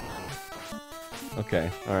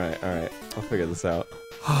 Okay, alright, alright. I'll figure this out.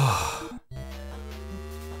 Oh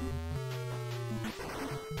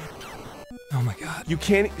my god. You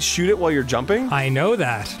can't shoot it while you're jumping? I know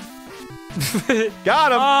that.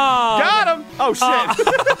 Got him! Oh, Got him! Oh shit!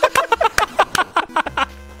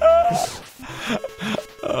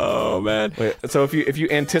 Oh man. Wait, so if you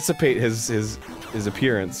anticipate his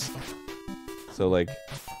appearance, so like,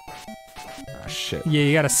 oh shit. Yeah,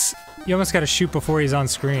 you gotta. You almost gotta shoot before he's on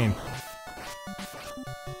screen.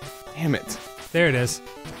 Damn it! There it is.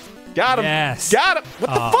 Got him! Yes. Got him! What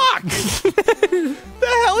the fuck? The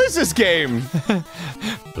hell is this game?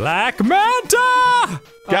 Black Manta!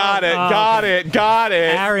 Got it! Got it! Got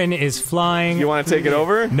it! Aaron is flying. You want to take it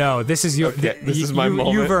over? No, this is your. Okay, this is my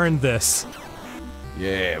moment. You've earned this.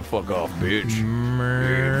 Yeah, fuck off, bitch.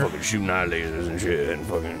 Yeah, fucking shooting eye lasers and shit and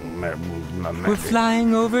fucking We're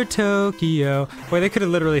flying over Tokyo. Boy, they could have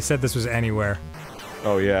literally said this was anywhere.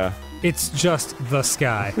 Oh yeah. It's just the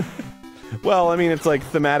sky. Well, I mean, it's like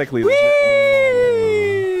thematically.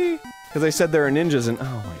 Because I said there are ninjas and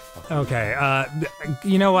oh my fuck. Okay,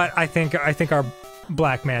 you know what? I think our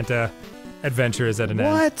Black Manta adventure is at an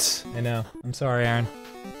end. What? I know. I'm sorry, Aaron.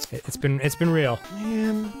 It's been real.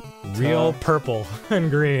 Man. Real purple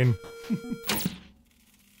and green.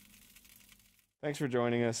 Thanks for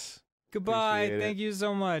joining us. Goodbye. Appreciate it. Thank you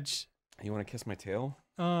so much. You want to kiss my tail?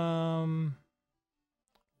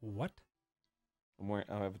 What? I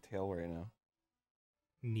have a tail right now.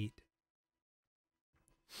 Neat.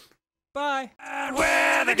 Bye. And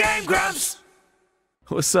we're the Game Grumps.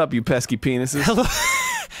 What's up, you pesky penises? Hello.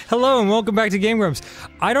 Hello and welcome back to Game Grumps.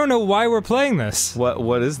 I don't know why we're playing this.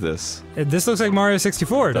 What is this? This looks like Mario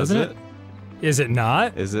 64, doesn't it? Is it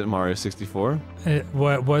not? Is it Mario 64?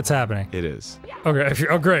 What's happening? It is. Okay.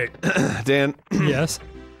 Oh, great. Dan. Yes.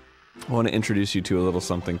 I want to introduce you to a little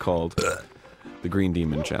something called the Green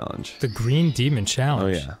Demon Challenge. The Green Demon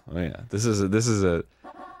Challenge. Oh yeah. This is a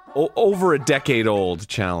over a decade old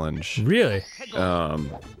challenge. Really? I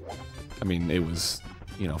mean, it was,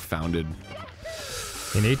 founded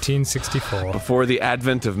in 1864. Before the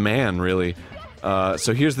advent of man, really.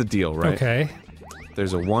 So here's the deal, right? Okay.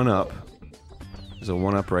 There's a one-up. There's a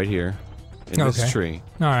one-up right here in this tree.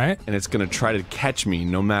 All right. And it's gonna try to catch me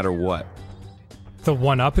no matter what. The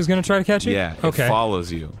one-up is gonna try to catch you? Yeah, Okay. it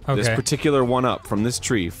follows you. Okay. This particular one-up from this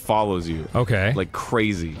tree follows you. Okay. Like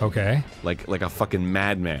crazy. Okay. Like a fucking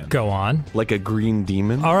madman. Go on. Like a green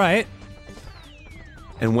demon. All right.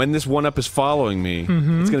 And when this one-up is following me,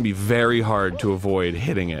 it's gonna be very hard to avoid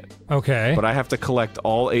hitting it. Okay. But I have to collect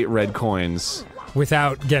all 8 red coins.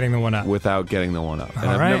 Without getting the one-up. Without getting the one-up. And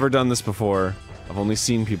All I've right. never done this before. I've only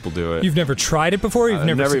seen people do it. You've never tried it before? You've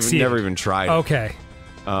never succeeded? Never even tried it. Okay.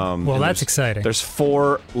 Well, and that's exciting. There's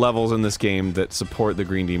 4 levels in this game that support the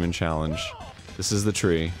Green Demon Challenge. This is the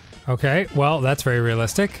tree. Okay, well, that's very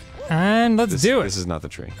realistic. And let's do it. This is not the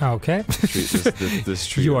tree. Okay. This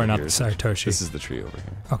tree You over are not here the is the tree. Satoshi. This is the tree over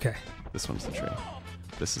here. Okay. This one's the tree.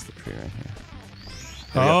 This is the tree right here.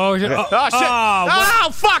 Oh, Okay. shit. Oh, shit! Oh,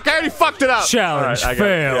 fuck! I already fucked it up! Challenge I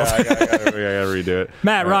failed. I gotta redo it.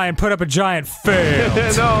 Matt Ryan put up a giant fail.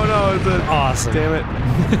 No, it's a... Awesome. Damn it.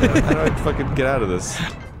 How do I fucking get out of this?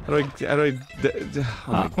 How do I...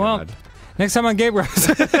 Oh my well, god. next time on Game Grumps.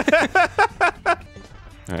 Alright,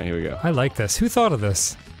 here we go. I like this. Who thought of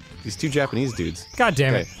this? These 2 Japanese dudes. God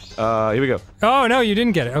damn it. Here we go. Oh, no, you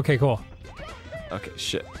didn't get it. Okay, cool. Okay,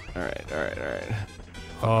 shit. Alright.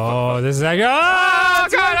 Oh, this is like... Oh,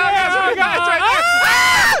 God, it's right there!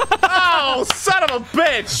 Oh, son of a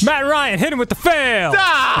bitch! Matt Ryan, hit him with the fail! No!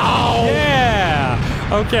 Yeah!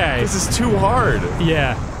 Okay. This is too hard.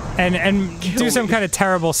 Yeah. And do some kind of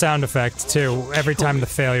terrible sound effect, too, every time the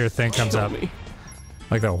failure thing comes up.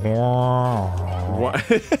 Like the... What?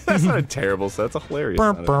 That's not a terrible sound. That's a hilarious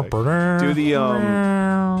sound effect. Do the,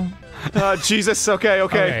 Jesus. Okay.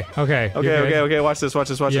 Okay. Watch this.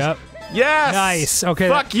 Yep. Yes! Nice. Okay.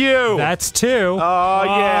 Fuck you! That's 2. Oh,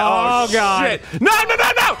 yeah. Oh, God. shit. No!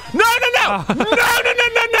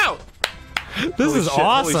 No! This is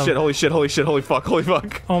awesome. Holy shit. Holy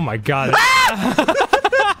fuck. Oh my god.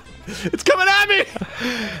 It's coming at me!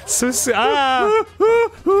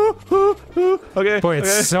 Okay. Boy,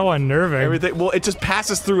 it's so unnerving. Everything. Well, it just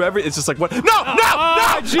passes through everything. It's just like, what? No!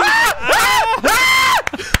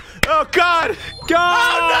 Oh, God!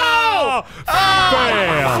 Oh, no!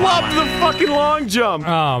 Fail. Flubbed the fucking long jump.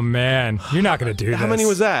 Oh, man. You're not gonna do this. How many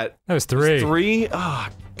was that? That was 3. 3? Oh,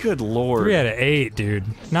 good lord. 3 out of 8, dude.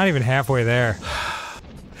 Not even halfway there.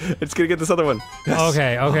 It's gonna get this other one. Yes.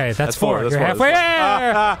 Okay, okay, that's four. That's You're four.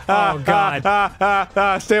 halfway. Oh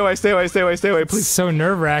god. Stay away, please. So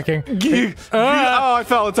nerve-wracking. Oh, I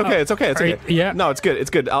fell. It's okay. It's okay. It's okay. Yeah. No, it's good. It's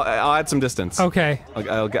good. I'll add some distance. Okay.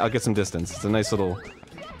 I'll get some distance. It's a nice little.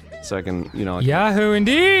 So I can, you know. Yahoo,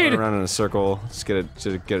 indeed. Run around in a circle. Just get it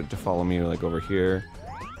to follow me, like over here.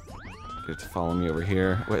 Get it to follow me over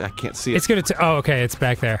here. Wait, I can't see it. It's gonna. Oh, okay. It's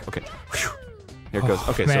back there. Okay. Here it goes.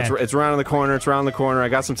 Okay, man. so it's around the corner. It's around the corner. I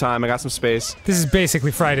got some time. I got some space. This is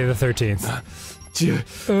basically Friday the 13th.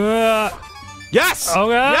 Yes! Oh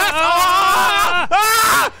god!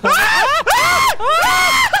 Yes!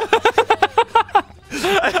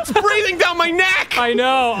 It's breathing down my neck! I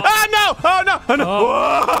know! Oh no! Oh no! Oh no!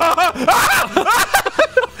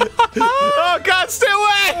 Oh god, stay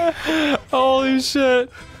away! Holy shit.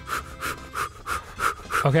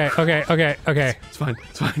 Okay. It's fine.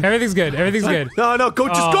 Everything's good. Everything's good. No, go.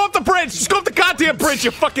 Just go up the bridge. Just go up the goddamn bridge.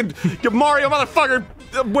 You Mario motherfucker,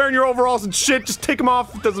 wearing your overalls and shit. Just take them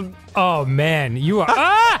off. It doesn't. Oh man, you are.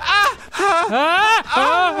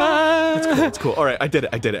 It's cool. All right, I did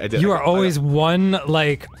it. You are always one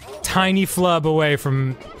like tiny flub away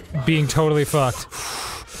from being totally fucked.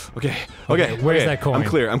 Okay. Where's that coin? I'm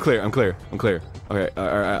clear. Okay.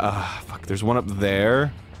 Fuck. There's one up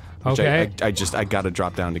there. Okay. I gotta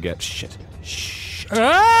drop down to get shit.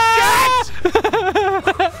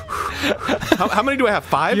 How many do I have?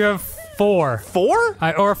 5? You have 4. 4?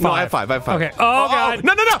 Or 5. No, I have 5. Okay. Oh god.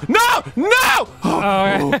 No!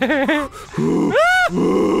 Oh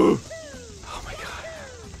my god.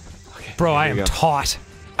 Okay. Bro, I am taut.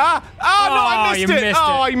 No, I missed it.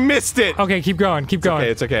 I missed it. Okay, keep going.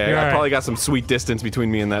 It's okay. I probably got some sweet distance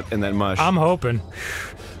between me and that mush. I'm hoping.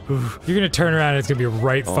 You're gonna turn around and it's gonna be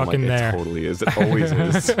right fucking there. It totally is. It always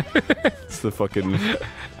is. It's the fucking.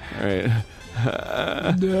 Alright. Oh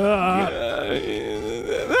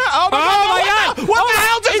my god! What the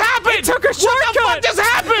hell just happened? It took a shortcut! What just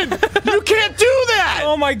happened? You can't do that!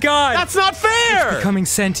 Oh my god! That's not fair! It's becoming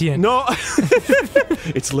sentient. No.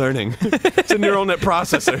 It's learning. It's a neural net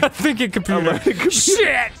processor. Thinking computer.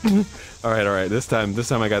 Shit! Alright. This time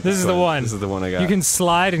I got this. This is the one. This is the one I got. You can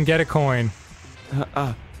slide and get a coin.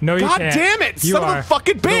 No, you God can't. damn it! You Son are of a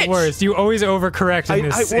fucking bitch! The worst. You always overcorrect in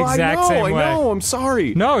this exact same way. I know. I'm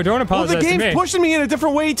sorry. No, don't apologize the game's to me. pushing me in a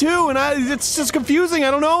different way too, and it's just confusing. I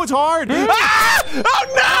don't know. It's hard. Oh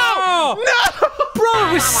no! No! Bro,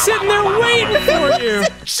 I was sitting there waiting for you.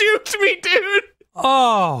 Shoot me, dude!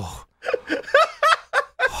 Oh.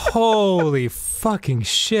 Holy fucking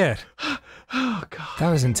shit. Oh god. That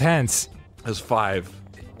was intense. That was 5.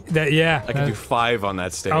 Yeah. I can do 5 on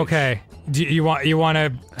that stage. Okay. Do you want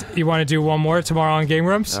to do one more tomorrow on Game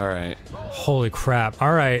Grumps? All right. Holy crap!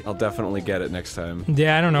 All right. I'll definitely get it next time.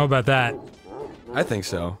 Yeah, I don't know about that. I think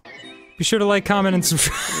so. Be sure to like, comment, and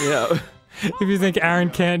subscribe. Yeah. If you think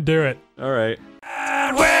Aaron can't do it. All right.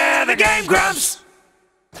 And we're the Game Grumps.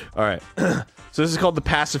 All right. So this is called the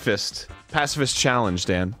Pacifist Challenge,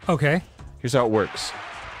 Dan. Okay. Here's how it works.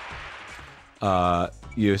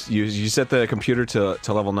 You set the computer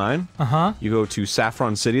to level 9. Uh-huh. You go to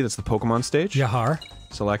Saffron City, that's the Pokemon stage. Yahar.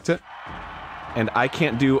 Select it. And I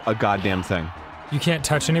can't do a goddamn thing. You can't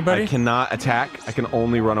touch anybody? I cannot attack. I can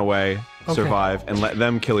only run away, survive, and let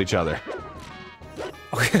them kill each other.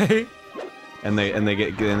 Okay. And they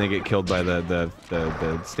get killed by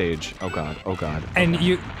the stage. Oh god. And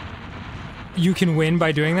you can win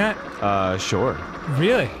by doing that? Sure.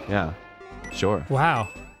 Really? Yeah. Sure. Wow.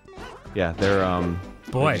 Yeah, they're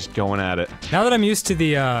Boy. they're just going at it. Now that I'm used to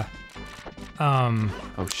the oh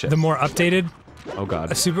shit. the more updated oh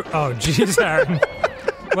god. Oh jeez, Aaron.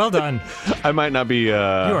 Well done. I might not be You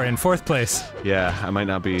are in 4th place. Yeah, I might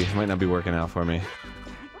not be working out for me.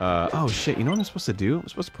 Oh shit, you know what I'm supposed to do? I'm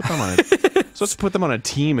supposed to put them on a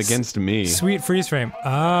team against me. Sweet freeze frame.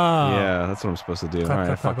 Oh. Yeah, that's what I'm supposed to do. Alright,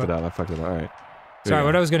 I fucked it up. Alright. Sorry,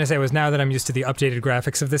 what I was gonna say was now that I'm used to the updated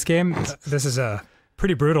graphics of this game, this is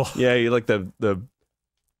pretty brutal. Yeah, you like the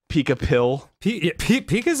Pika pill.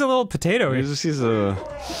 Pika's a little potato. He's a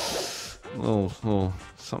little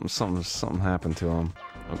something happened to him.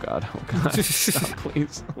 Oh god. Stop,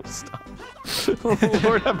 please. Oh, stop. Oh,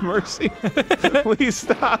 Lord have mercy. Please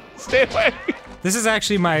stop. Stay away. This is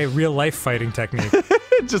actually my real life fighting technique.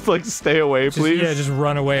 Just like stay away, please. Yeah, just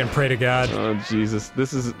run away and pray to God. Oh Jesus.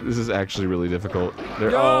 This is actually really difficult.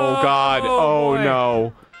 Oh god. Oh boy.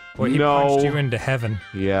 No. Boy, he punched you into heaven.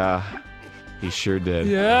 Yeah. He sure did.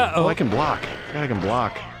 Yeah. Oh, I can block. I can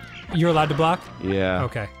block. You're allowed to block? Yeah.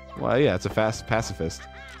 Okay. Well, yeah, it's a fast pacifist.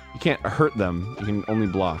 You can't hurt them. You can only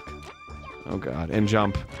block. Oh god. And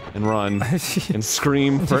jump. And run. And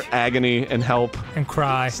scream for agony and help. And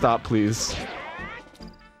cry. Stop, please.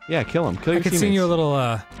 Yeah, kill him. Kill I your could teammates. sing you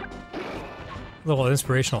a little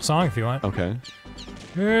inspirational song if you want. Okay.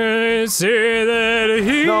 Say that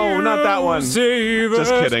he No, not that one. save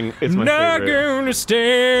Just us, kidding. It's my not favorite. gonna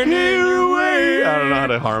stand in your way. I don't know how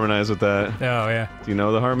to harmonize with that. Oh yeah. Do you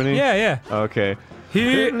know the harmony? Yeah, yeah. Okay.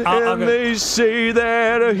 I'll And go. they say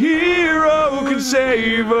that a hero can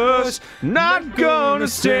save us, not gonna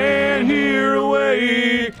stand here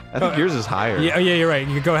away. I think yours is higher. Yeah, yeah, you're right.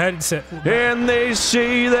 You go ahead and sit. And they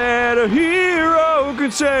say that a hero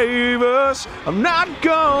can save us, I'm not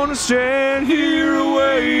gonna stand here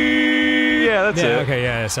away. Yeah, that's Yeah, it. okay,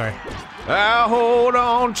 yeah, sorry. I hold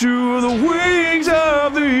on to the wings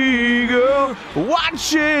of the eagle,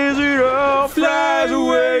 watch as it all flies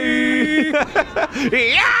away.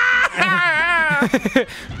 Yeah!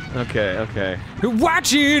 Okay, okay.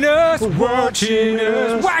 Watching us, watching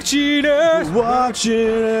us, watching us,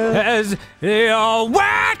 watching us, as they are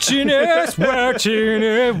watching us, watching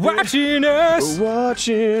us, watching us,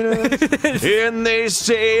 watching us, and they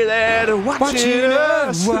say that watching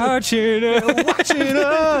us, watching us, watching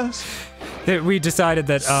us. That we decided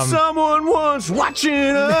that someone was watching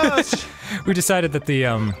us. We decided that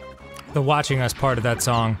the watching us part of that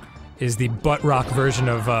song is the butt rock version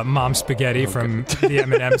of Mom Spaghetti from the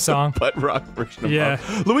Eminem song. Butt rock version of Yeah.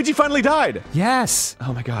 Mom. Luigi finally died. Yes.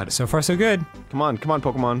 Oh my god. So far so good. Come on,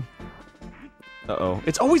 Pokemon. Uh-oh.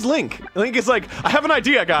 It's always Link. Link is like, I have an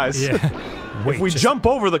idea, guys. Yeah. If we jump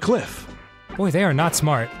over the cliff. Boy, they are not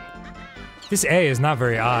smart. This A is not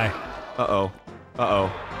very I. Uh-oh.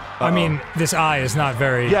 Uh-oh. I mean, this I is not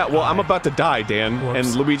very. Yeah, well, I'm about to die, Dan, Whoops.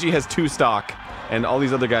 and Luigi has 2 stock, and all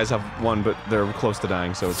these other guys have 1, but they're close to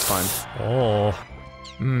dying, so it's fine. Oh.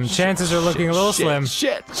 Chances are looking a little slim.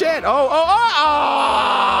 Shit! Oh!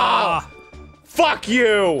 Fuck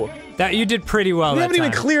you! That you did pretty well. We that haven't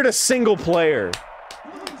even time. cleared a single player.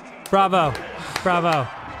 Bravo. Bravo.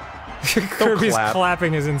 Kirby's clap.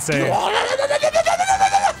 clapping is insane.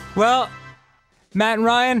 Well, Matt and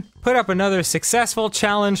Ryan put up another successful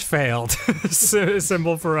challenge failed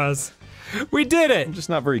symbol for us. We did it! I'm just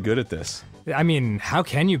not very good at this. I mean, how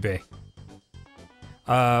can you be?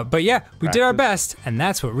 But yeah, we did our best, and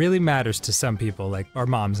that's what really matters to some people, like our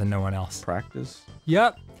moms and no one else. Practice.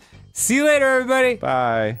 Yup. See you later, everybody!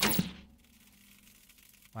 Bye.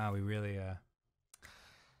 Wow, we really,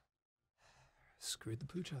 screwed the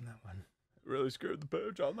pooch on that one. Really screwed the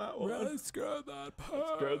pooch on that one. Really screwed that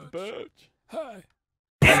pooch. Screwed the pooch. Hi.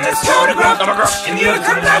 And let's go to Grumps. And you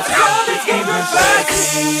come, let's go. This game goes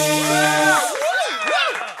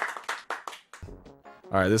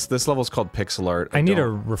Alright, this level's called Pixel Art. I need a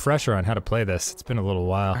refresher on how to play this. It's been a little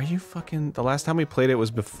while. Are you fucking... The last time we played it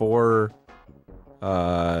was before...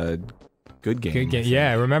 Good Game. Good game.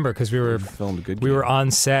 Yeah, I remember, because we were filmed Good Game. We were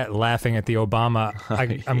on set laughing at the Obama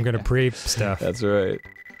I'm gonna pray stuff. That's right.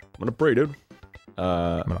 I'm gonna pray, dude.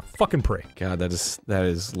 I'm gonna fucking pray. God, that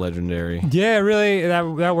is legendary. Yeah, really,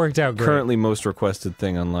 that worked out great. Currently most requested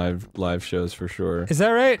thing on live shows for sure. Is that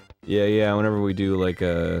right? Yeah, whenever we do like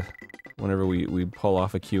whenever we pull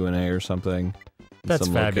off a Q&A or something in That's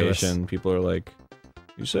some fabulous. location, people are like,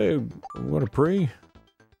 you say what a pre?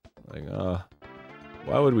 Like,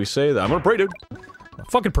 why would we say that? I'm gonna pray, dude.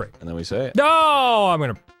 Fucking pray. And then we say it. No, I'm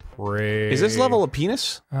gonna pray. Is this level a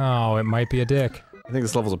penis? Oh, it might be a dick. I think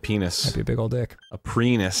this level's a penis. Might be a big old dick. A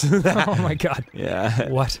preenus. Oh my god. Yeah.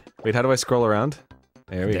 What? Wait, how do I scroll around?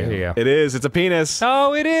 There we There go. you go. It is. It's a penis.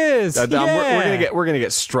 Oh, it is. Yeah. We're gonna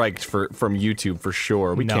get striked from YouTube for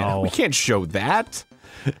sure. We No. can't show that.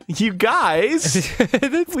 You guys,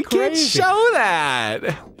 we can't show that.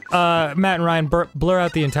 Matt and Ryan, blur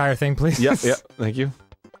out the entire thing, please. Yep. Thank you.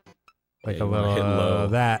 Like Yeah, a you wanna hit little low.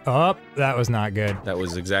 that. Oh, that was not good. That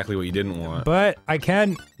was exactly what you didn't want. But I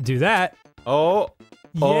can do that. Oh.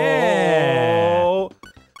 Yeah. Oh.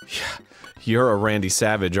 You're a Randy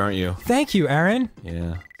Savage, aren't you? Thank you, Aaron.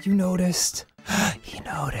 Yeah. You noticed. He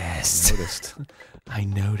noticed. Noticed. I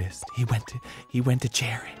noticed. He went to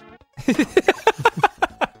Jared.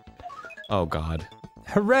 Oh God.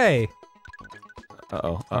 Hooray.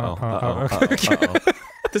 Uh-oh.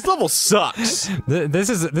 This level sucks. This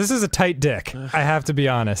is a tight dick. I have to be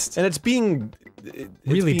honest. And it's being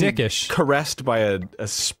really being dickish. Caressed by a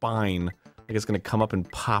spine. Like it's gonna come up and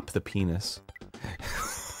pop the penis.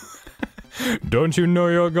 Don't you know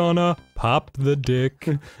you're gonna pop the dick?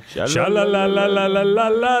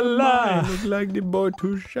 Sha-la-la-la-la-la-la-la. Look like the boy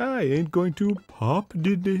too shy ain't going to pop,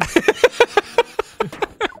 did he?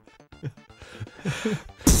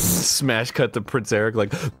 Smash cut to Prince Eric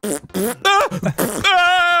like.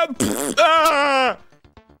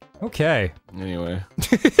 Okay. Anyway.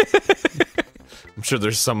 I'm sure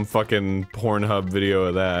there's some fucking Pornhub video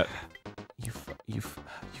of that. You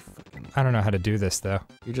I don't know how to do this though.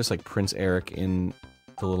 You're just like Prince Eric in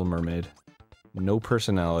The Little Mermaid. No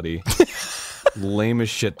personality. Lame as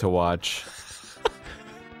shit to watch.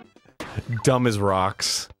 Dumb as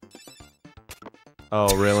rocks.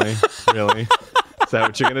 Oh, really? Really? Is that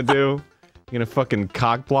what you're gonna do? You're gonna fucking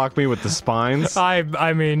cock block me with the spines?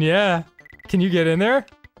 I mean, yeah. Can you get in there?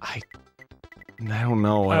 I don't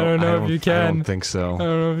know. I don't know if you can. I don't think so. I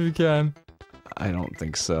don't know if you can. I don't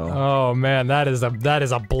think so. Oh man, that is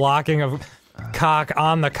a blocking of cock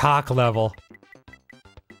on the cock level.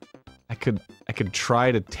 I could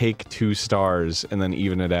try to take 2 stars and then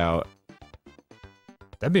even it out.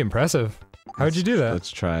 That'd be impressive. How'd you do that?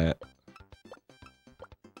 Let's try it.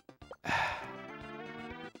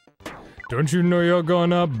 Don't you know you're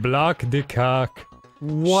gonna block the cock?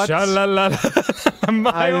 What? I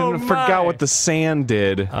forgot what the sand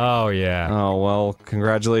did. Oh, yeah. Oh, well,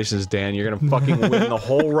 congratulations, Dan. You're gonna fucking win the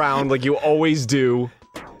whole round like you always do.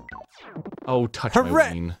 Oh, touch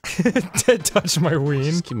my ween. Touch my ween.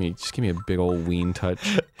 Just give me a big old ween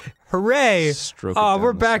touch. Hooray! Stroke Oh,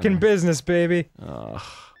 we're back in business, baby.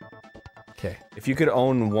 Okay. If you could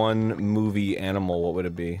own one movie animal, what would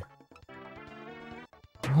it be?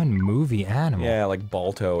 One movie animal? Yeah, like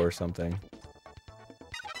Balto or something.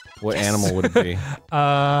 What animal would it be?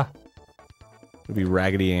 Would it be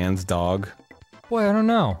Raggedy Ann's dog? Boy, I don't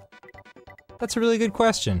know. That's a really good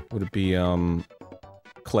question. Would it be,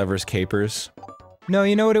 Clever's Capers? No,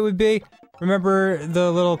 you know what it would be? Remember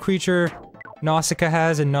the little creature Nausicaa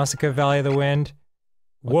has in Nausicaa Valley of the Wind?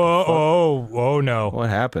 Whoa, oh no.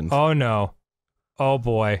 What happened? Oh no. Oh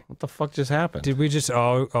boy. What the fuck just happened? Did we just,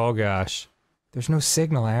 oh gosh. There's no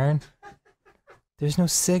signal, Aaron. There's no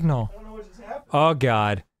signal. I don't know what just happened. Oh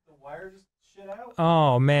god. The wire just shit out.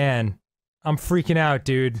 Oh man. I'm freaking out,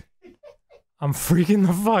 dude. I'm freaking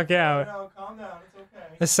the fuck out. No, calm down, it's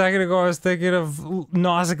okay. A second ago I was thinking of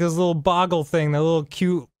Nausicaa's little boggle thing, that little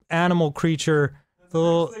cute animal creature. That's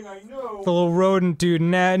the thing I know. The little rodent dude.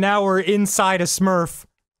 Now we're inside a Smurf.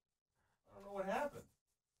 I don't know what happened.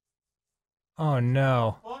 Oh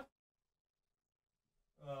no. What?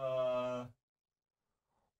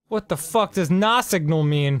 What the fuck does Nosignal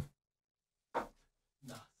mean?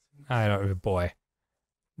 I don't, boy.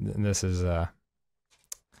 This is,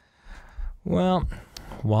 well,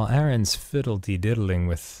 while Aaron's fiddle-dee-diddling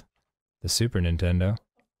with the Super Nintendo,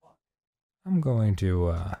 I'm going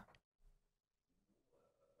to,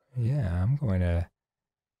 yeah, I'm going to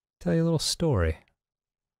tell you a little story.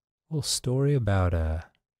 A little story about a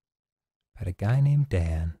guy named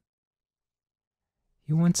Dan.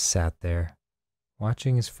 He once sat there,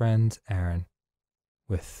 watching his friend Aaron,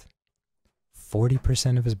 with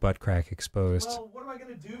 40% of his butt crack exposed. Well, what am I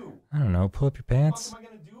gonna do? I don't know, pull up your pants. What am I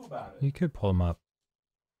gonna do about it? You could pull them up.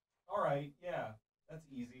 Alright, yeah, that's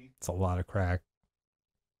easy. It's a lot of crack.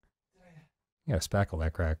 You gotta spackle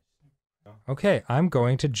that crack. Okay, I'm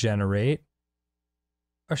going to generate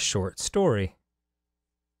a short story.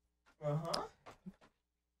 Uh-huh.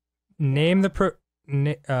 Name the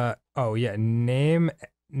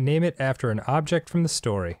name it after an object from the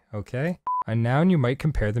story, okay? A noun you might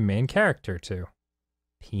compare the main character to.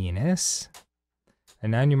 Penis. A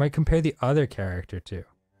noun you might compare the other character to.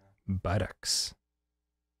 Buttocks.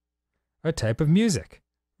 A type of music.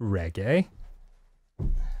 Reggae.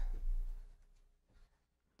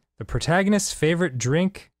 The protagonist's favorite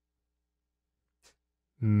drink.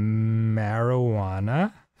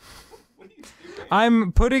 Marijuana.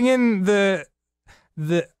 I'm putting in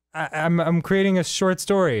I'm creating a short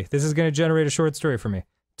story. This is going to generate a short story for me.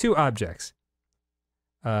 2 objects.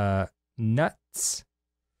 Nuts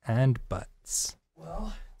and butts.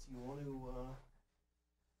 Well, do you want to,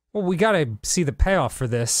 Well, we gotta see the payoff for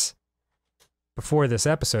this before this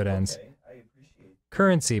episode ends. Okay, I appreciate it.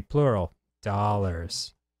 Currency, plural.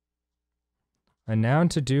 Dollars. A noun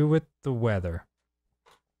to do with the weather.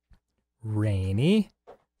 Rainy.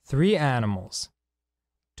 3 animals.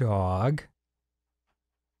 Dog.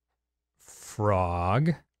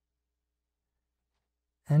 Frog.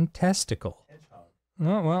 And testicle. Hedgehog.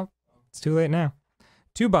 Oh, well, it's too late now.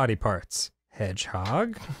 2 body parts.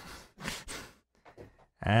 Hedgehog.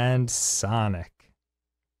 And Sonic.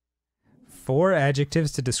 4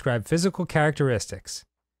 adjectives to describe physical characteristics.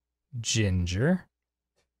 Ginger.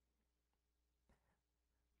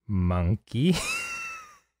 Monkey.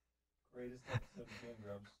 Greatest episode of Game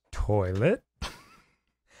Grumps. Toilet. So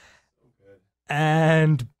good.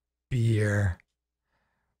 And beer.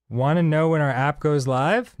 Want to know when our app goes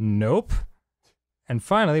live? Nope. And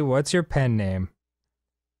finally, what's your pen name?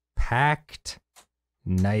 Packed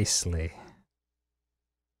nicely.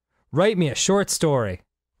 Write me a short story.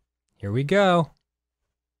 Here we go.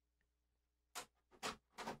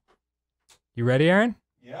 You ready, Aaron?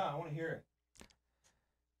 Yeah, I want to hear it.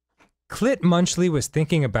 Clit Munchley was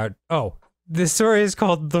thinking about... Oh, this story is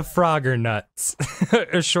called The Frogger Nuts.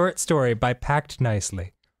 A short story by Packed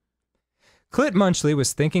Nicely. Clit Munchley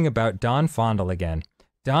was thinking about Don Fondle again.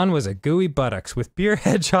 Don was a gooey buttocks with beer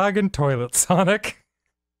hedgehog and toilet Sonic.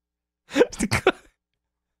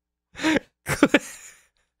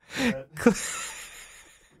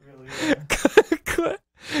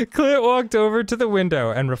 Clit walked over to the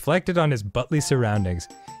window and reflected on his buttly surroundings.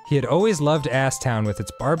 He had always loved Asstown with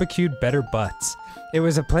its barbecued better butts. It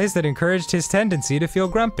was a place that encouraged his tendency to feel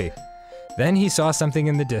grumpy. Then he saw something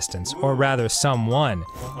in the distance, or rather someone.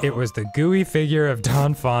 It was the gooey figure of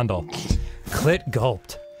Don Fondle. Clit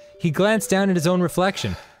gulped. He glanced down at his own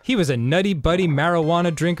reflection. He was a nutty-buddy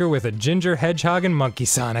marijuana drinker with a ginger hedgehog and monkey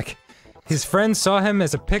Sonic. His friends saw him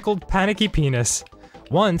as a pickled, panicky penis.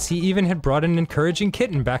 Once, he even had brought an encouraging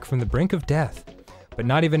kitten back from the brink of death. But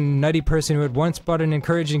not even a nutty person who had once brought an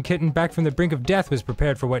encouraging kitten back from the brink of death was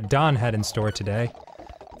prepared for what Don had in store today.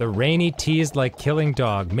 The rainy teased like killing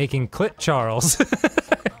dog, making Clit Charles.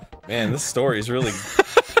 Man, this story is really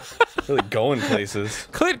going places.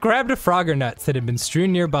 Clit grabbed a Frogger Nuts that had been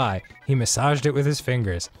strewn nearby. He massaged it with his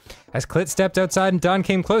fingers. As Clit stepped outside and Don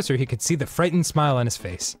came closer, he could see the frightened smile on his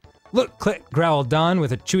face. Look, Clit, growled Don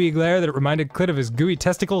with a chewy glare that reminded Clit of his gooey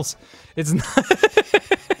testicles. It's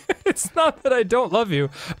not that I don't love you,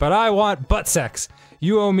 but I want butt sex.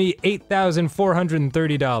 You owe me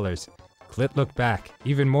 $8,430. Clit looked back,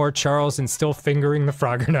 even more Charles and still fingering the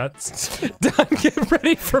Frogger Nuts. Don, get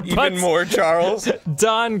ready for butt Even more Charles?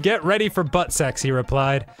 Don, get ready for butt sex, he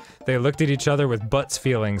replied. They looked at each other with butts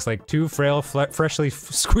feelings, like two frail, freshly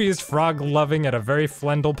squeezed frog loving at a very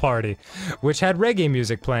flendel party, which had reggae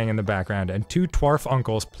music playing in the background and two dwarf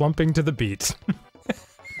uncles plumping to the beat.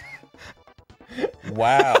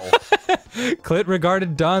 Wow. Clit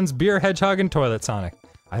regarded Don's beer hedgehog and toilet Sonic.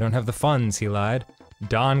 I don't have the funds, he lied.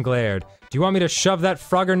 Don glared. Do you want me to shove that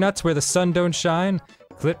Frogger Nuts where the sun don't shine?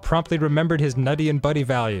 Clit promptly remembered his nutty and buddy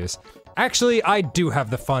values. Actually, I do have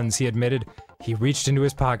the funds, he admitted. He reached into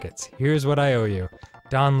his pockets. Here's what I owe you.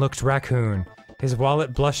 Don looked raccoon, his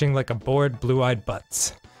wallet blushing like a bored, blue-eyed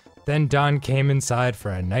butts. Then Don came inside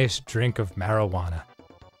for a nice drink of marijuana.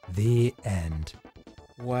 The end.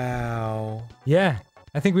 Wow. Yeah,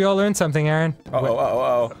 I think we all learned something, Aaron.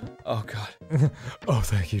 Oh God. Oh,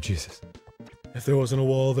 thank you, Jesus. If there wasn't a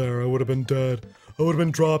wall there, I would have been dead. I would have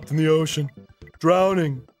been dropped in the ocean.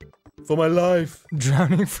 Drowning. For my life.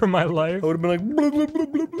 Drowning for my life? I would have been like blah, blah, blah,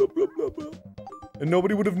 blah, blah, blah, blah, blah. And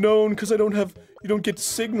nobody would have known because you don't get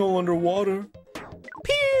signal underwater.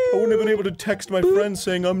 Pew! I wouldn't have been able to text my friends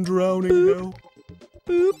saying I'm drowning now.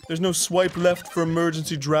 There's no swipe left for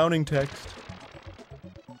emergency drowning text.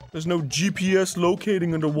 There's no GPS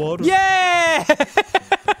locating underwater. Yeah!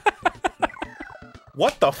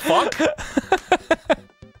 What the fuck?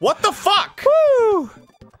 What the fuck? Woo!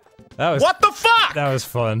 That was. What the fuck? That was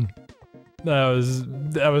fun. That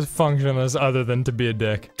was functionless other than to be a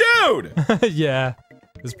dick. Dude! Yeah.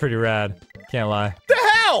 It was pretty rad. Can't lie. The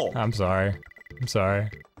hell? I'm sorry. I'm sorry.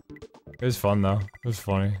 It was fun though. It was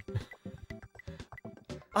funny.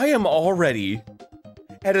 I am already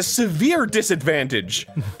at a severe disadvantage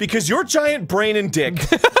because your giant brain and dick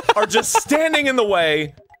are just standing in the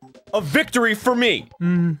way of victory for me.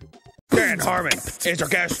 Dan Harmon is a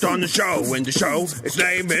guest on the show, and the show, its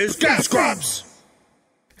name is Gas Grumps.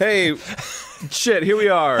 Hey, shit, here we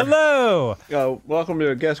are. Hello! Welcome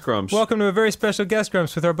to Guest Grumps. Welcome to a very special Guest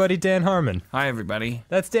Grumps with our buddy Dan Harmon. Hi, everybody.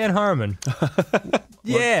 That's Dan Harmon.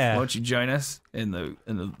 Yeah. Won't you join us in the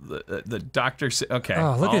doctor? Okay.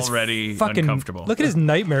 Oh, look at already his fucking, uncomfortable. Look at his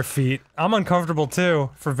nightmare feet. I'm uncomfortable too,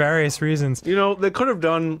 for various reasons. You know, they could have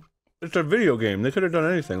done. It's a video game. They could have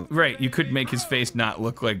done anything. Right. You could make his face not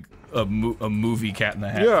look like a movie Cat in the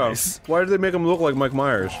Hat face. Why did they make him look like Mike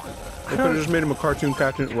Myers? They could have just made him a cartoon,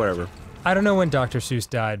 whatever. I don't know when Dr. Seuss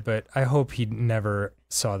died, but I hope he never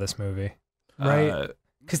saw this movie. Right?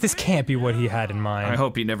 Because this can't be what he had in mind. I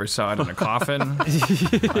hope he never saw it in a coffin.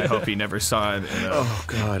 I hope he never saw it in a... Oh,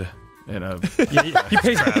 God. In a... You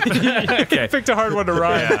picked a hard one to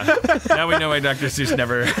rhyme. Yeah. Now we know why Dr. Seuss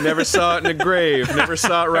never... Never saw it in a grave. Never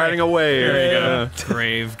saw it riding a wave. There you go.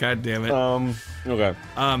 Grave. God damn it. Okay.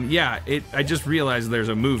 Yeah, I just realized there's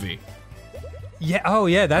a movie. Yeah, oh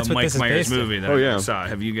yeah, that's what Mike this is Myers based on. movie that I saw.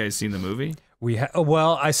 Have you guys seen the movie?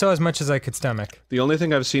 Well, I saw as much as I could stomach. The only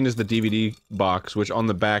thing I've seen is the DVD box, which on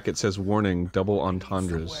the back it says warning, double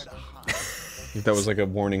entendres. If that was like a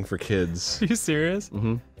warning for kids. Are you serious?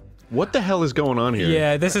 Mm-hmm. What the hell is going on here?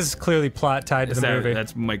 Yeah, this is clearly plot tied to the movie.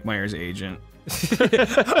 That's Mike Myers' agent.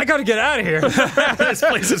 I gotta get out of here. This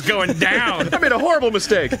place is going down. I made a horrible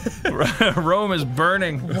mistake. Rome is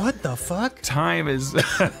burning. What the fuck? Time is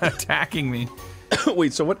attacking me.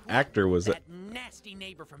 Wait, so what actor was it? Nasty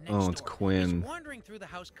neighbor from next Oh, it's door Quinn. is wandering through the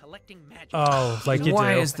house collecting magic. Oh, like you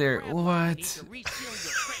Why do. is there what?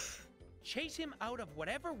 Chase him out of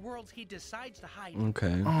whatever worlds he decides to hide.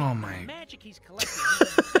 Okay. Oh my. The magic he's collecting,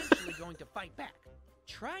 he's eventually going to fight back.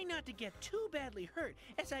 Try not to get too badly hurt,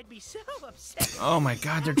 as I'd be so upset. Oh my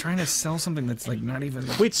God, they're trying to sell something that's like not even.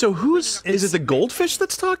 Wait, so is it the goldfish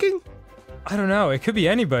that's talking? I don't know. It could be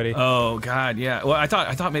anybody. Oh God, yeah. Well, I thought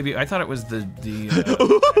it was the.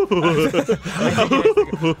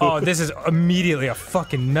 Oh, this is immediately a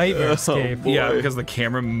fucking nightmare escape. Yeah, because the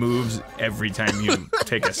camera moves every time you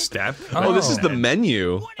take a step. Oh, this is the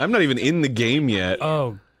menu. I'm not even in the game yet.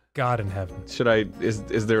 Oh, God in heaven. Should I?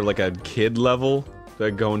 Is there like a kid level? Do I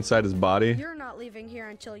go inside his body? You're not leaving here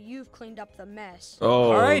until you've cleaned up the mess.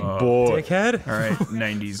 Oh, all right, boy. dickhead. All right,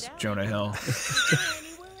 90s Jonah Hill.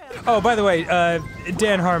 Oh, by the way,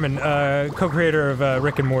 Dan Harmon, co-creator of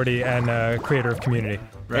Rick and Morty and creator of Community.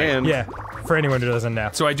 Right. And yeah, for anyone who doesn't know.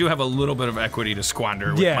 So I do have a little bit of equity to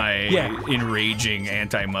squander with my enraging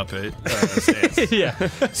anti-Muppet stance. Yeah.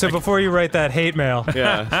 So before you write that hate mail,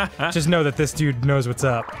 Yeah. just know that this dude knows what's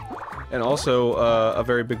up. And also a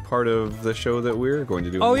very big part of the show that we're going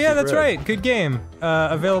to do. Oh on yeah, YouTube that's Red. right. Good game.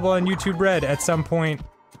 Available on YouTube Red at some point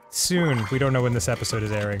soon. We don't know when this episode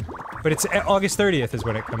is airing, but it's August 30th is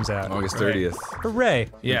when it comes out. August 30th. Hooray!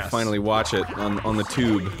 Yeah. Finally watch it on the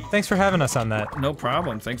tube. Thanks for having us on that. No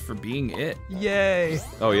problem. Thanks for being it. Yay!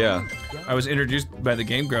 Oh yeah. I was introduced by the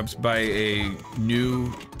Game Grumps by a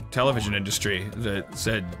new television industry that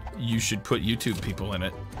said you should put YouTube people in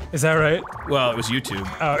it. Is that right? Well, it was YouTube.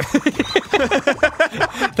 Oh.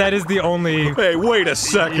 That is the only. Hey, wait a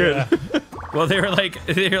second. Yeah. Well, they were like,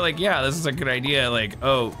 yeah, this is a good idea. Like,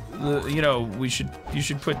 oh, you know, you should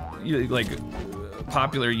put like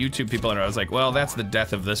popular YouTube people in it. I was like, well, that's the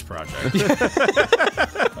death of this project.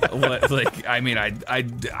 Like, I mean,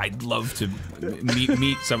 I'd love to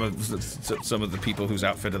meet some of the people whose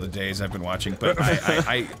outfit of the days I've been watching, but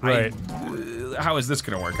Right. how is this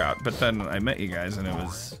gonna work out? But then I met you guys, and it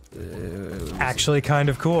was Actually kind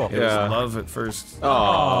of cool. It was love at first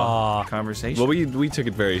conversation. Well, we took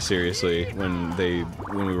it very seriously when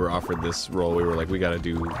we were offered this role. We were like, we got to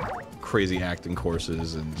do crazy acting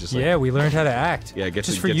courses and just like, yeah, we learned how to act. Yeah,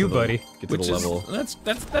 just for you, buddy. Get to the level.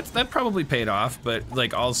 That probably paid off, but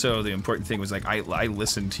like also the important thing was like I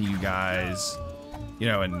listened to you guys, you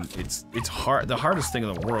know, and it's hard. The hardest thing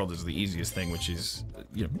in the world is the easiest thing, which is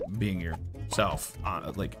being yourself,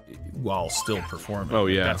 like while still performing. Oh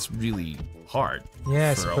yeah, that's really hard.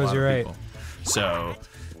 Yeah, I for a suppose lot you're of right. people. So,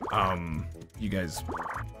 you guys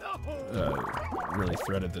really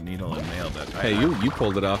threaded the needle and nailed it. Hey, you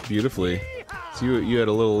pulled it off beautifully. So you had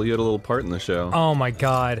a little part in the show. Oh my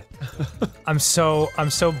god, I'm so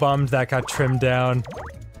bummed that got trimmed down.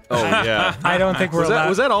 Oh yeah. I don't think we're allowed.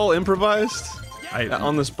 Was that all improvised?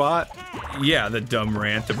 On the spot? Yeah, the dumb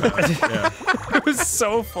rant about it. Yeah. It was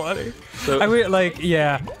so funny. So, I mean, like,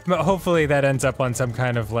 yeah. But hopefully that ends up on some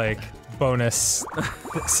kind of like bonus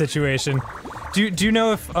situation. Do you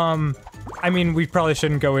know if I mean, we probably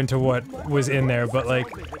shouldn't go into what was in there, but like,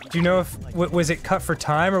 do you know if was it cut for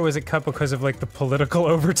time or was it cut because of like the political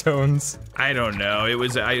overtones? I don't know. It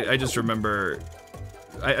was. I just remember.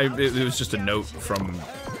 It was just a note from.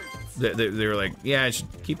 They were like, yeah, I should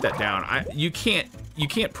keep that down. You can't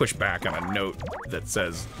push back on a note that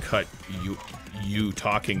says cut you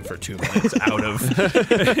talking for 2 minutes out of.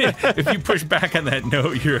 If you push back on that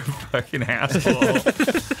note, you're a fucking asshole.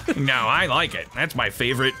 No, I like it. That's my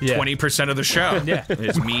favorite 20% of the show. Yeah,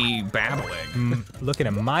 is me babbling, looking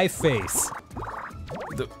at my face.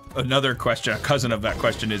 Another question, a cousin of that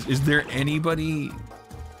question is there anybody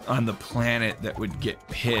on the planet that would get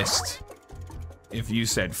pissed if you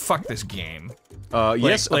said "fuck this game"?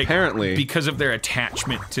 Yes, apparently because of their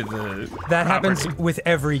attachment to the. That happens property. with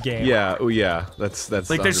every game. Yeah. Oh yeah. That's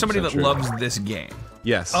like there's somebody that true. loves this game.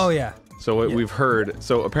 Yes. Oh yeah. So what we've heard.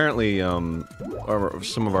 So apparently, some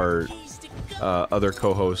of our other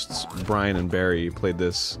co-hosts, Brian and Barry, played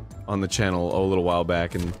this on the channel a little while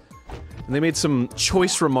back, and they made some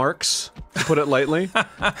choice remarks, to put it lightly.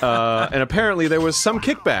 And apparently there was some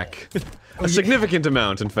kickback. A significant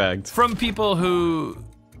amount, in fact. From people who...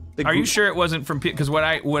 Are you sure it wasn't from people? Because what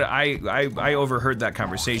I overheard that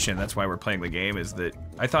conversation, that's why we're playing the game, is that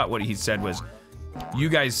I thought what he said was, you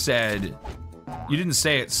guys said You didn't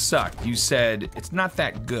say it sucked. You said it's not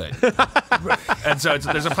that good. And so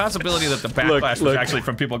there's a possibility that the backlash was actually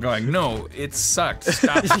from people going, no, it sucked.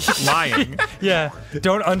 Stop lying. Yeah,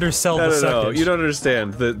 don't undersell the suckage. No, you don't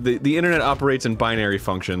understand. The internet operates in binary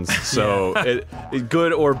functions, so it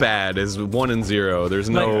good or bad is 1 and 0. There's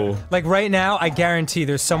no... Like right now, I guarantee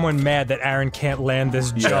there's someone mad that Aaron can't land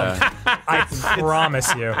this jump. I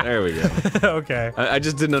promise you. There we go. Okay. I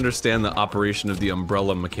just didn't understand the operation of the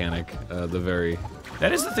umbrella mechanic,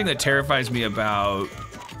 That is the thing that terrifies me about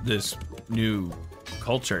this new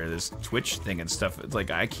culture, this Twitch thing and stuff. It's like,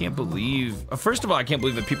 I can't believe... First of all, I can't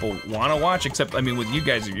believe that people want to watch, except, I mean, with you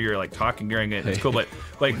guys, you're like talking during it, and it's cool, but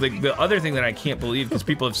like the other thing that I can't believe, because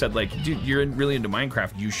people have said, like, dude, you're really into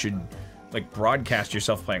Minecraft, you should, like, broadcast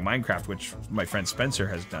yourself playing Minecraft, which my friend Spencer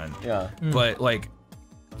has done. Yeah. But, like,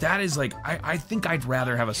 that is like, I think I'd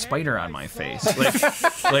rather have a spider on my face.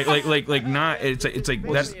 Like not, it's like,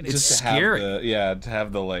 well, that's, it's scary. To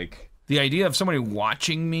have the, like... The idea of somebody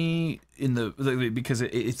watching me in because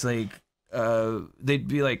it's like, they'd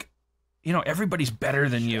be like, you know, everybody's better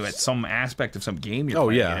than you at some aspect of some game you're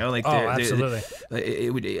playing, you know? Like, absolutely.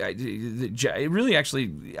 It really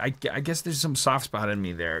actually, I guess there's some soft spot in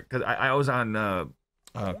me there. Because I was on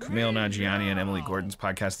Kumail Nanjiani and Emily Gordon's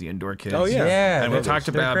podcast, The Indoor Kids. Oh, yeah. And we talked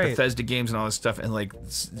about Bethesda games and all this stuff, and like,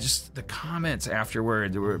 just the comments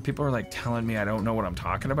afterward, there were people were like telling me I don't know what I'm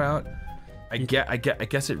talking about. I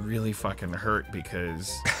guess it really fucking hurt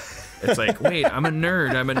because it's like, wait, I'm a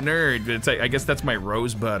nerd. But it's like, I guess that's my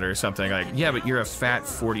rosebud or something. Like, yeah, but you're a fat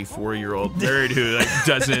 44-year-old nerd who like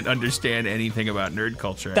doesn't understand anything about nerd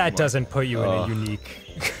culture That anymore. doesn't put you in a unique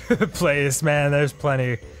place, man. There's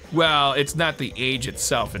plenty. Well, it's not the age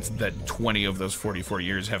itself. It's that 20 of those 44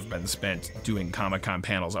 years have been spent doing Comic-Con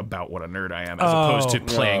panels about what a nerd I am, as opposed to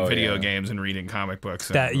playing video games and reading comic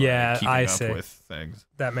books and keeping up with things.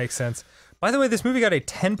 That makes sense. By the way, this movie got a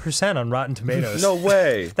 10% on Rotten Tomatoes. No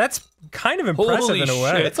way. That's kind of impressive Holy in a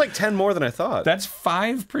way. shit. It's like 10 more than I thought. That's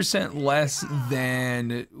 5% less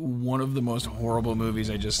than one of the most horrible movies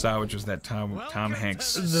I just saw, which was that Tom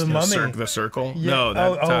Hanks, The Mummy. The Circle. Yeah. No,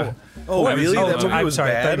 that. Really? That movie was sorry,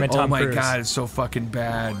 I thought bad? you meant Oh Tom my Cruise. god, it's so fucking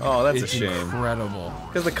bad. Oh, that's it's a shame. Incredible.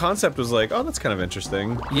 Because the concept was like, oh, that's kind of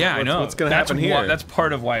interesting. Yeah, I know. What's gonna happen here? That's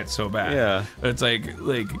part of why it's so bad. Yeah. It's like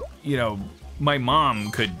you know, my mom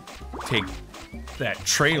could take that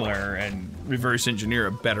trailer and reverse engineer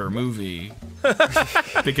a better movie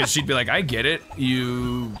because she'd be like, I get it.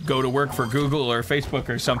 You go to work for Google or Facebook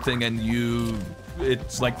or something, and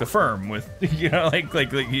it's like The Firm with, you know, like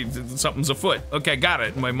something's afoot. Okay, got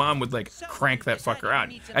it. And my mom would like crank that fucker out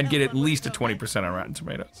and get at least a 20% on Rotten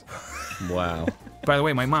Tomatoes. Wow. By the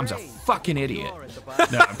way, my mom's a fucking idiot.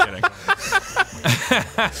 No, I'm kidding.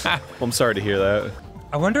 Well, I'm sorry to hear that.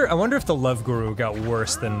 I wonder if The Love Guru got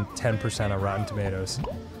worse than 10% on Rotten Tomatoes.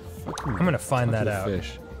 I'm gonna find that out.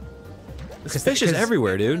 Fish. This fish is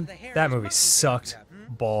everywhere, dude. That movie sucked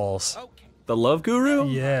balls. The Love Guru?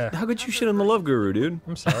 Yeah. How could you shit on The Love Guru, dude?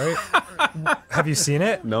 I'm sorry. Have you seen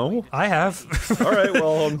it? No. I have. All right,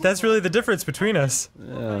 well. That's really the difference between us.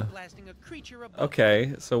 Yeah.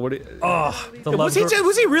 Okay, so what? Was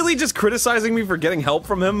he really just criticizing me for getting help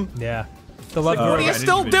from him? Yeah. The Love Guru. What are you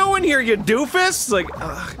still doing here, you doofus? Like,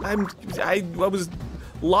 I was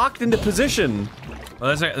locked into position. Well,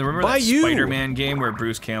 that's like, remember By that you. Spider-Man game where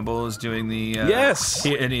Bruce Campbell is doing the... Yes.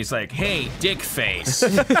 And he's like, hey, dick face.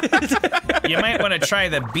 You might want to try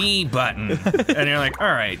the B button. And you're like,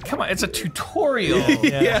 all right, come on, it's a tutorial.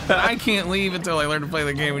 Yeah. I can't leave until I learn to play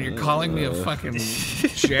the game when you're calling me a fucking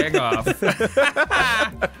jagoff.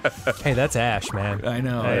 Hey, that's Ash, man. I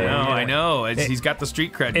know, Hey, I know. He's got the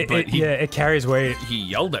street cred, but it carries weight. he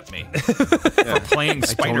yelled at me for playing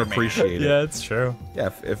Spider-Man. I don't appreciate it. Yeah, it's true. Yeah,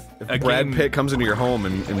 if Brad Pitt comes into your home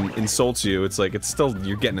and insults you, it's like, it's still,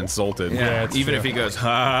 you're getting insulted. Yeah, even if he goes,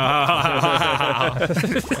 ha, ha, ha,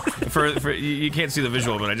 ha. You can't see the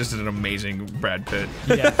visual, but I just did an amazing Brad Pitt.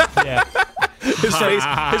 Yeah. His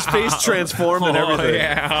face transformed and everything.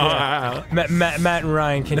 Yeah. Matt and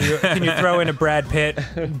Ryan, can you throw in a Brad Pitt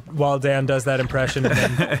while Dan does that impression,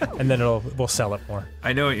 and then we'll sell it more.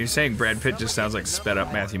 I know what you're saying. Brad Pitt just sounds like sped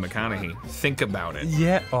up Matthew McConaughey. Think about it.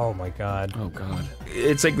 Yeah. Oh my God. Oh God.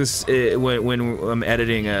 It's like this when I'm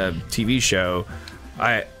editing a TV show,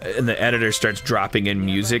 and the editor starts dropping in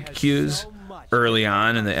music cues early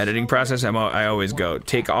on in the editing process. I always go,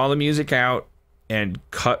 take all the music out and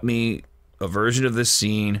cut me a version of this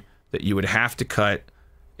scene that you would have to cut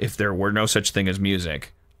if there were no such thing as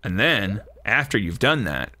music. And then after you've done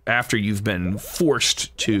that, after you've been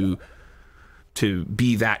forced to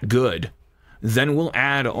be that good, then we'll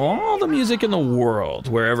add all the music in the world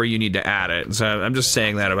wherever you need to add it. So I'm just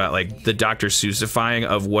saying that about like the Dr. Seussifying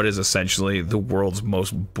of what is essentially the world's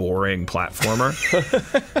most boring platformer.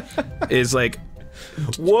 Is like,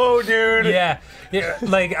 whoa, dude. Yeah,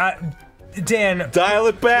 like Dan, dial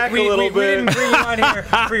it back a little bit. We didn't bring you on here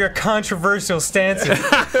for your controversial stances.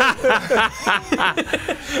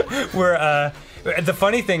 The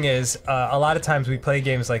funny thing is, a lot of times we play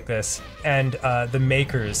games like this, and the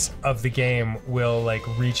makers of the game will like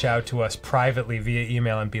reach out to us privately via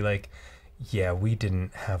email and be like, yeah, we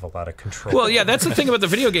didn't have a lot of control. Well, yeah, that's the thing about the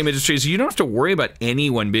video game industry is you don't have to worry about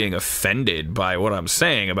anyone being offended by what I'm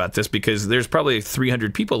saying about this because there's probably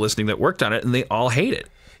 300 people listening that worked on it and they all hate it.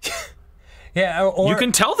 Yeah, or you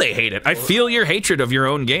can tell they hate it. I feel your hatred of your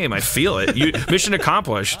own game. I feel it. Mission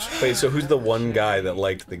accomplished. Wait, so who's the one guy that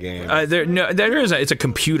liked the game? There is. It's a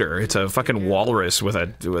computer. It's a fucking walrus with a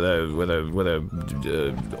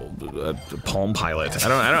Palm Pilot.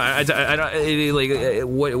 I don't.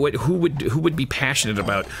 Like, who would be passionate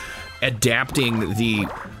about adapting the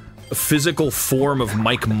physical form of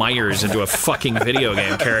Mike Myers into a fucking video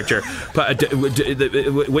game character, but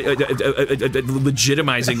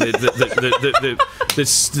legitimizing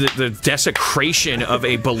the desecration of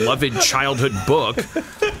a beloved childhood book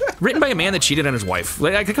written by a man that cheated on his wife.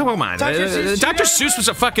 Like, come on, Dr. Seuss was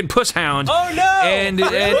a fucking puss hound. Oh no! And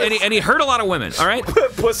he hurt a lot of women. All right.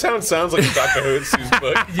 Puss hound sounds like a Dr. Seuss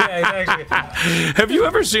book. Yeah, exactly. Have you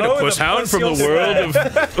ever seen a puss hound from the world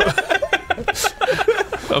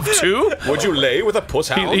of two? Would you lay with a puss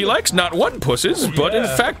hound? He likes not one pusses, but in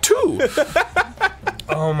fact two.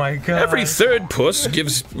 Oh my god. Every third puss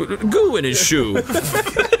gives goo in his shoe.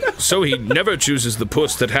 So he never chooses the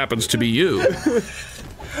puss that happens to be you.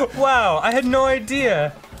 Wow, I had no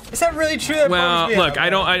idea. Is that really true? Well, look,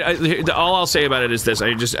 all I'll say about it is this: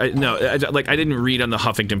 I didn't read on the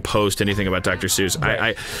Huffington Post anything about Dr. Seuss.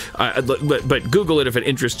 Right. But Google it if it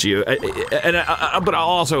interests you. But I'll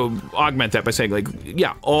also augment that by saying, like,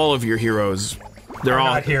 yeah, all of your heroes, they're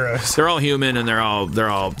all not heroes. They're all human, and they're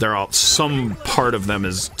all some part of them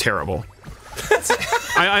is terrible.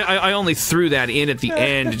 I only threw that in at the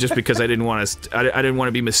end just because I didn't want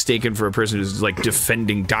to be mistaken for a person who's like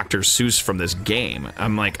defending Dr. Seuss from this game.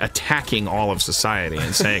 I'm like attacking all of society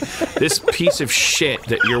and saying this piece of shit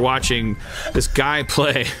that you're watching this guy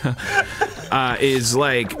play is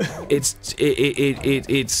like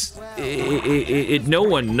no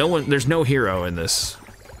one. There's no hero in this.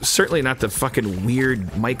 Certainly not the fucking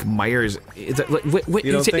weird Mike Myers. You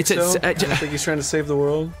don't think so? You don't think he's trying to save the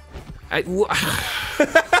world?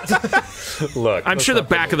 Look, I'm sure the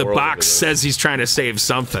back of the box says he's trying to save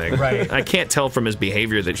something. Right. I can't tell from his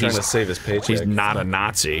behavior that he's trying to save his paycheck. He's not a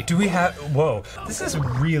Nazi. Do we have? Whoa, this is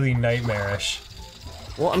really nightmarish.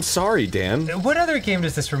 Well, I'm sorry, Dan. What other game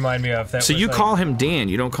does this remind me of? So you call him Dan,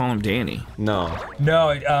 you don't call him Danny. No.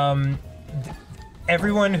 No.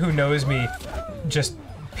 Everyone who knows me just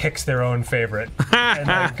picks their own favorite and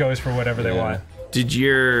like, goes for whatever they want. Did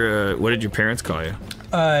what did your parents call you?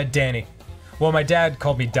 Danny. Well, my dad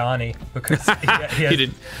called me Donnie because he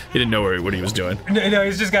didn't know what he was doing. No,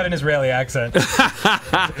 he's just got an Israeli accent.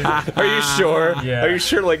 Are you sure? Yeah. Are you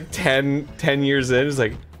sure? Like 10 years in, he's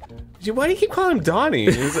like, why do you keep calling him Donnie?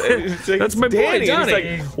 He's like, that's my Danny. boy, Donnie.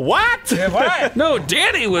 He's like, what? Yeah, what? No,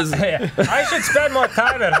 Danny was. I should spend more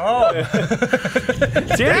time at home.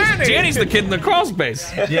 Danny's the kid in the crawl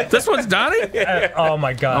space. Yeah. This one's Donnie. Oh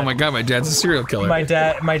my god. Oh my god, my dad's a serial killer. My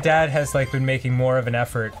dad has like been making more of an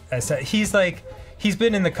effort. He's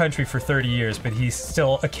been in the country for 30 years, but he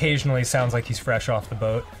still occasionally sounds like he's fresh off the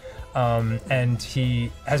boat. And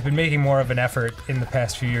he has been making more of an effort in the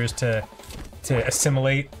past few years to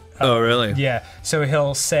assimilate. Oh really? Yeah. So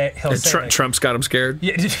he'll say like, Trump's got him scared.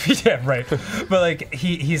 Yeah, yeah, right. But like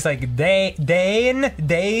he's like Dane.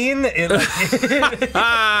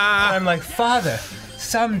 I'm like, Father,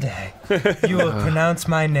 someday you will pronounce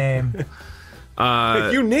my name.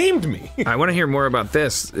 You named me. I want to hear more about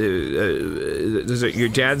this. Your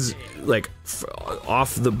dad's like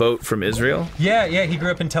off the boat from Israel? Yeah, he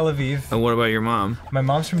grew up in Tel Aviv. And what about your mom? My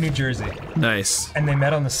mom's from New Jersey. Nice. And they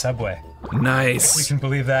met on the subway. Nice. If we can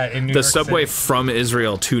believe that in New York subway City. from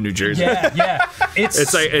Israel to New Jersey. Yeah.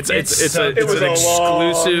 It's an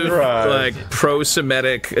exclusive, like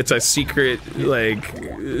pro-Semitic. It's a secret,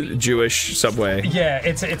 like Jewish subway. Yeah,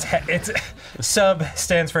 it's sub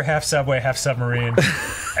stands for half subway, half submarine,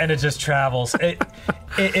 and it just travels.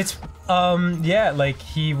 It's like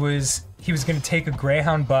he was gonna take a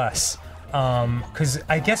Greyhound bus. Because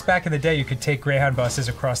I guess back in the day you could take Greyhound buses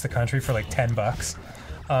across the country for like $10.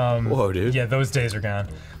 Whoa, dude. Yeah, those days are gone.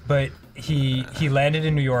 But he landed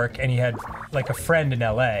in New York, and he had like a friend in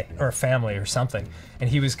LA or a family or something, and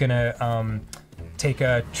he was gonna take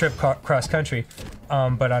a trip cross country.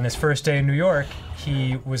 But on his first day in New York,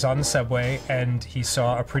 he was on the subway and he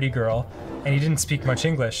saw a pretty girl, and he didn't speak much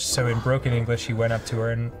English. So in broken English, he went up to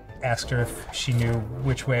her and asked her if she knew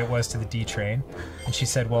which way it was to the D train, and she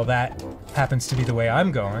said, "Well, that happens to be the way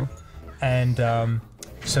I'm going." And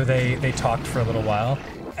so they talked for a little while,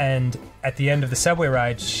 and at the end of the subway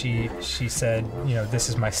ride, she said, "You know, this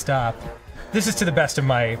is my stop." This is to the best of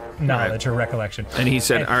my knowledge or recollection. And he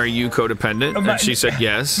said, "Are you codependent?" And she said,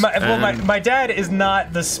 "Yes." My dad is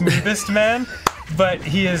not the smoothest man, but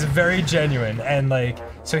he is very genuine, and like,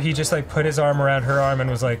 so he just like put his arm around her arm and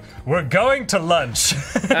was like, "We're going to lunch."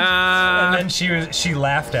 And then she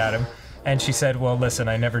laughed at him, and she said, "Well, listen,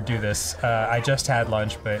 I never do this. I just had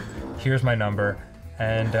lunch, but here's my number."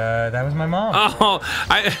 And that was my mom. Oh,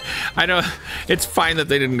 I know. It's fine that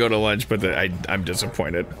they didn't go to lunch, but I'm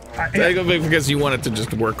disappointed. Because you want it to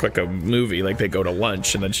just work like a movie, like they go to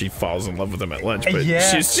lunch and then she falls in love with him at lunch. But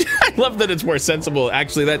I love that it's more sensible.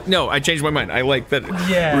 Actually, I changed my mind. I like that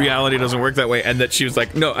reality doesn't work that way, and that she was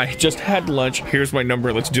like, "No, I just had lunch. Here's my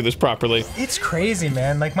number. Let's do this properly." It's crazy,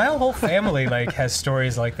 man. Like my whole family like has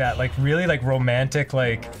stories like that, like really like romantic,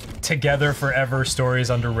 like together forever stories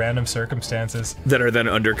under random circumstances that are then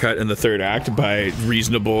undercut in the third act by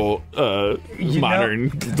reasonable modern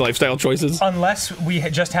lifestyle choices. Unless we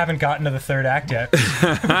just haven't gotten to the third act yet,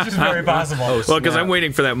 which is very possible. Well, because I'm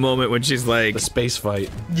waiting for that moment when she's like the space fight.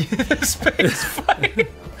 The space fight.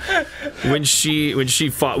 when she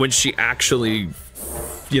actually,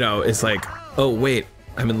 you know, is like, "Oh wait,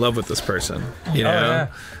 I'm in love with this person," you know?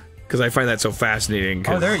 Because I find that so fascinating.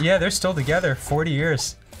 Oh, they're still together, 40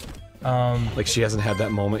 years. Like she hasn't had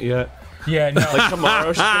that moment yet. Yeah, no. Like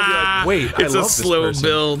tomorrow she's gonna be like, "Wait, it's I love a slow this person."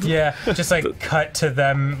 build. Yeah, just like cut to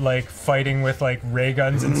them like fighting with like ray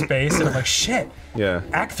guns in space, and I'm like, shit. Yeah.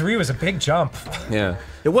 Act 3 was a big jump. Yeah.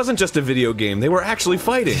 It wasn't just a video game. They were actually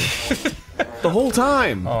fighting the whole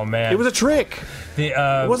time. Oh man. It was a trick. It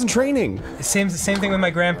wasn't training. Same thing with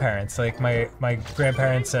my grandparents. Like my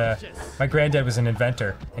grandparents, my granddad was an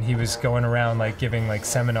inventor, and he was going around like giving like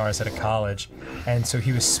seminars at a college, and so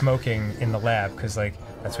he was smoking in the lab because like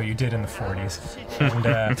that's what you did in the 40s.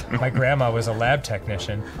 And my grandma was a lab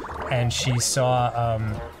technician, and she saw,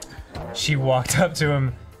 she walked up to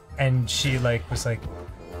him, and she like was like,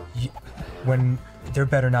 when there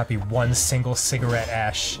better not be one single cigarette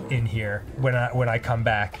ash in here when I come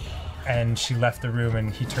back. And she left the room,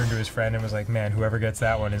 and he turned to his friend and was like, "Man, whoever gets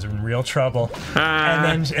that one is in real trouble."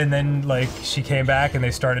 And then like she came back and they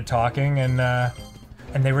started talking, and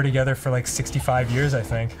they were together for like 65 years, I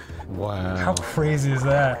think. Wow. How crazy is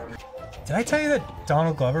that? Did I tell you that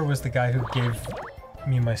Donald Glover was the guy who gave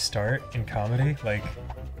me my start in comedy like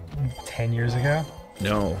 10 years ago?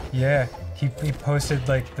 No. Yeah, he posted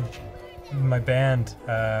like my band,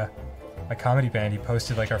 my comedy band. He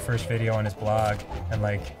posted like our first video on his blog and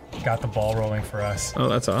like got the ball rolling for us. Oh,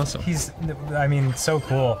 that's awesome. I mean, so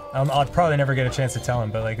cool. I'll probably never get a chance to tell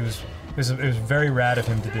him, but like it was very rad of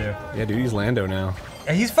him to do. Yeah, dude, he's Lando now.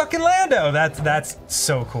 And he's fucking Lando. That's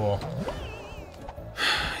so cool.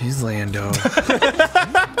 He's Lando.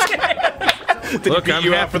 Look, I'm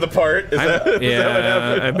you out for the part. Is that what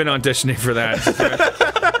happened? I've been auditioning for that.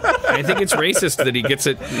 I think it's racist that he gets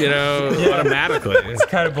it, you know, automatically. It's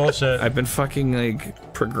kind of bullshit. I've been fucking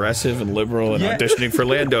like progressive and liberal and auditioning for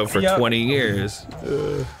Lando for 20 years.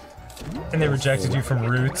 And they rejected you from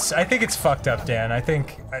Roots. I think it's fucked up, Dan. I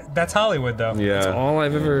think that's Hollywood, though. Yeah. That's all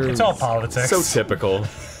I've ever... It's all politics. So typical.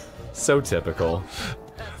 So typical.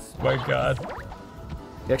 My God.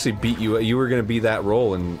 He actually beat you. You were going to be that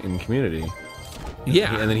role in Community.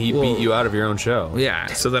 Yeah. And then he beat you out of your own show. Yeah.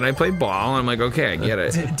 So then I played ball, and I'm like, okay, I get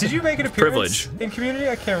it. Did you make an appearance in Community?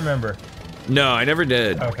 I can't remember. No, I never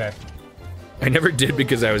did. Okay. I never did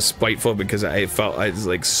because I was spiteful, because I felt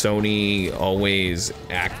like Sony always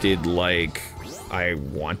acted like I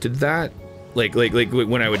wanted that. Like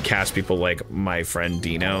when I would cast people like my friend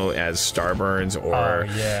Dino as Starburns, or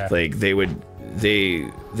like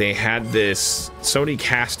they had this, Sony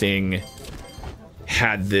casting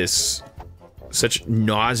had this such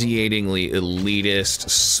nauseatingly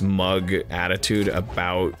elitist, smug attitude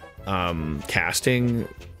about casting,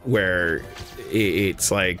 where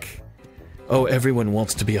it's like, oh, everyone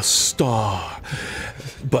wants to be a star,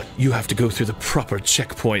 but you have to go through the proper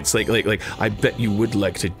checkpoints. Like, I bet you would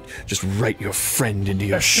like to just write your friend into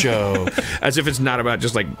your show. As if it's not about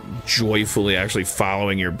just, like, joyfully actually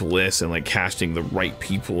following your bliss and, like, casting the right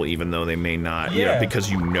people, even though they may not, you know,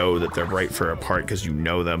 because you know that they're right for a part because you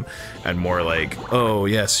know them, and more like, oh,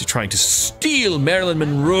 yes, you're trying to steal Marilyn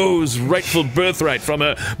Monroe's rightful birthright from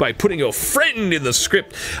her by putting your friend in the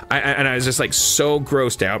script. And I was just, like, so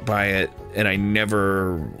grossed out by it, and I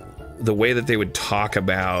never... The way that they would talk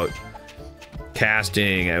about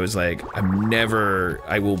casting, I was like,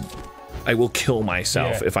 I will kill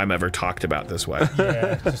myself if I'm ever talked about this way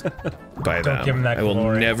by them. Give them that I will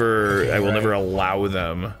glory. never allow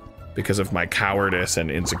them because of my cowardice and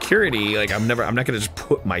insecurity. Like I'm not gonna just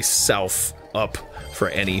put myself up for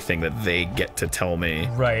anything that they get to tell me.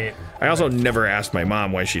 Right. I also never asked my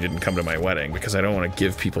mom why she didn't come to my wedding because I don't want to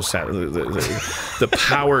give people the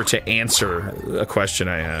power to answer a question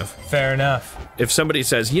I have. Fair enough. If somebody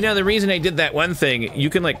says, you know, the reason I did that one thing, you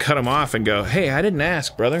can like cut them off and go, hey, I didn't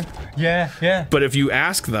ask, brother. Yeah, yeah. But if you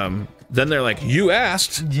ask them, then they're like, you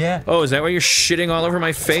asked? Yeah. Oh, is that why you're shitting all over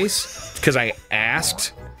my face? Because I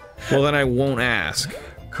asked? Well, then I won't ask.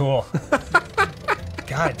 Cool.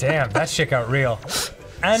 God damn, that shit got real.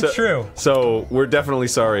 And true. So we're definitely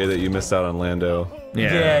sorry that you missed out on Lando.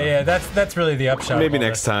 Yeah, that's really the upshot. Maybe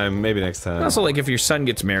next time. Maybe next time. Also, like if your son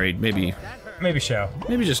gets married, maybe show.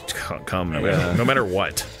 Maybe just come no matter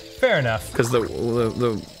what. Fair enough. Because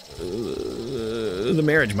the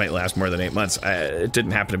marriage might last more than 8 months. It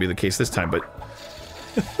didn't happen to be the case this time, but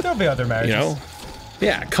there'll be other marriages. You know,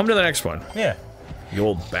 yeah. Come to the next one. Yeah. You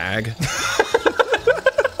old bag.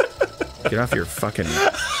 Get off your fucking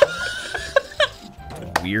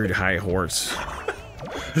weird high horse.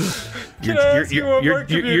 Your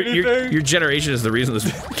generation is the reason this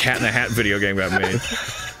Cat in the Hat video game got made.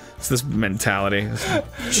 It's this mentality. This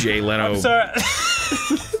Jay Leno. I'm sorry.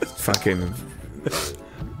 Fucking.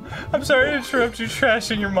 I'm sorry to interrupt you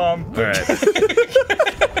trashing your mom. All right.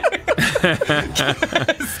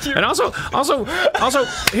 And also,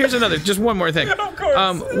 here's another, just one more thing. Of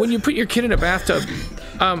course. When you put your kid in a bathtub,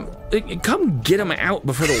 come get him out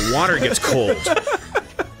before the water gets cold.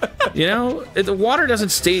 You know, the water doesn't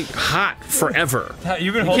stay hot forever.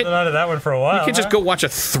 You've been holding on to that one for a while. You can just go watch a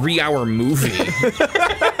 3-hour movie.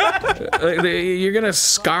 You're gonna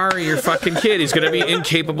scar your fucking kid. He's gonna be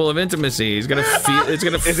incapable of intimacy. He's gonna feel. It's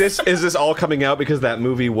gonna. Is this all coming out because that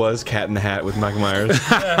movie was Cat in the Hat with Michael Myers?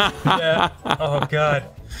 Yeah. Oh god.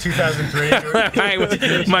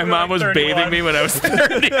 2003. My mom was 31. bathing me when I was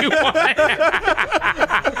 31.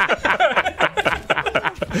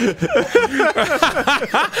 And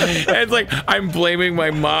it's like I'm blaming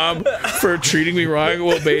my mom for treating me wrong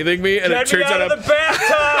while bathing me, and it turns out the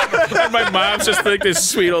bathtub. And my mom's just like this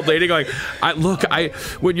sweet old lady going,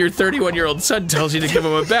 when your 31-year-old son tells you to give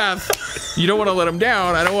him a bath, you don't want to let him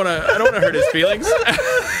down. I don't want to hurt his feelings.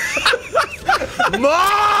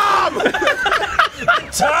 Mom!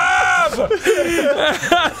 Tom!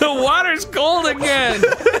 The water's cold again.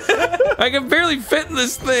 I can barely fit in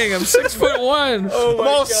this thing. I'm 6'1". Oh I'm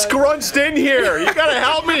all scrunched in here. You gotta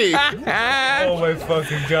help me. Oh my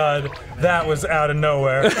fucking god. That was out of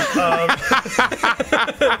nowhere.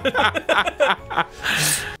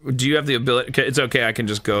 Do you have the ability? It's okay. I can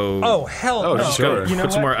just go. Oh hell no! Sure. You know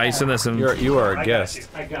put some more ice in this. And you are a guest.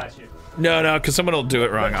 I got you. No, because someone will do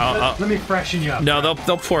it wrong. Let me freshen you up. No,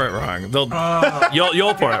 they'll pour it wrong.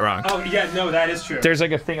 You'll pour it wrong. Oh yeah, no, that is true. There's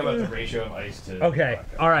like a thing about the ratio of ice to. Okay,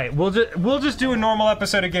 all right. We'll just do a normal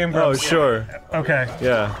episode of Game Grumps. Oh sure. Okay.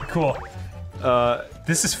 Yeah. Cool.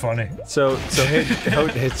 This is funny. So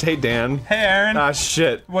hey Dan. Hey Aaron. Ah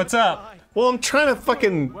shit. What's up? Well, I'm trying to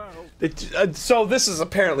fucking. So this is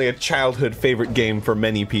apparently a childhood favorite game for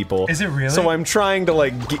many people. Is it really? So I'm trying to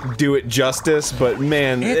like do it justice, but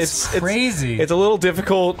man, it's crazy. It's a little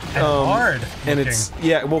difficult and hard. And it's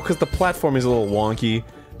because the platform is a little wonky,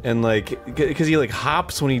 and like because he like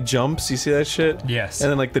hops when he jumps. You see that shit? Yes. And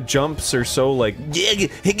then like the jumps are so like look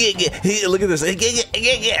at this.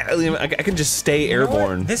 I can just stay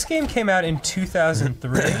airborne. This game came out in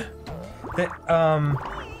 2003.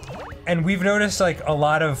 And we've noticed like a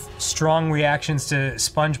lot of strong reactions to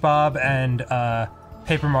SpongeBob and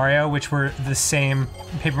Paper Mario, which were the same.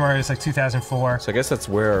 Paper Mario is like 2004. So I guess that's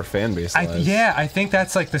where our fan base lies. Yeah, I think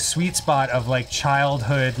that's like the sweet spot of like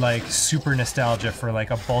childhood, like super nostalgia for like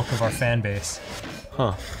a bulk of our fan base.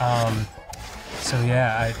 Huh. So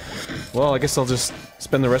yeah, Well, I guess I'll just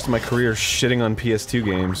spend the rest of my career shitting on PS2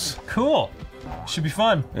 games. Cool. Should be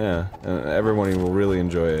fun. Yeah, and everyone will really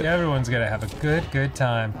enjoy it. Yeah, everyone's gonna have a good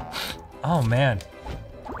time. Oh man,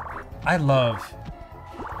 I love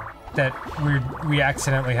that we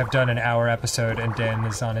accidentally have done an hour episode and Dan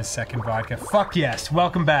is on his second vodka. Fuck yes.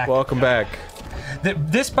 Welcome back. Welcome back.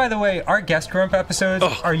 This, by the way, our guest grump episodes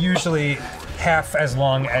are usually half as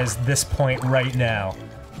long as this point right now.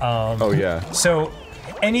 Oh yeah. So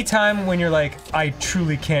anytime when you're like, I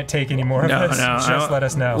truly can't take any more of this, just let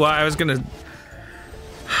us know. Well, I was gonna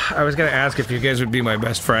ask if you guys would be my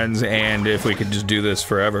best friends and if we could just do this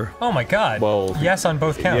forever. Oh my god. Well, yes on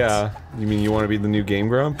both counts. Yeah. You mean you want to be the new Game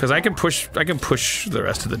Grump? Because I can push the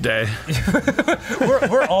rest of the day.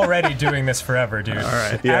 we're already doing this forever, dude. All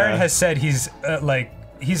right. Yeah. Aaron has said he's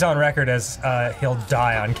he's on record as he'll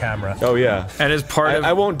die on camera. Oh yeah. And as part of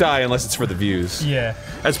I won't die unless it's for the views. Yeah.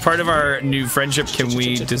 As part of our new friendship, can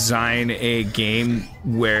we design a game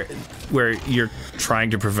where you're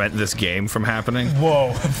trying to prevent this game from happening?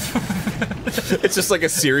 Whoa. It's just like a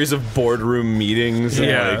series of boardroom meetings.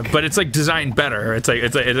 Yeah, but it's like designed better. It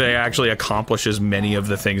actually accomplishes many of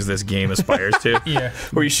the things this game aspires to. Yeah.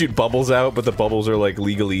 Where you shoot bubbles out, but the bubbles are like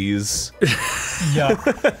legalese. Yeah.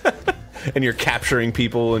 And you're capturing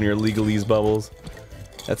people in your legalese bubbles.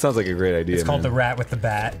 That sounds like a great idea. It's called The Rat with the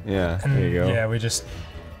Bat. Yeah, And there you go. Yeah,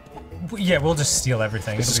 we'll just steal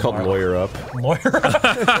everything. This is called Lawyer Up. Lawyer Up.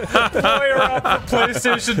 Lawyer Up for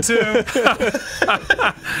PlayStation 2.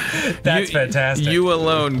 That's fantastic. You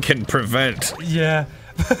alone can prevent Yeah.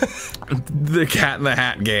 the Cat in the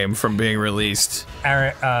Hat game from being released.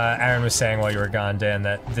 Aaron was saying while you were gone, Dan,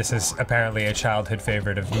 that this is apparently a childhood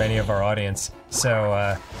favorite of many of our audience. So,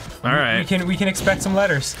 all right, we can expect some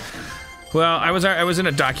letters. Well, I was in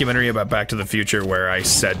a documentary about Back to the Future where I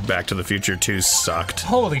said Back to the Future 2 sucked.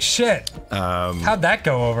 Holy shit! How'd that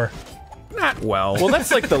go over? Not well. Well,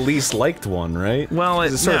 that's like the least liked one, right? Well,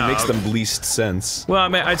 it sort of makes the least sense. Well, I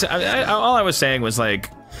mean, all I was saying was like,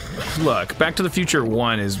 look, Back to the Future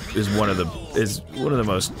 1 is one of the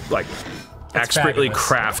most like expertly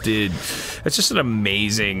crafted. It's just an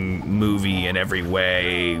amazing movie in every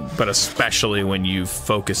way, but especially when you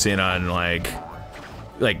focus in on like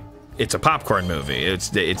it's a popcorn movie.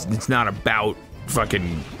 It's not about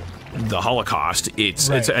fucking the Holocaust.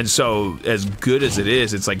 And so as good as it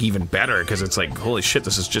is, it's like even better because it's like, holy shit,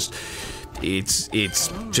 this is just it's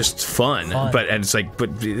just fun. But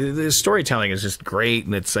the storytelling is just great,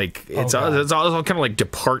 and it's like it's all kind of like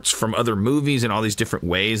departs from other movies in all these different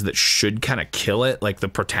ways that should kind of kill it. Like the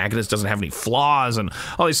protagonist doesn't have any flaws and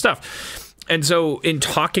all this stuff. And so, in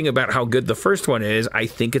talking about how good the first one is, I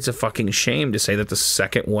think it's a fucking shame to say that the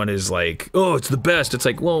second one is like, oh, it's the best. It's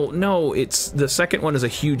like, well, no, the second one is a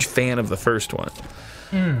huge fan of the first one.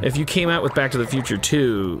 If you came out with Back to the Future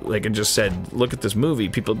 2, like, and just said, look at this movie,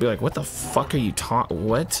 people would be like, what the fuck are you talking?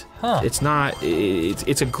 What? Huh. It's not.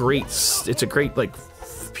 It's a great like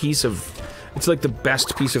piece of. It's like the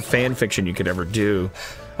best piece of fan fiction you could ever do.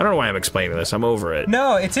 I don't know why I'm explaining this. I'm over it.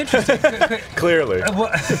 No, it's interesting. Clearly.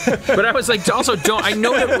 But I was like, also, I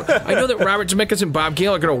know that Robert Zemeckis and Bob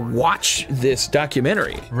Gale are going to watch this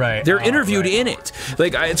documentary. Right. They're interviewed in it.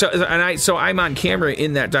 Like, so I'm on camera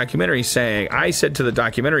in that documentary saying, I said to the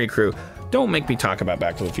documentary crew, don't make me talk about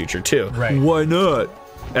Back to the Future 2. Right. Why not?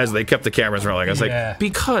 As they kept the cameras rolling, I was Yeah. like,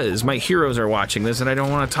 because my heroes are watching this, and I don't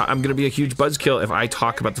want to talk. I'm going to be a huge buzzkill if I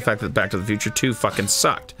talk about the fact that Back to the Future 2 fucking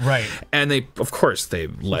sucked. Right. And they, of course, they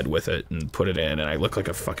led with it and put it in, and I look like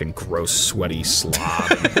a fucking gross, sweaty slob.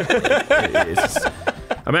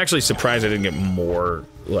 I'm actually surprised I didn't get more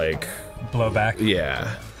like blowback.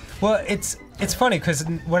 Yeah. Well, it's funny because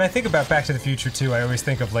when I think about Back to the Future 2, I always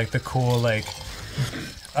think of like the cool like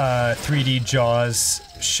 3D Jaws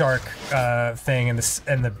shark thing and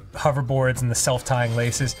the hoverboards and the self-tying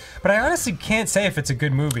laces, but I honestly can't say if it's a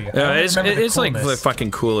good movie. It's like the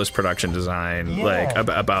fucking coolest production design, like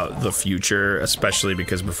about the future, especially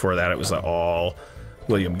because before that it was all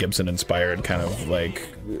William Gibson inspired, kind of like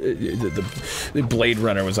the Blade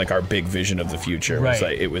Runner was like our big vision of the future. Right.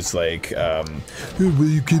 It was like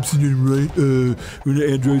William Gibson, right? When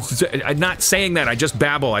the androids. I'm not saying that. I just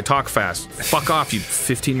babble. I talk fast. Fuck off, you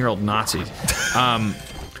 15-year-old Nazi.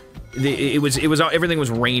 It was everything was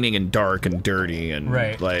raining and dark and dirty and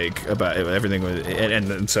like about everything was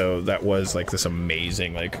and so that was like this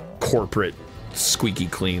amazing like corporate squeaky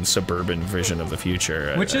clean suburban vision of the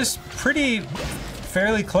future, which is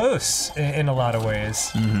fairly close in a lot of ways.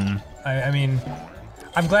 Mm-hmm. I mean,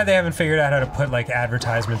 I'm glad they haven't figured out how to put like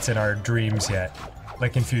advertisements in our dreams yet,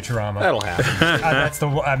 like in Futurama. That'll happen. That's the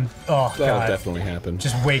oh That'll god, definitely happen.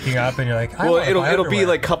 Just waking up and you're like, well, it'll be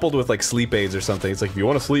like coupled with like sleep aids or something. It's like if you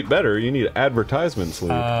want to sleep better, you need advertisement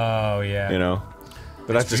sleep. Oh yeah. You know.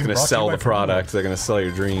 But that's just going to sell the product. They're going to sell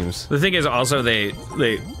your dreams. The thing is also they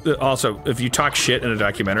also, if you talk shit in a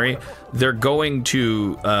documentary, they're going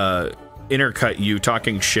to intercut you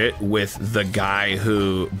talking shit with the guy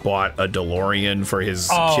who bought a DeLorean for his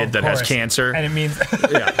kid that has cancer. And it means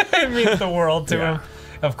it means the world to him.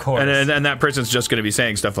 Of course. And that person's just going to be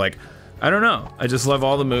saying stuff like, I don't know. I just love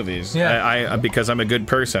all the movies. Yeah. I because I'm a good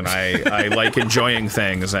person. I like enjoying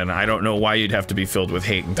things, and I don't know why you'd have to be filled with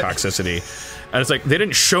hate and toxicity. And it's like, they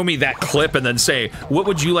didn't show me that clip and then say, what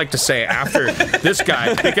would you like to say after this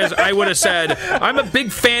guy? Because I would have said, I'm a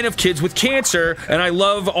big fan of kids with cancer, and I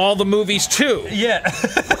love all the movies too. Yeah.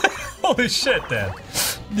 Holy shit, Dan.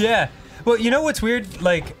 Yeah. Well, you know what's weird?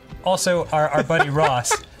 Like, also, our buddy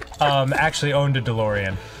Ross actually owned a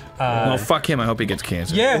DeLorean. Well, fuck him. I hope he gets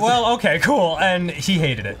cancer. Yeah, well, okay, cool. And he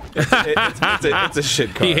hated it. It's a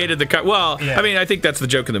shit car. He hated the car. Well, I mean, I think that's the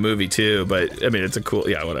joke in the movie, too. But, I mean, it's a cool...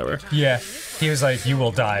 Yeah, whatever. Yeah. He was like, you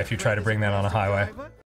will die if you try to bring that on a highway.